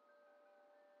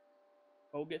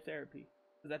 Go get therapy.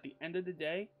 Because at the end of the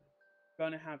day,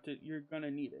 you're gonna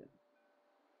need it.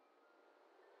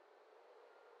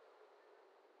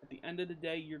 At the end of the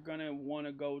day, you're gonna want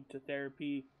to go to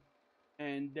therapy,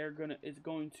 and it's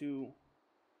going to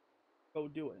go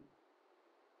do it.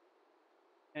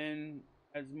 And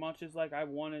as much as like I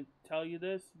want to tell you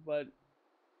this, but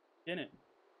didn't.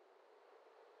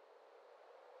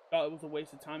 Thought it was a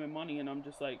waste of time and money, and I'm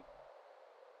just like,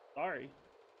 sorry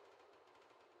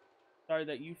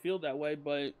that you feel that way,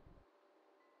 but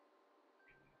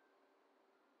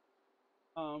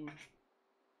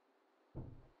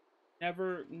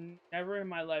never in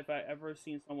my life I ever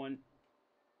seen someone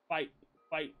fight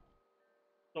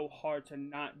so hard to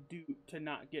not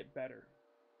get better.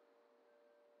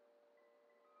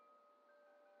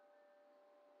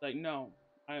 Like, no,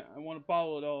 I want to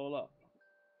bottle it all up.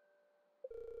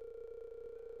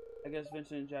 I guess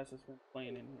Vincent and Jess has been playing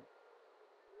in here.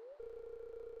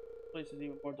 place is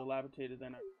even more dilapidated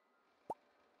than I.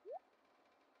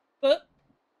 What?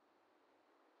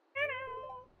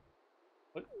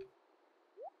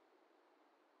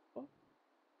 What?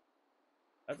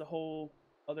 That's a whole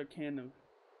other can of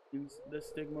the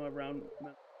stigma around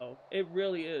mental health. It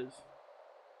really is.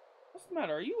 What's the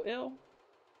matter? Are you ill?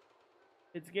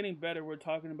 It's getting better. We're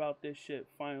talking about this shit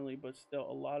finally, but still,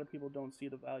 a lot of people don't see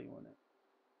the value in it.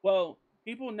 Well,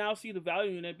 people now see the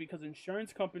value in it because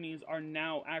insurance companies are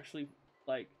now actually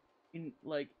like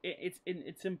it's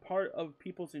in part of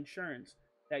people's insurance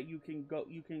that you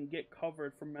can get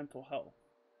covered for mental health.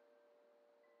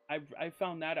 I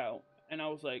found that out, and I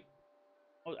was like,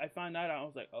 I found that out. I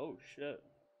was like, oh shit.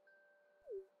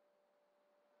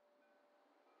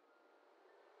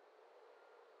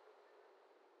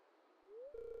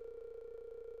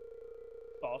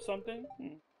 Saw something?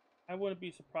 I wouldn't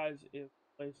be surprised if the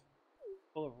place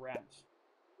full of rats.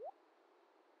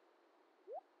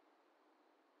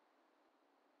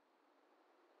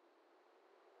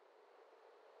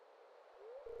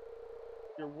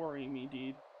 You're worrying me,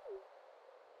 dude.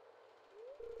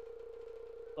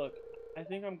 Look, I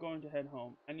think I'm going to head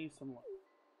home. I need some lunch.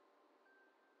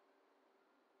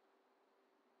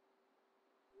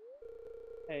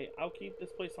 Hey, I'll keep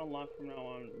this place on lock from now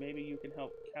on. Maybe you can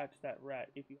help catch that rat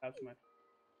if you have some extra.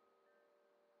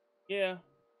 Yeah.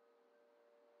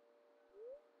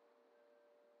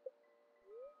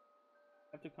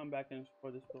 I have to come back and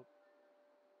explore this building.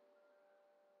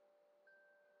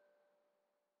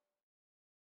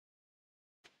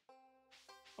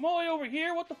 I'm all the way over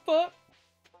here. What the fuck?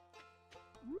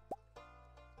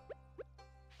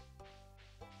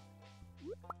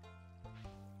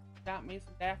 Got me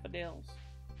some daffodils.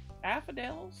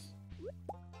 Daffodils?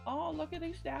 Oh, look at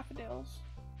these daffodils.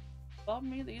 Love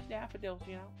me these daffodils,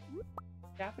 you know.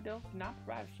 Daffodils do not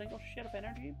provide a single shit of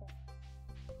energy, but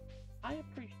I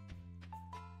appreciate it.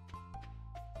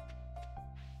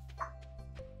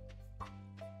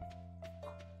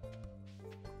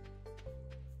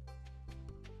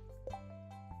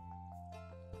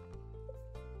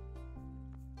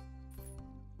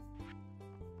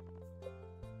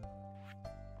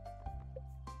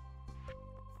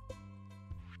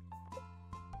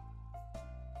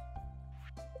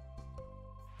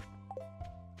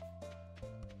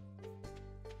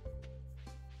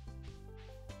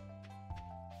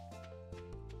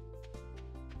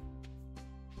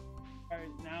 Alright,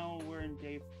 now we're in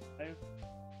day 5,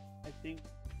 I think.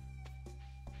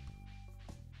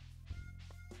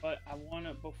 But I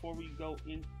wanna, before we go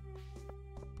in,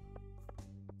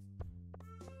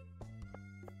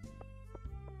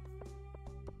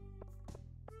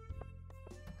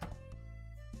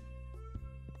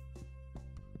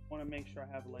 wanna make sure I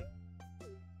have like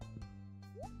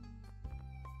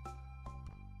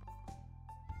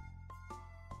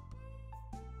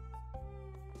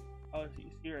oh,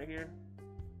 you see right here?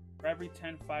 For every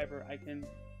 10 fiber, I can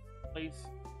place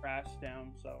grass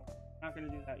down, so I'm not gonna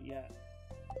do that yet.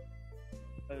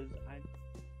 Because I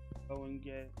go and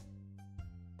get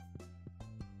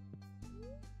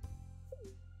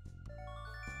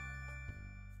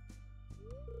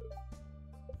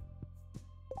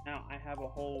now I have a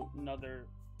whole nother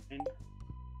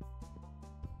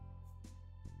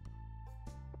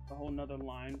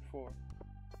line for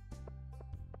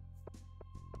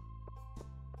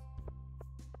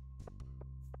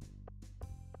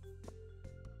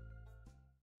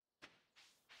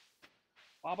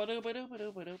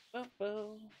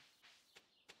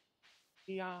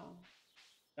yeah,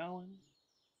 going.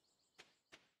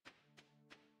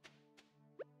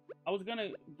 I was gonna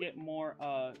get more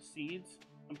seeds,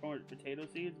 some more potato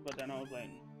seeds, but then I was like,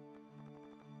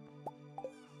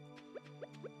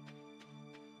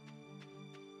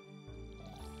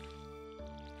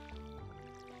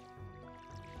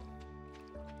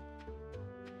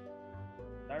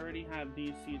 I already have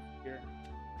these seeds here.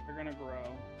 They're gonna grow.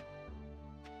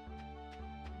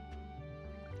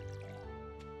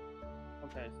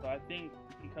 Okay, so I think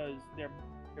because they're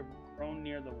grown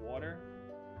near the water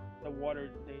they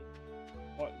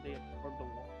absorb the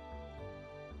water.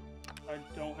 I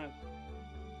don't have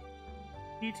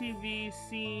PTV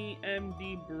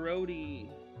CMD Brody.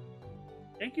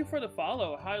 Thank you for the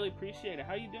follow. I highly appreciate it.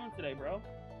 How you doing today, bro?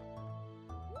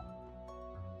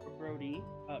 Brody.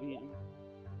 Yeah.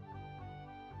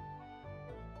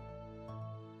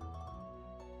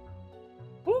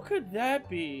 Who could that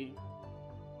be?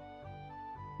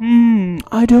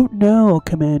 I don't know,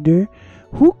 Commander.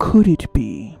 Who could it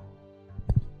be?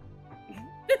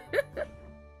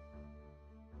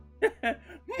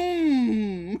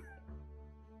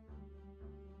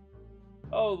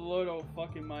 Oh, Lord, oh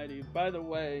fucking mighty. By the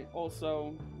way,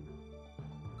 also,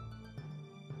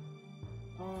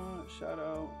 Shout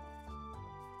out.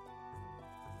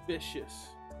 Vicious.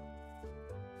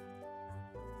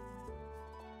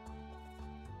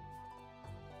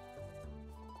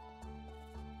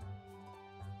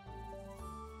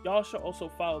 Y'all should also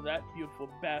follow that beautiful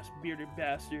bearded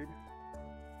bastard.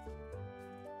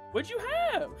 What'd you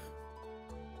have?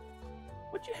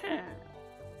 What you have?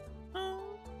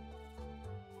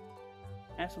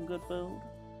 Have some good food.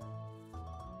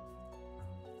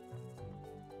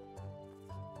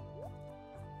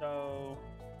 So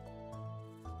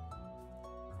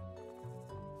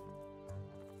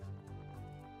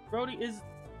Brody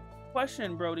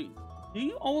Brody, do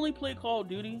you only play Call of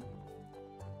Duty?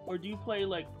 Or do you play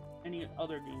like any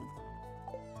other game?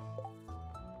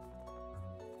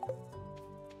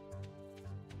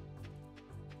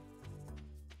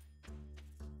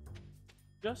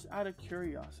 Just out of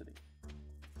curiosity.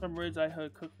 Some ribs I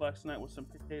had cooked last night with some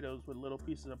potatoes with little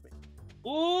pieces of bacon.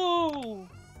 Ooh!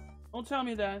 Don't tell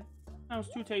me that. Sounds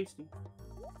too tasty.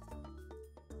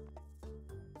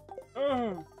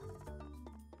 Ugh.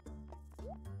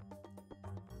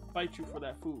 Fight you for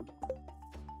that food.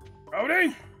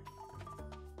 Brody!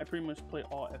 I pretty much play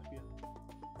all FPS.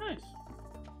 Nice.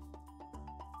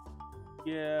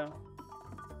 Yeah.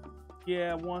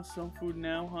 Yeah, want some food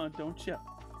now, huh? Don't you?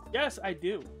 Yes, I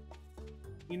do.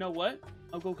 You know what?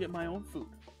 I'll go get my own food.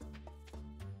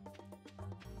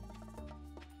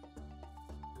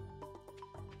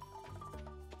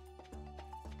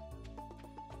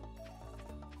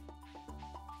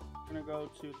 I'm gonna go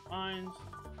to the mines.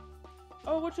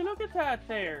 Oh, would you look at that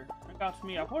there? I got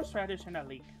me a horseradish and a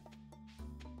leek.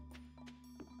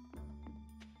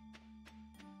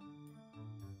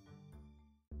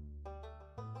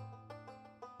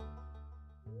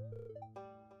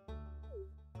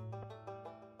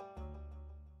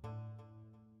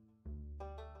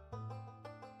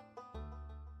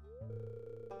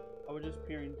 I was just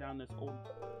peering down this old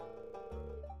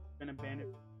been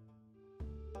abandoned.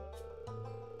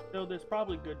 Still, there's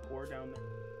probably good ore down there.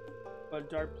 But a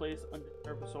dark place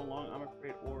undisturbed for so long, I'm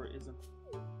afraid ore isn't.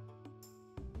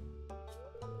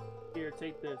 Here,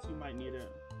 take this. You might need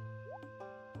it.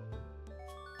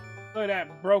 Look at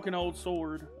that broken old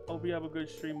sword. Hope you have a good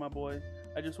stream, my boy.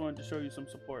 I just wanted to show you some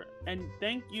support. And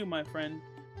thank you, my friend,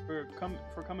 for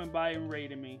coming by and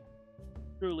raiding me.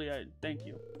 Truly, I thank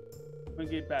you. I'm gonna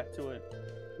get back to it.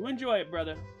 You enjoy it,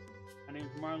 brother. My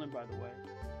name's Marlon, by the way.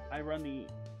 I run the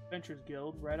Adventures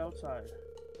Guild right outside.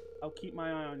 I'll keep my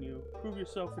eye on you. Prove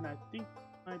yourself, and I think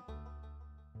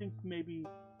maybe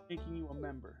making you a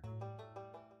member.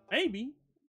 Maybe.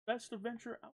 Best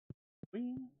adventure out.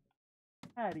 Queen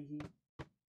Patty.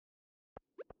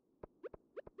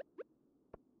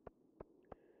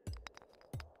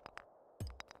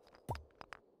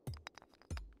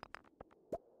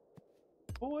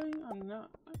 Boy, I'm not.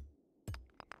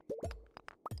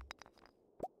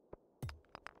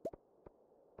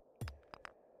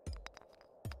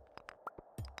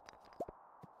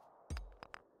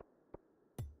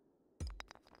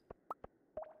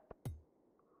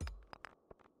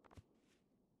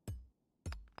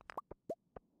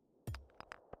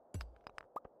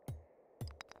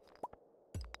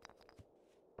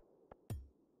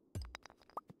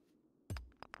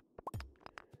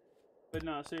 But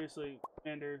no, seriously,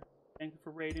 Commander, thank you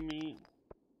for raiding me.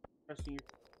 Trusting you.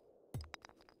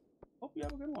 Hope you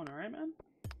have a good one, alright, man?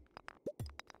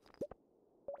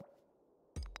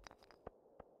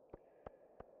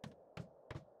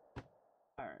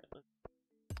 Alright, let's.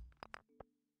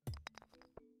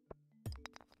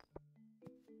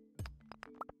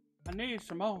 I need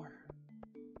some ore.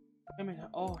 Give me the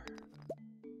ore.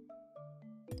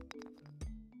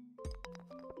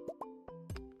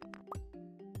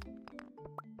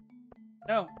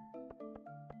 No.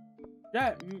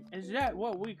 Is that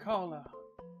what we call a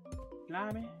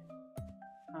slimy?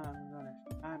 I'm gonna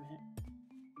slime it.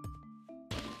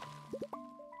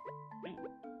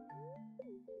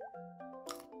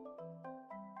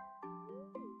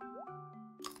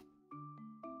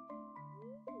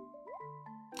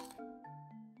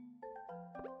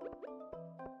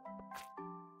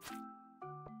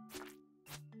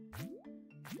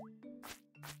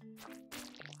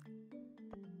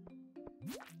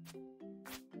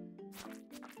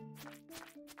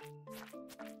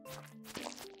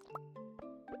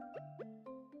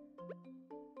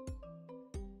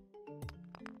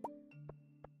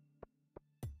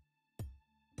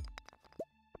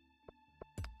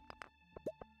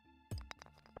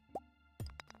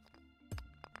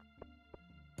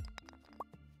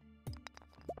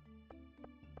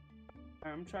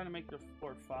 I'm trying to make the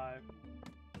floor 5.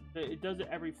 It does it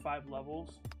every 5 levels.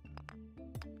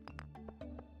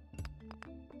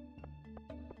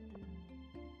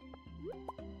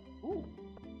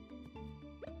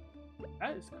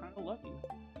 That is kind of lucky.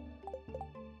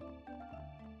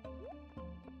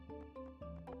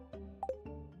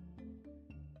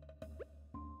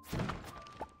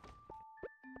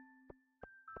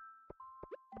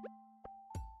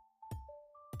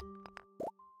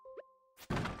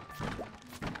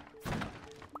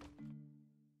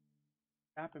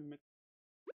 Happen mix.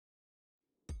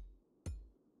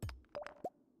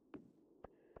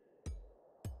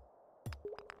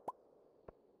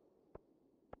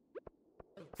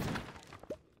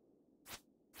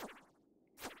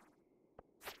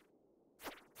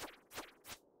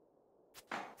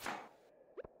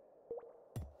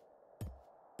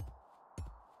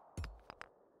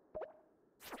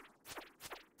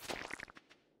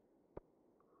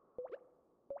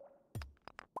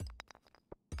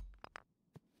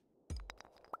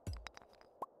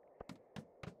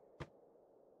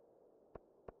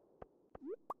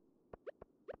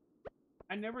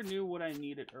 I never knew what I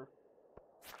needed Earth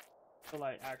till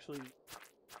I actually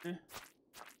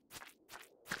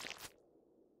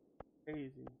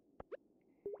crazy.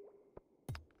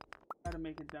 Try to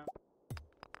make it down.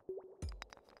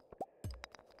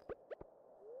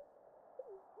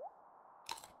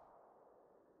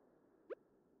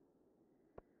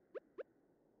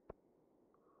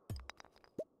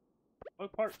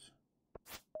 What parts?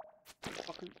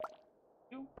 Fucking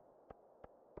you.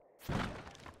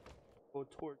 Go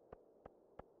toward.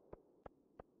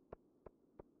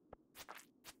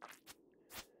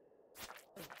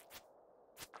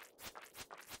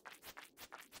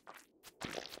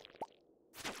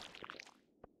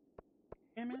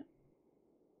 Damn it.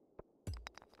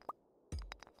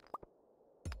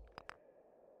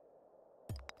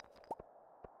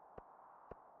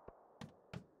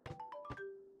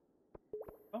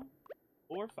 Oh,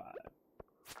 4 or 5.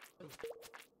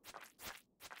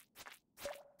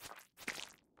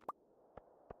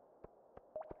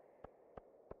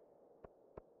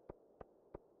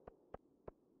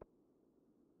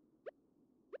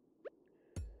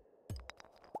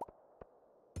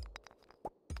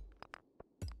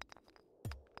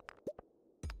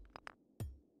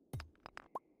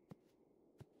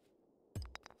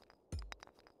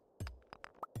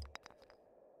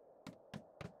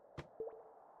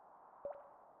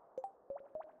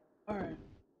 Alright.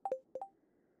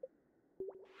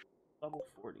 Level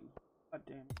 40. God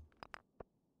damn.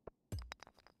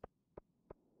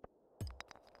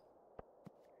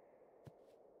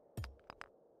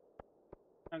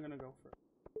 I'm gonna go for it.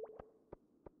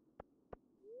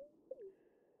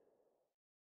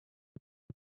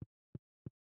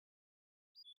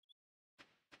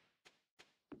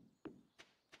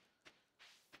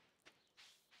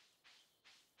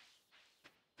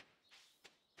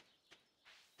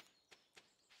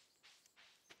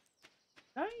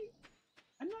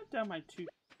 I knocked down my 2.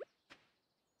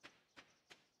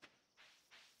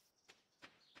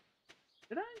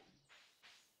 Did I? I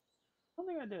don't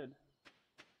think I did.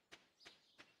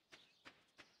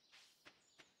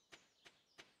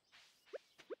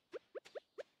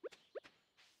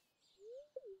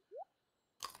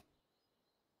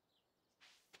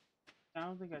 I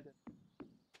don't think I did.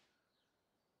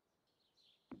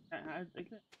 I think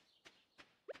that.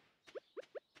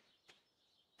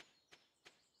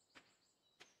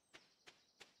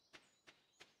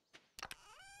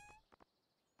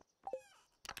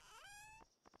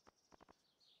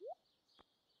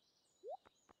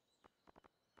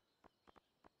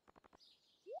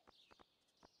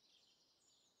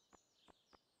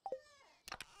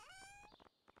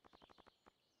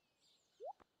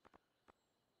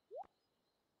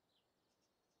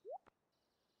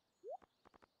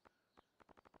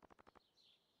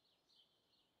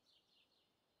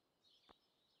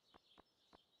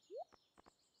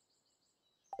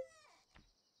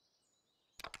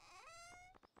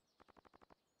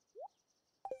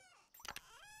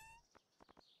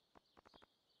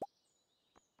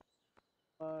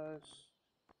 Plus.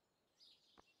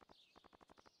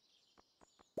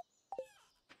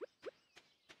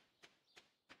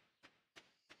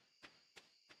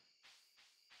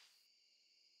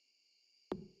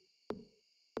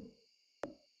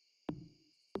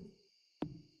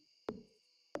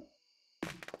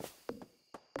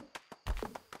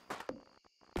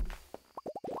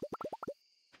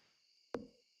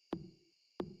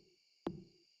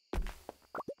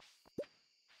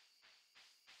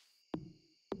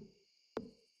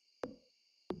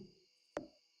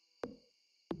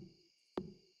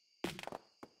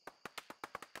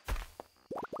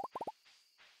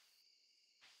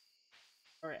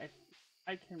 Alright,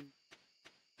 I can.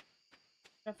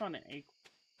 I found an acorn.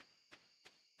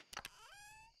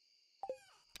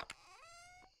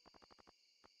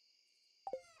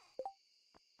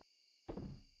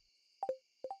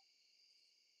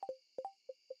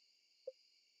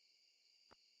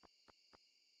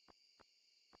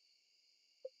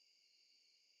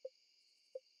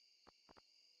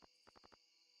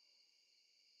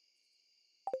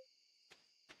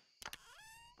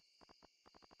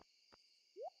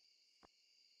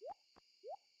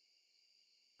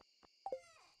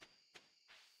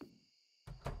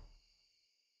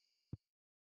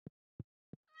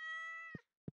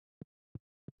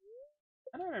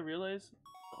 did I realize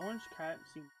the orange cat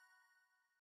seems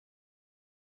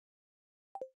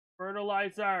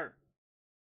fertilizer.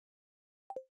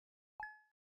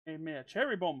 Hey man,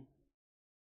 cherry bomb.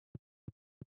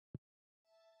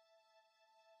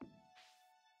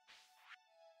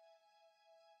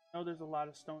 Oh, there's a lot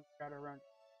of stones scattered around.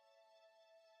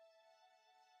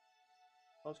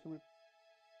 What else can we?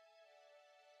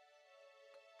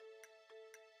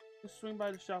 Just swing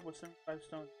by the shop with 75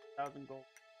 stones, 1,000 gold.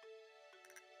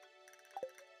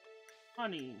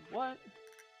 Honey, what?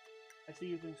 I see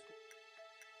you can.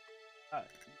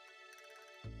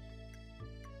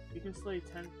 You can slay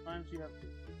 10 times. You have.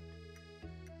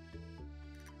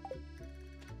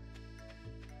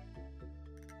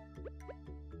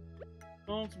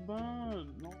 No, it's bad.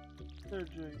 No, there,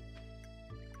 Jake.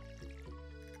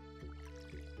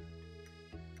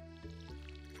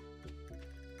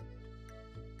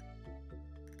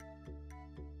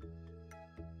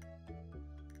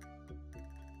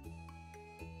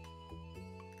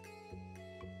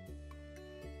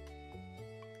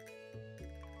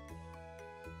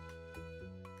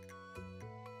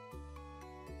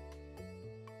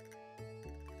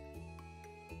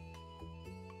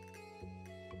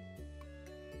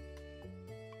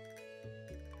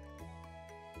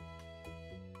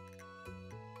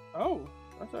 Oh,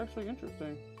 that's actually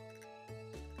interesting.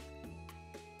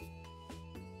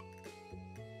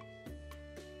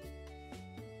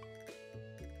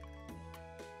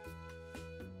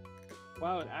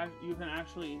 Wow, you can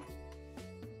actually.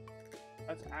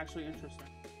 That's actually interesting.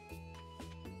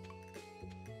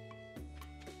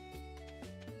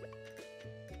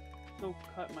 So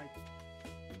cut my.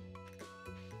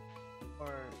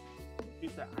 Or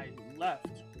piece that I left.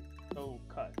 So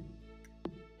cut.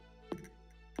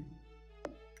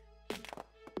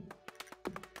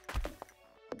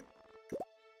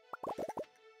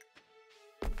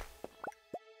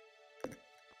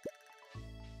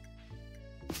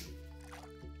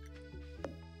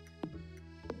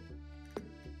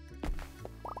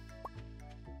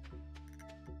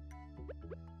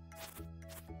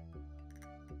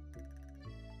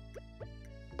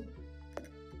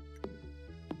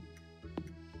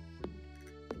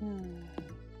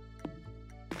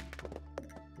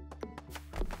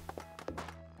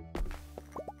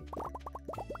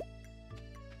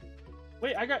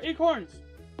 Wait, I got acorns!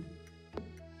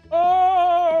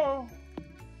 Oh!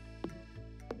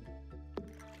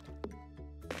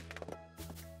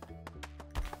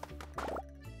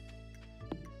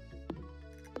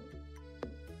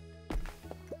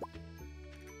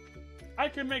 I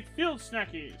can make field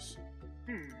snackies!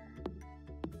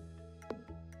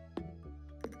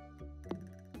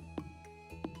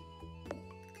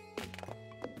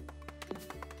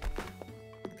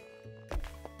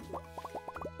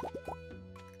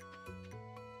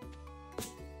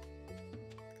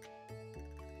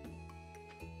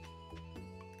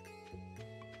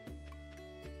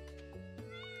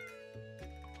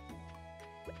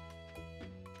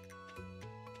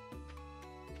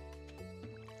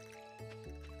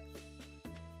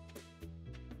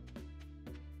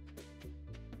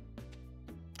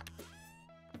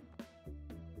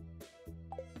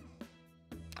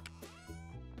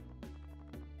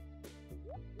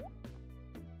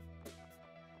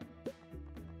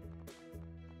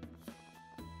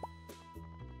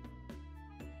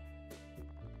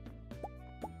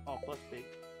 Oh, plus big.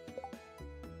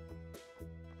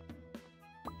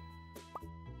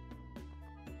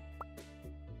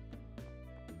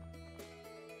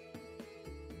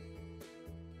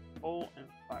 Coal and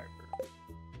fiber.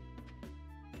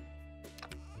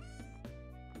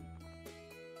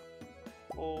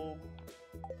 Coal.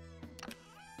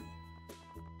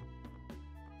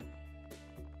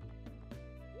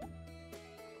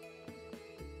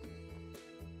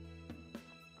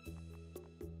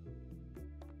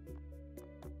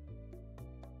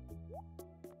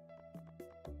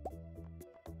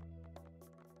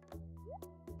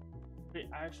 Wait,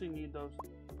 I actually need those.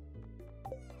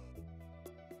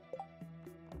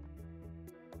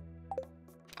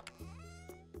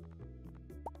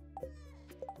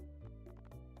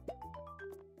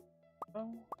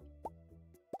 Oh.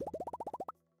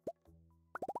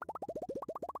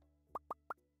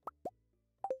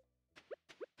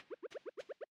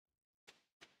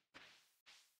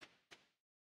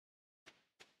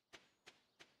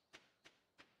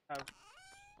 Have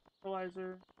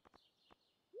fertilizer.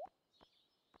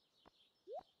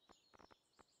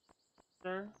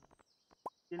 Sir,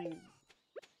 getting.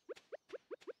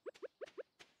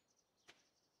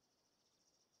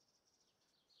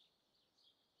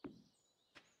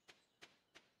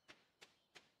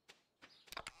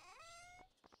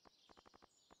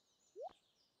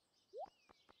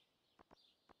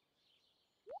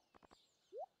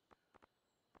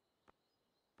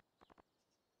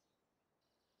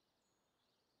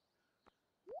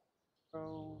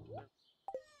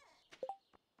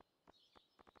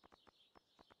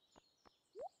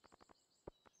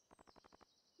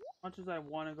 much as I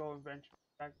want to go eventually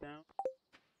back down,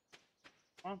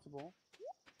 responsible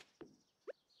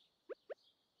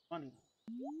money.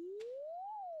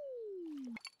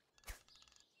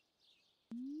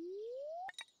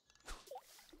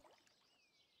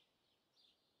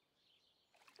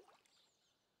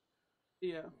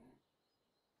 Yeah,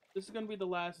 this is gonna be the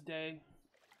last day,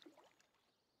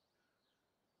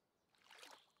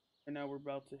 and now we're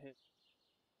about to hit.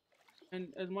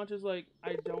 And as much as like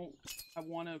I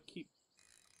want to keep.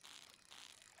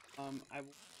 I'm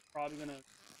probably gonna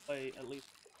play at least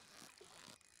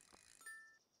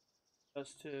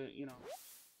just to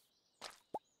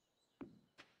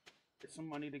get some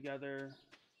money together.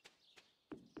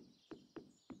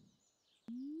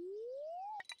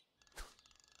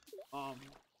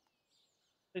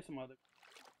 Play some other.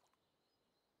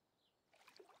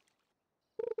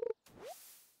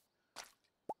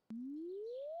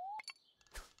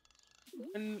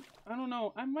 And I don't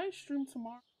know, I might stream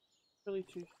tomorrow. Really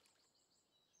too.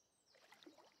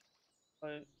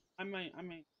 But I might.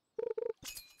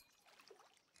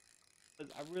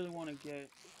 Because I really want to get.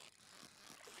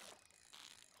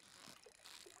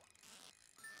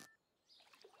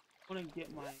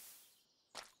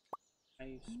 My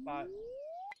spot,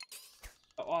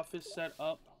 the office set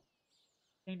up,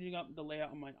 changing up the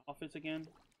layout of my office again,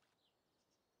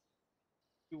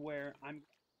 to where I'm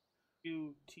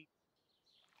to two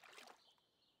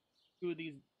of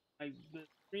these, like the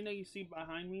screen that you see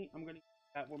behind me. I'm gonna use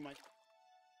that where my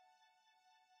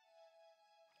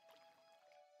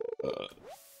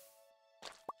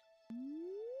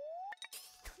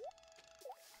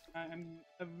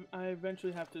I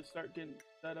eventually have to start getting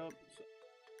set up. So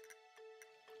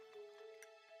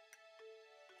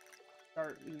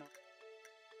start,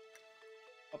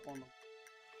 up on them.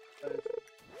 Because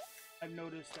I've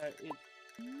noticed that it's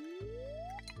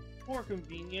more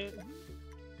convenient.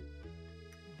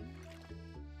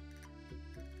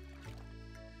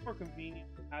 More convenient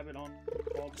to have it on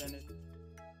the wall than it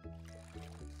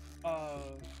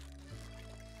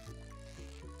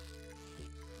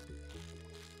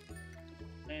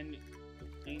and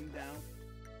aim down.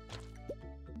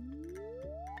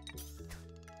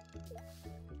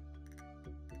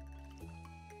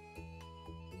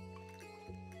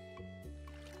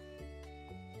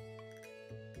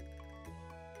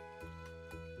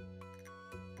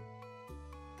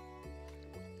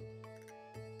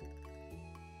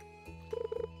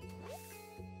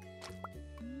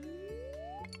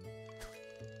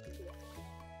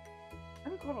 I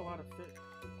haven't caught a lot of fish.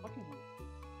 Fucking hell.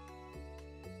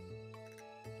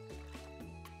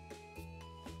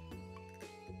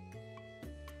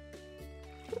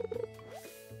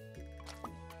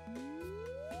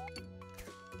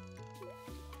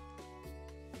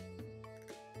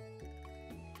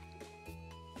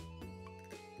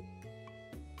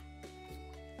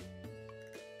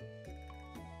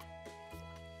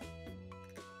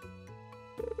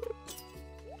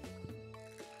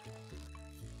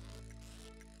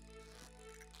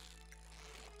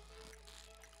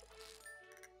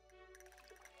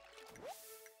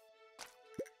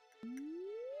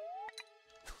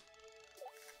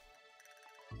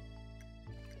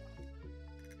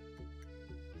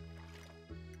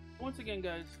 Once again,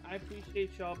 guys, I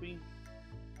appreciate y'all being.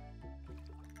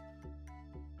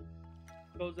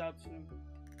 Goes out to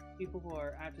people who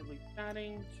are actively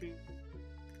chatting, to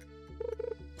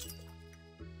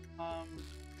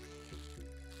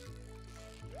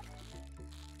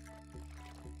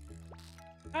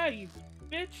hey, you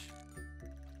bitch!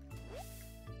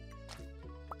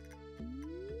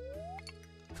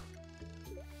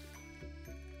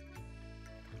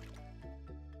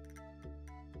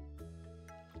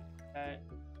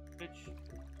 Bitch.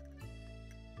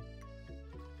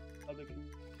 Other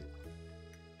community.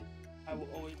 I will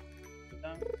always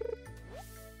down.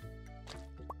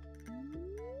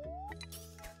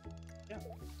 Yeah.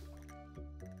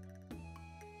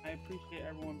 I appreciate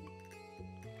everyone.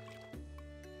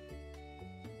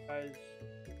 You guys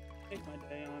make my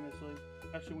day, honestly.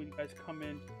 Especially when you guys come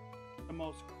in the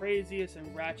most craziest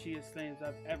and ratchiest things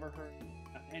I've ever heard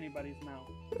out of anybody's mouth.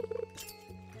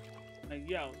 Like,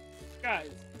 yo,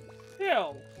 guys,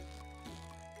 chill.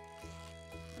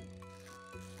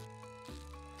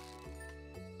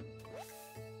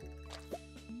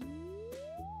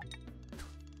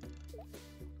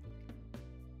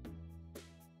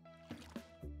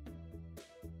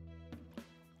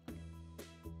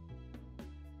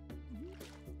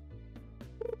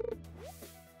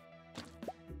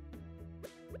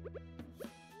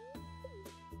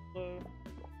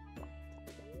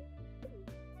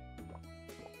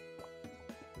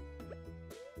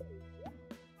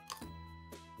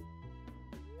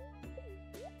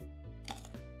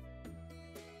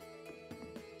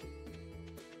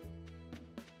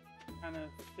 kind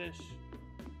of fish.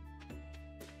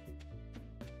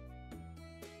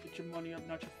 Get your money up,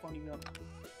 not your funny up.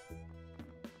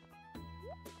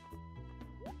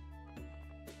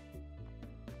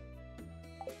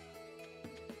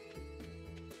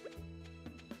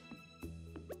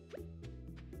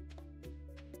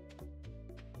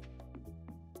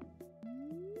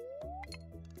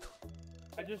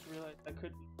 I just realized I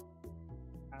could be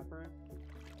Tapper.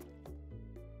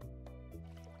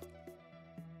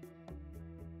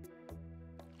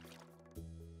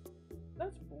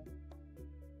 That's cool.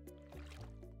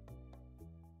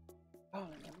 Oh,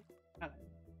 no.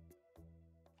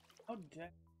 Oh, dang.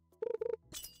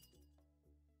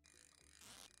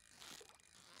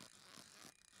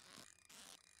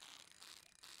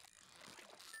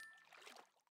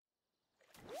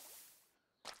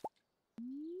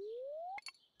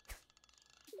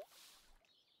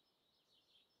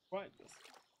 Right.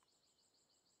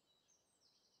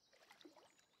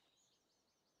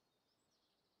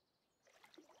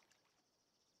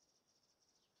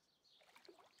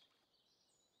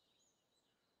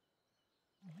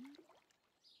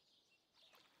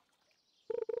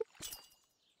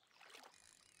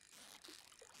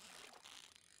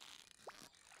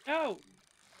 Oh!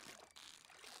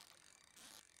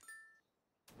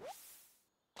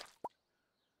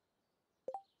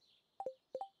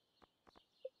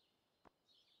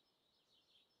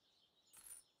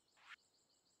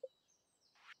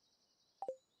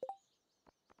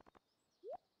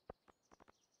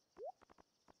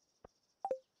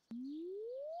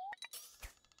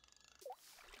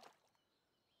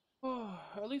 Oh,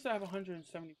 at least I have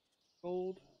 170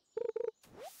 gold.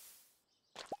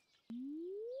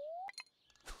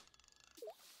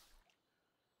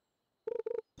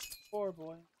 Poor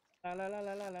boy. La la la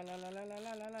la la la la la la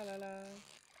la la la la la.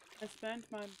 I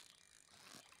spent my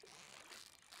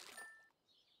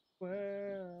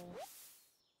well.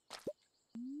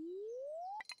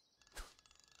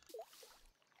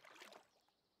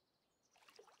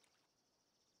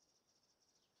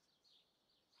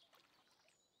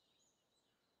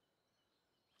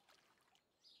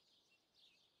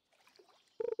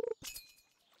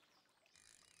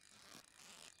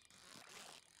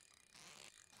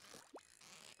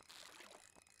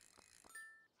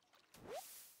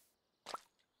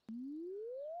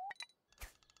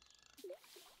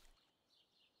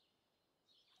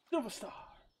 Silver Star.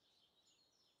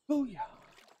 Booyah.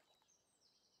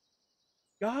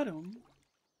 Got him.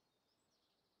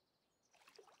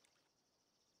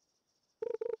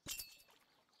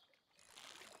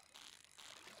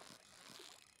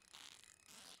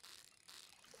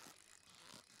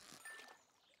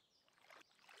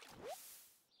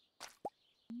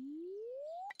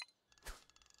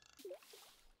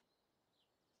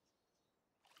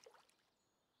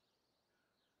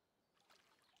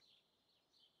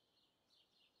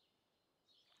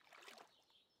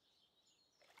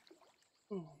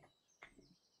 Ooh.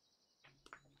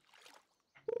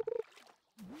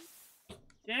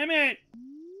 Damn it!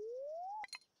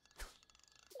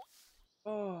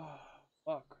 Oh,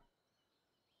 fuck.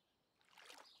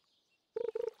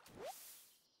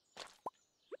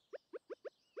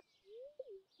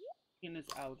 In this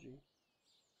algae.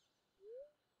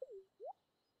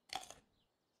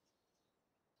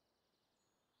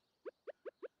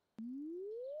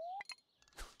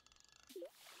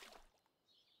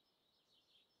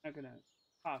 Not gonna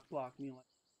cock block me like,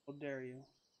 how dare you.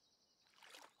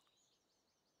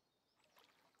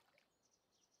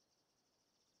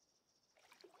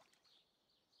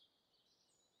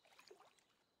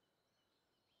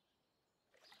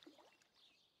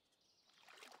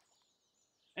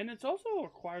 And it also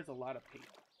requires a lot of patience.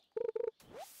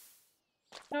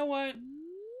 You know what?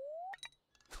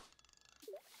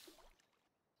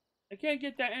 I can't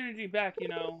get that energy back, you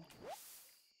know.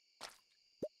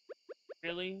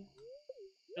 Really?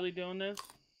 Really doing this?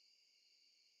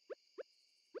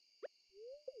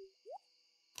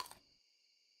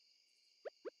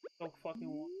 So fucking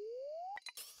what?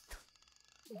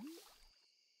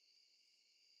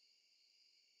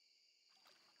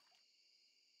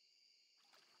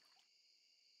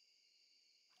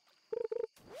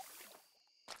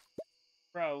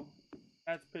 Bro,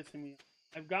 that's pissing me off.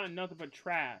 I've gotten nothing but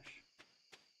trash.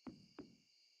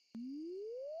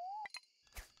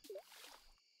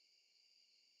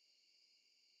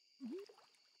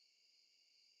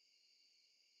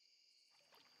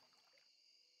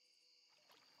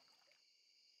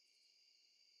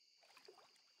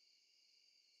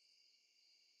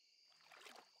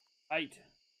 Fight.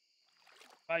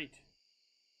 Fight.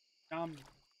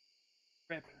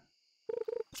 Rip.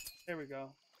 There we go.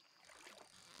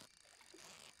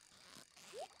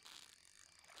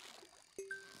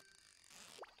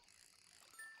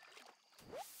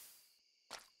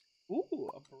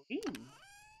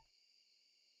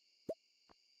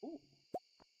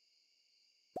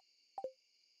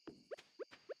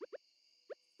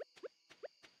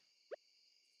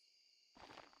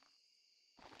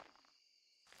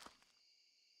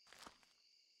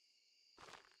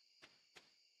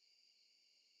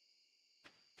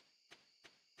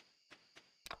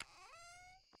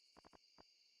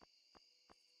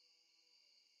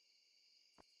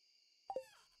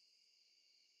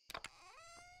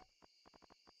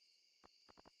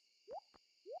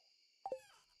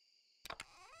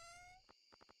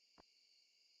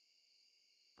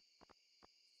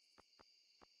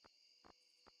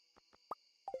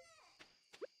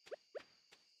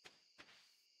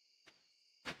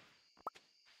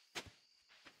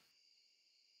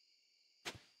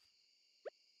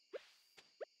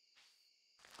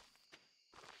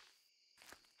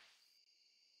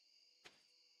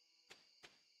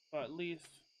 But at least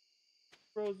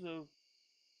rows of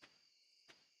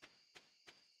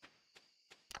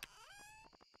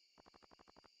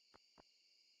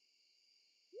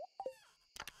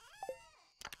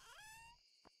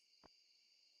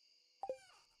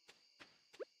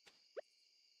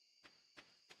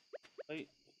wait.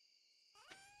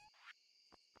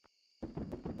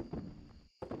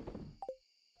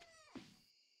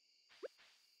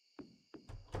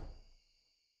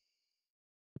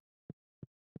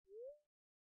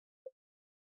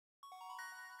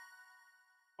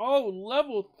 Oh,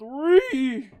 level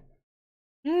 3!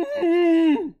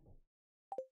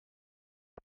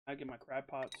 I get my crab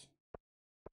pots.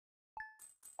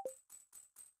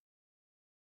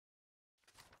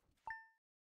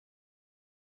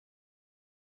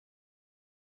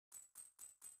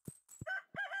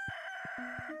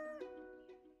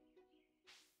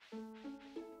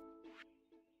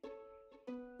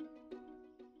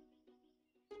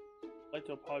 I'd like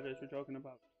to apologize for joking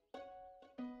about.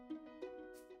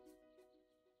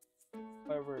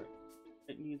 However,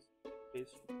 it needs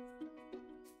space.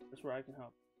 That's where I can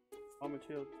help. All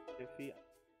materials, their feet.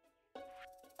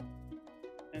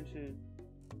 And shit.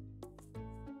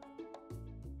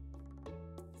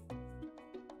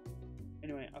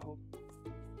 Anyway, I hope.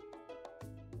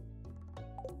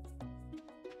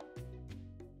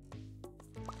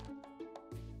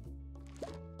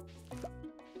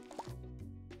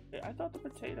 I thought the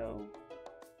potato.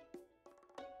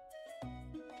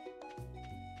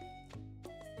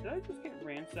 Did I just get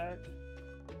ransacked?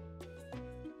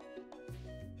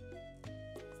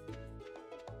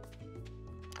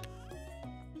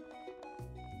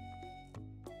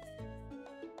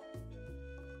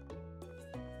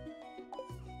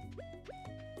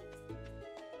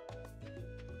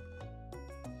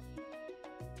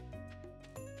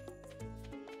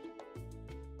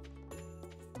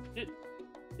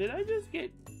 Did I just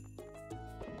get...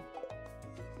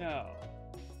 No.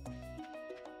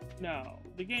 No.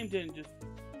 The game didn't just...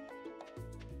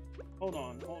 Hold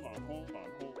on.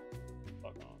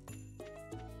 Fuck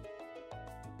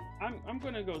on. I'm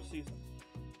gonna go see something.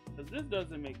 Because this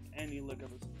doesn't make any lick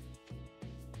of a sense.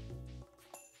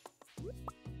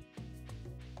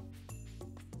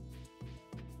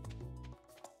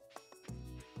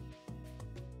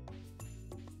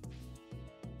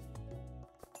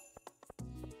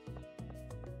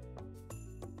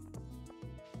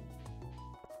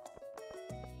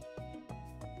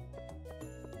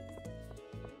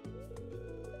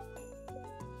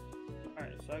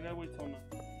 Alright, so I gotta wait till now.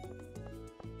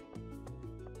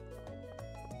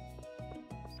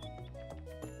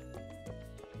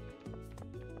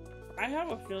 I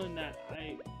have a feeling that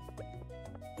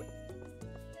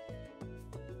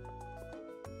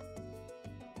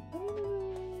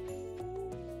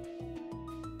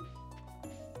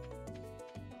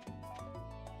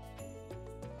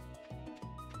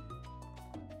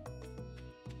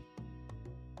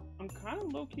I'm kind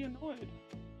of low-key annoyed.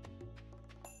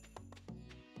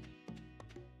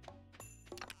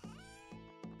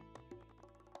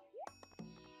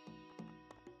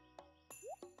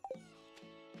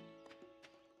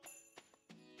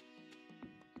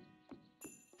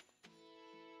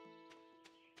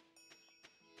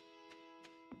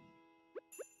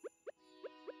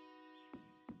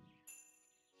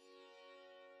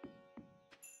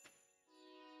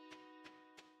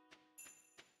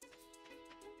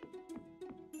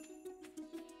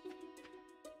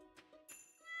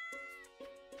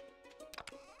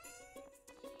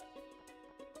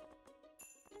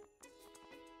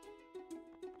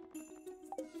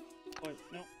 Wait,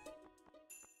 no.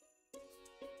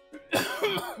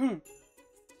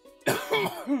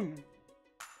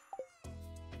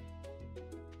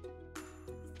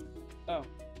 Oh.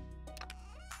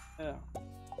 Yeah.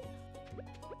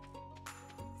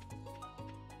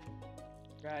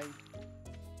 Right.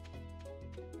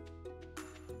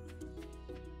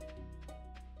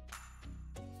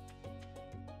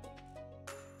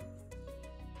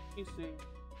 You see.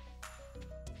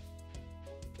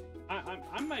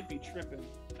 I might be tripping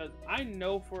because I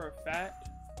know for a fact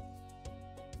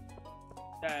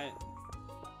that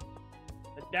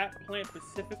that plant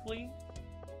specifically,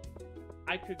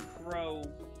 it could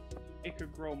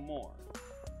grow more.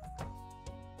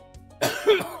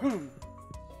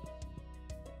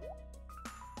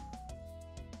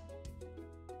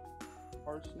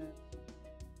 Parsnip.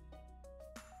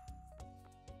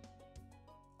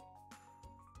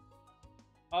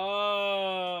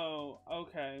 Oh,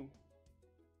 okay.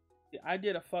 I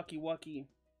did a fucky wucky.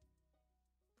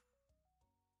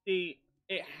 See,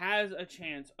 it has a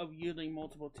chance of yielding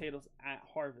multiple potatoes at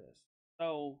harvest.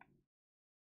 So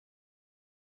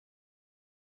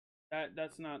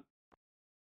That's not.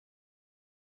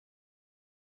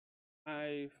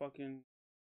 I fucking.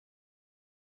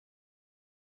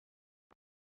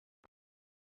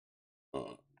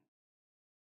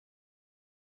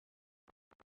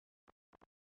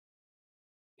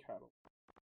 Cattle.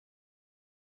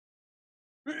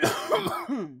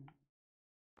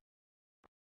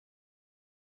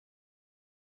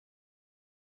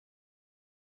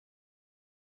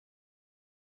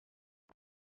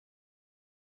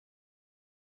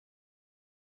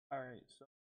 All right, so.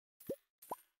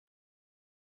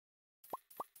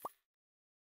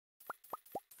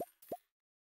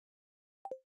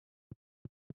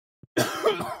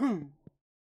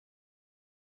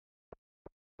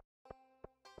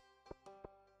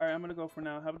 Alright, I'm gonna go for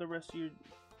now. Have the rest of you.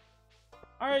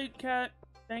 Alright, Cat.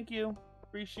 Thank you.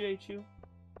 Appreciate you.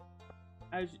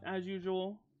 As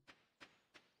usual.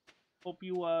 Hope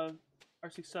you are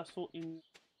successful in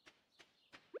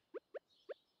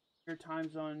your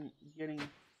times on getting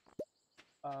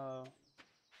the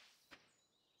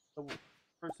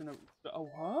person of oh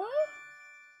what?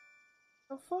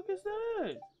 The fuck is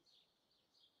that?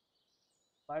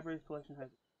 Library collection has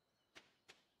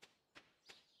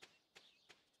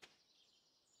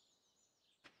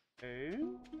okay.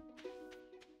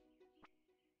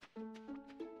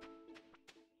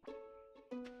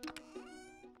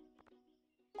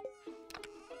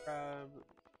 Grab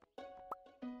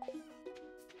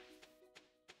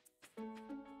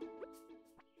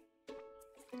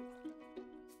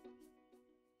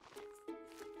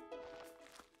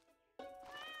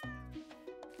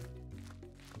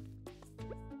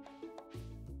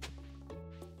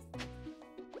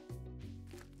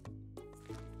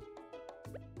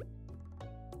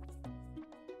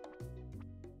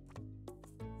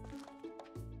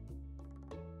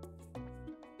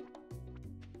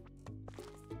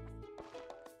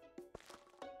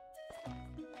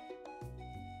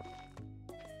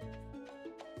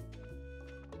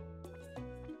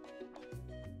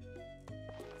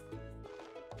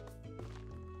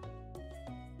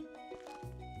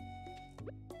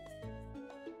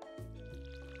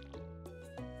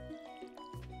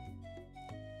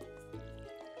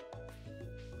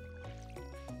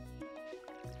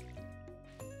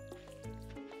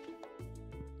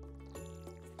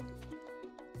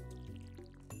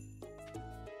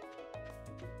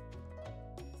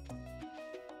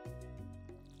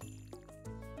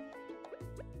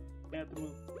I have to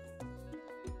move.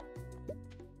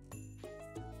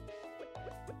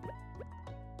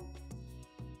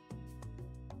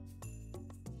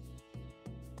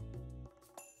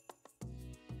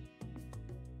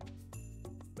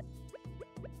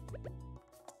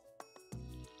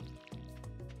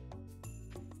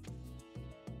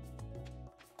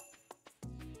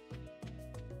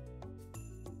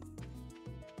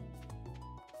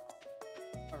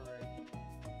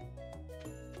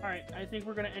 Alright, I think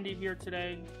we're gonna end it here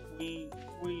today. We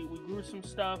grew some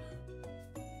stuff.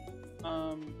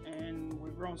 And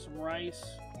we've grown some rice.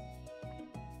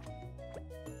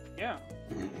 Yeah.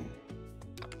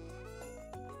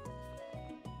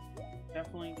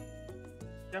 Definitely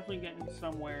getting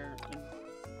somewhere.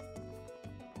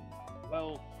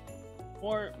 Well,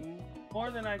 more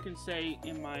than I can say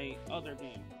in my other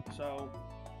game. So,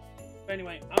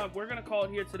 anyway, we're gonna call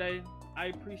it here today. I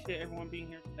appreciate everyone being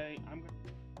here today. I'm gonna.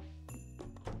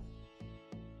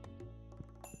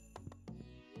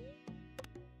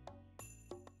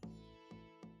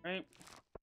 Right.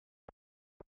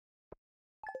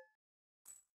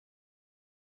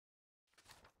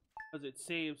 Because it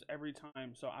saves every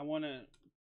time, so I want to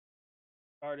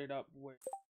start it up with.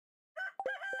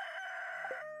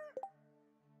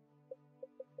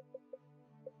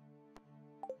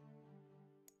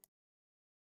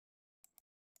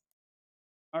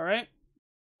 All right.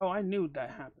 Oh, I knew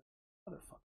that happened.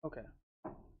 Motherfucker. Okay.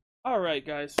 All right,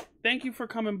 guys. Thank you for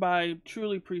coming by.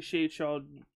 Truly appreciate y'all.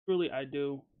 Truly, I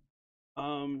do.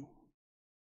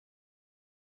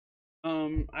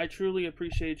 I truly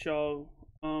appreciate y'all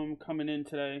coming in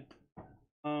today.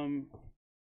 I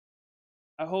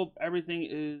hope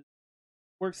everything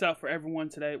works out for everyone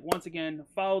today. Once again,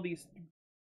 follow these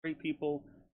great people,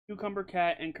 Cucumber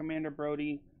Cat and Commander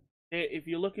Brody. If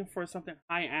you're looking for something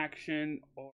high action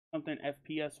or something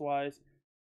FPS wise,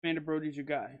 Commander Brody's your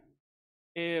guy.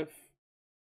 If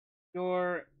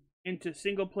you're into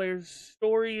single player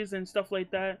stories and stuff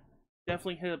like that,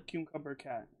 definitely hit up Cucumber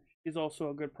Cat. She's also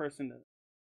a good person to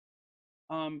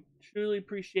truly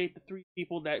appreciate the 3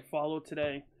 people that followed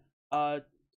today.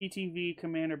 TTV,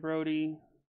 Commander Brody,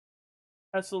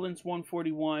 Pestilence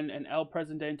 141, and El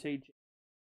Presidente.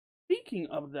 Speaking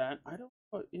of that, I don't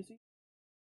know, is he?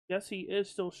 Yes, he is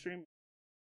still streaming.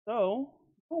 So,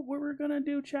 what we're gonna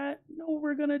do, chat? Know what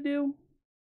we're gonna do?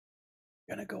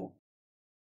 We're gonna go.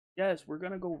 Yes, we're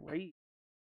gonna go raid.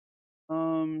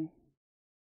 I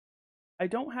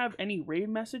don't have any raid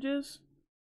messages,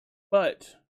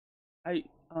 but I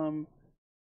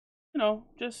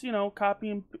just copy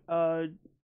and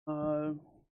I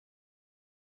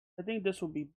think this will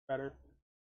be better.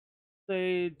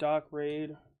 Say doc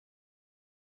raid.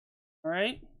 All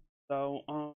right. So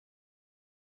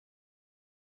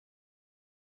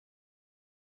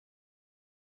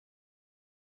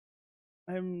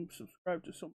I'm subscribed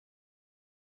to some.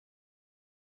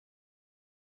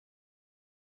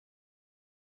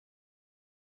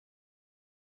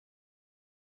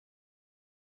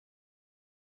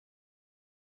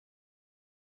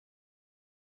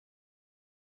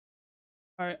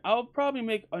 All right, I'll probably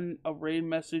make a raid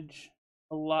message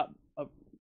a lot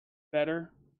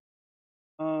better.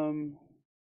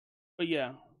 But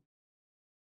yeah,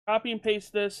 copy and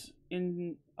paste this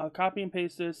in. Copy and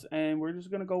paste this, and we're just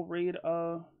gonna go raid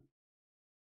El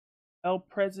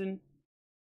Present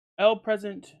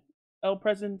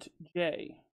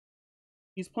J.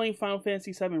 He's playing Final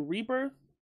Fantasy VII Rebirth.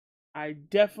 I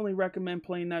definitely recommend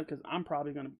playing that because I'm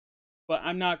probably gonna, but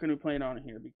I'm not gonna play it on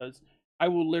here because I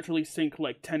will literally sink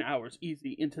like 10 hours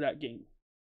easy into that game.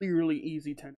 Clearly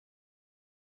easy 10.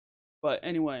 But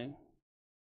anyway,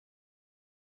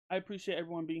 I appreciate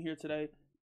everyone being here today.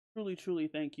 Truly, truly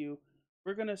thank you.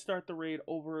 We're gonna start the raid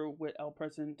over with El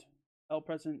Present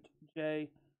J.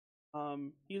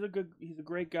 He's a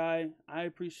great guy. I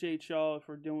appreciate y'all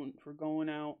for going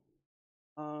out.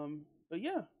 But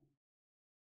yeah,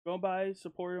 go by,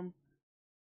 support him.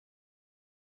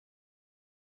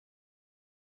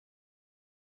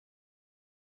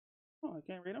 Oh, I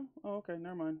can't read him. Oh, okay,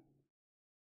 never mind.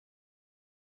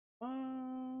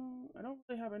 I don't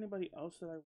really have anybody else that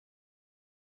I.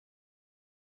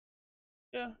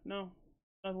 Yeah, no,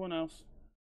 not one else.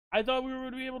 I thought we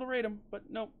would be able to rate him, but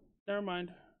nope, never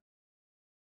mind.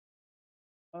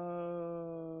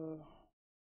 Well,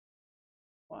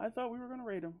 I thought we were gonna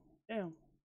rate him. Damn,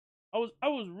 I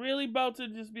was really about to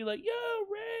just be like, yo,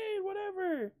 raid,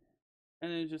 whatever,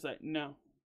 and then it's just like, no.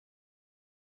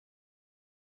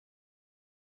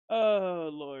 Oh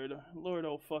Lord,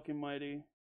 oh fucking mighty.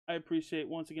 I appreciate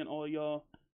once again all y'all.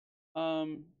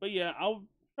 But yeah, I'll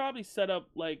probably set up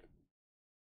like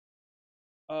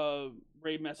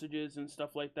raid messages and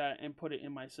stuff like that and put it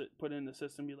in the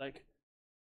system. Be like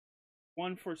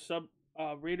one for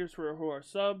raiders who are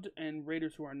subbed and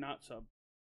raiders who are not subbed.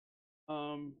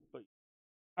 But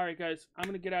all right, guys, I'm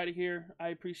gonna get out of here. I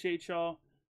appreciate y'all.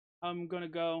 I'm gonna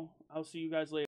go. I'll see you guys later.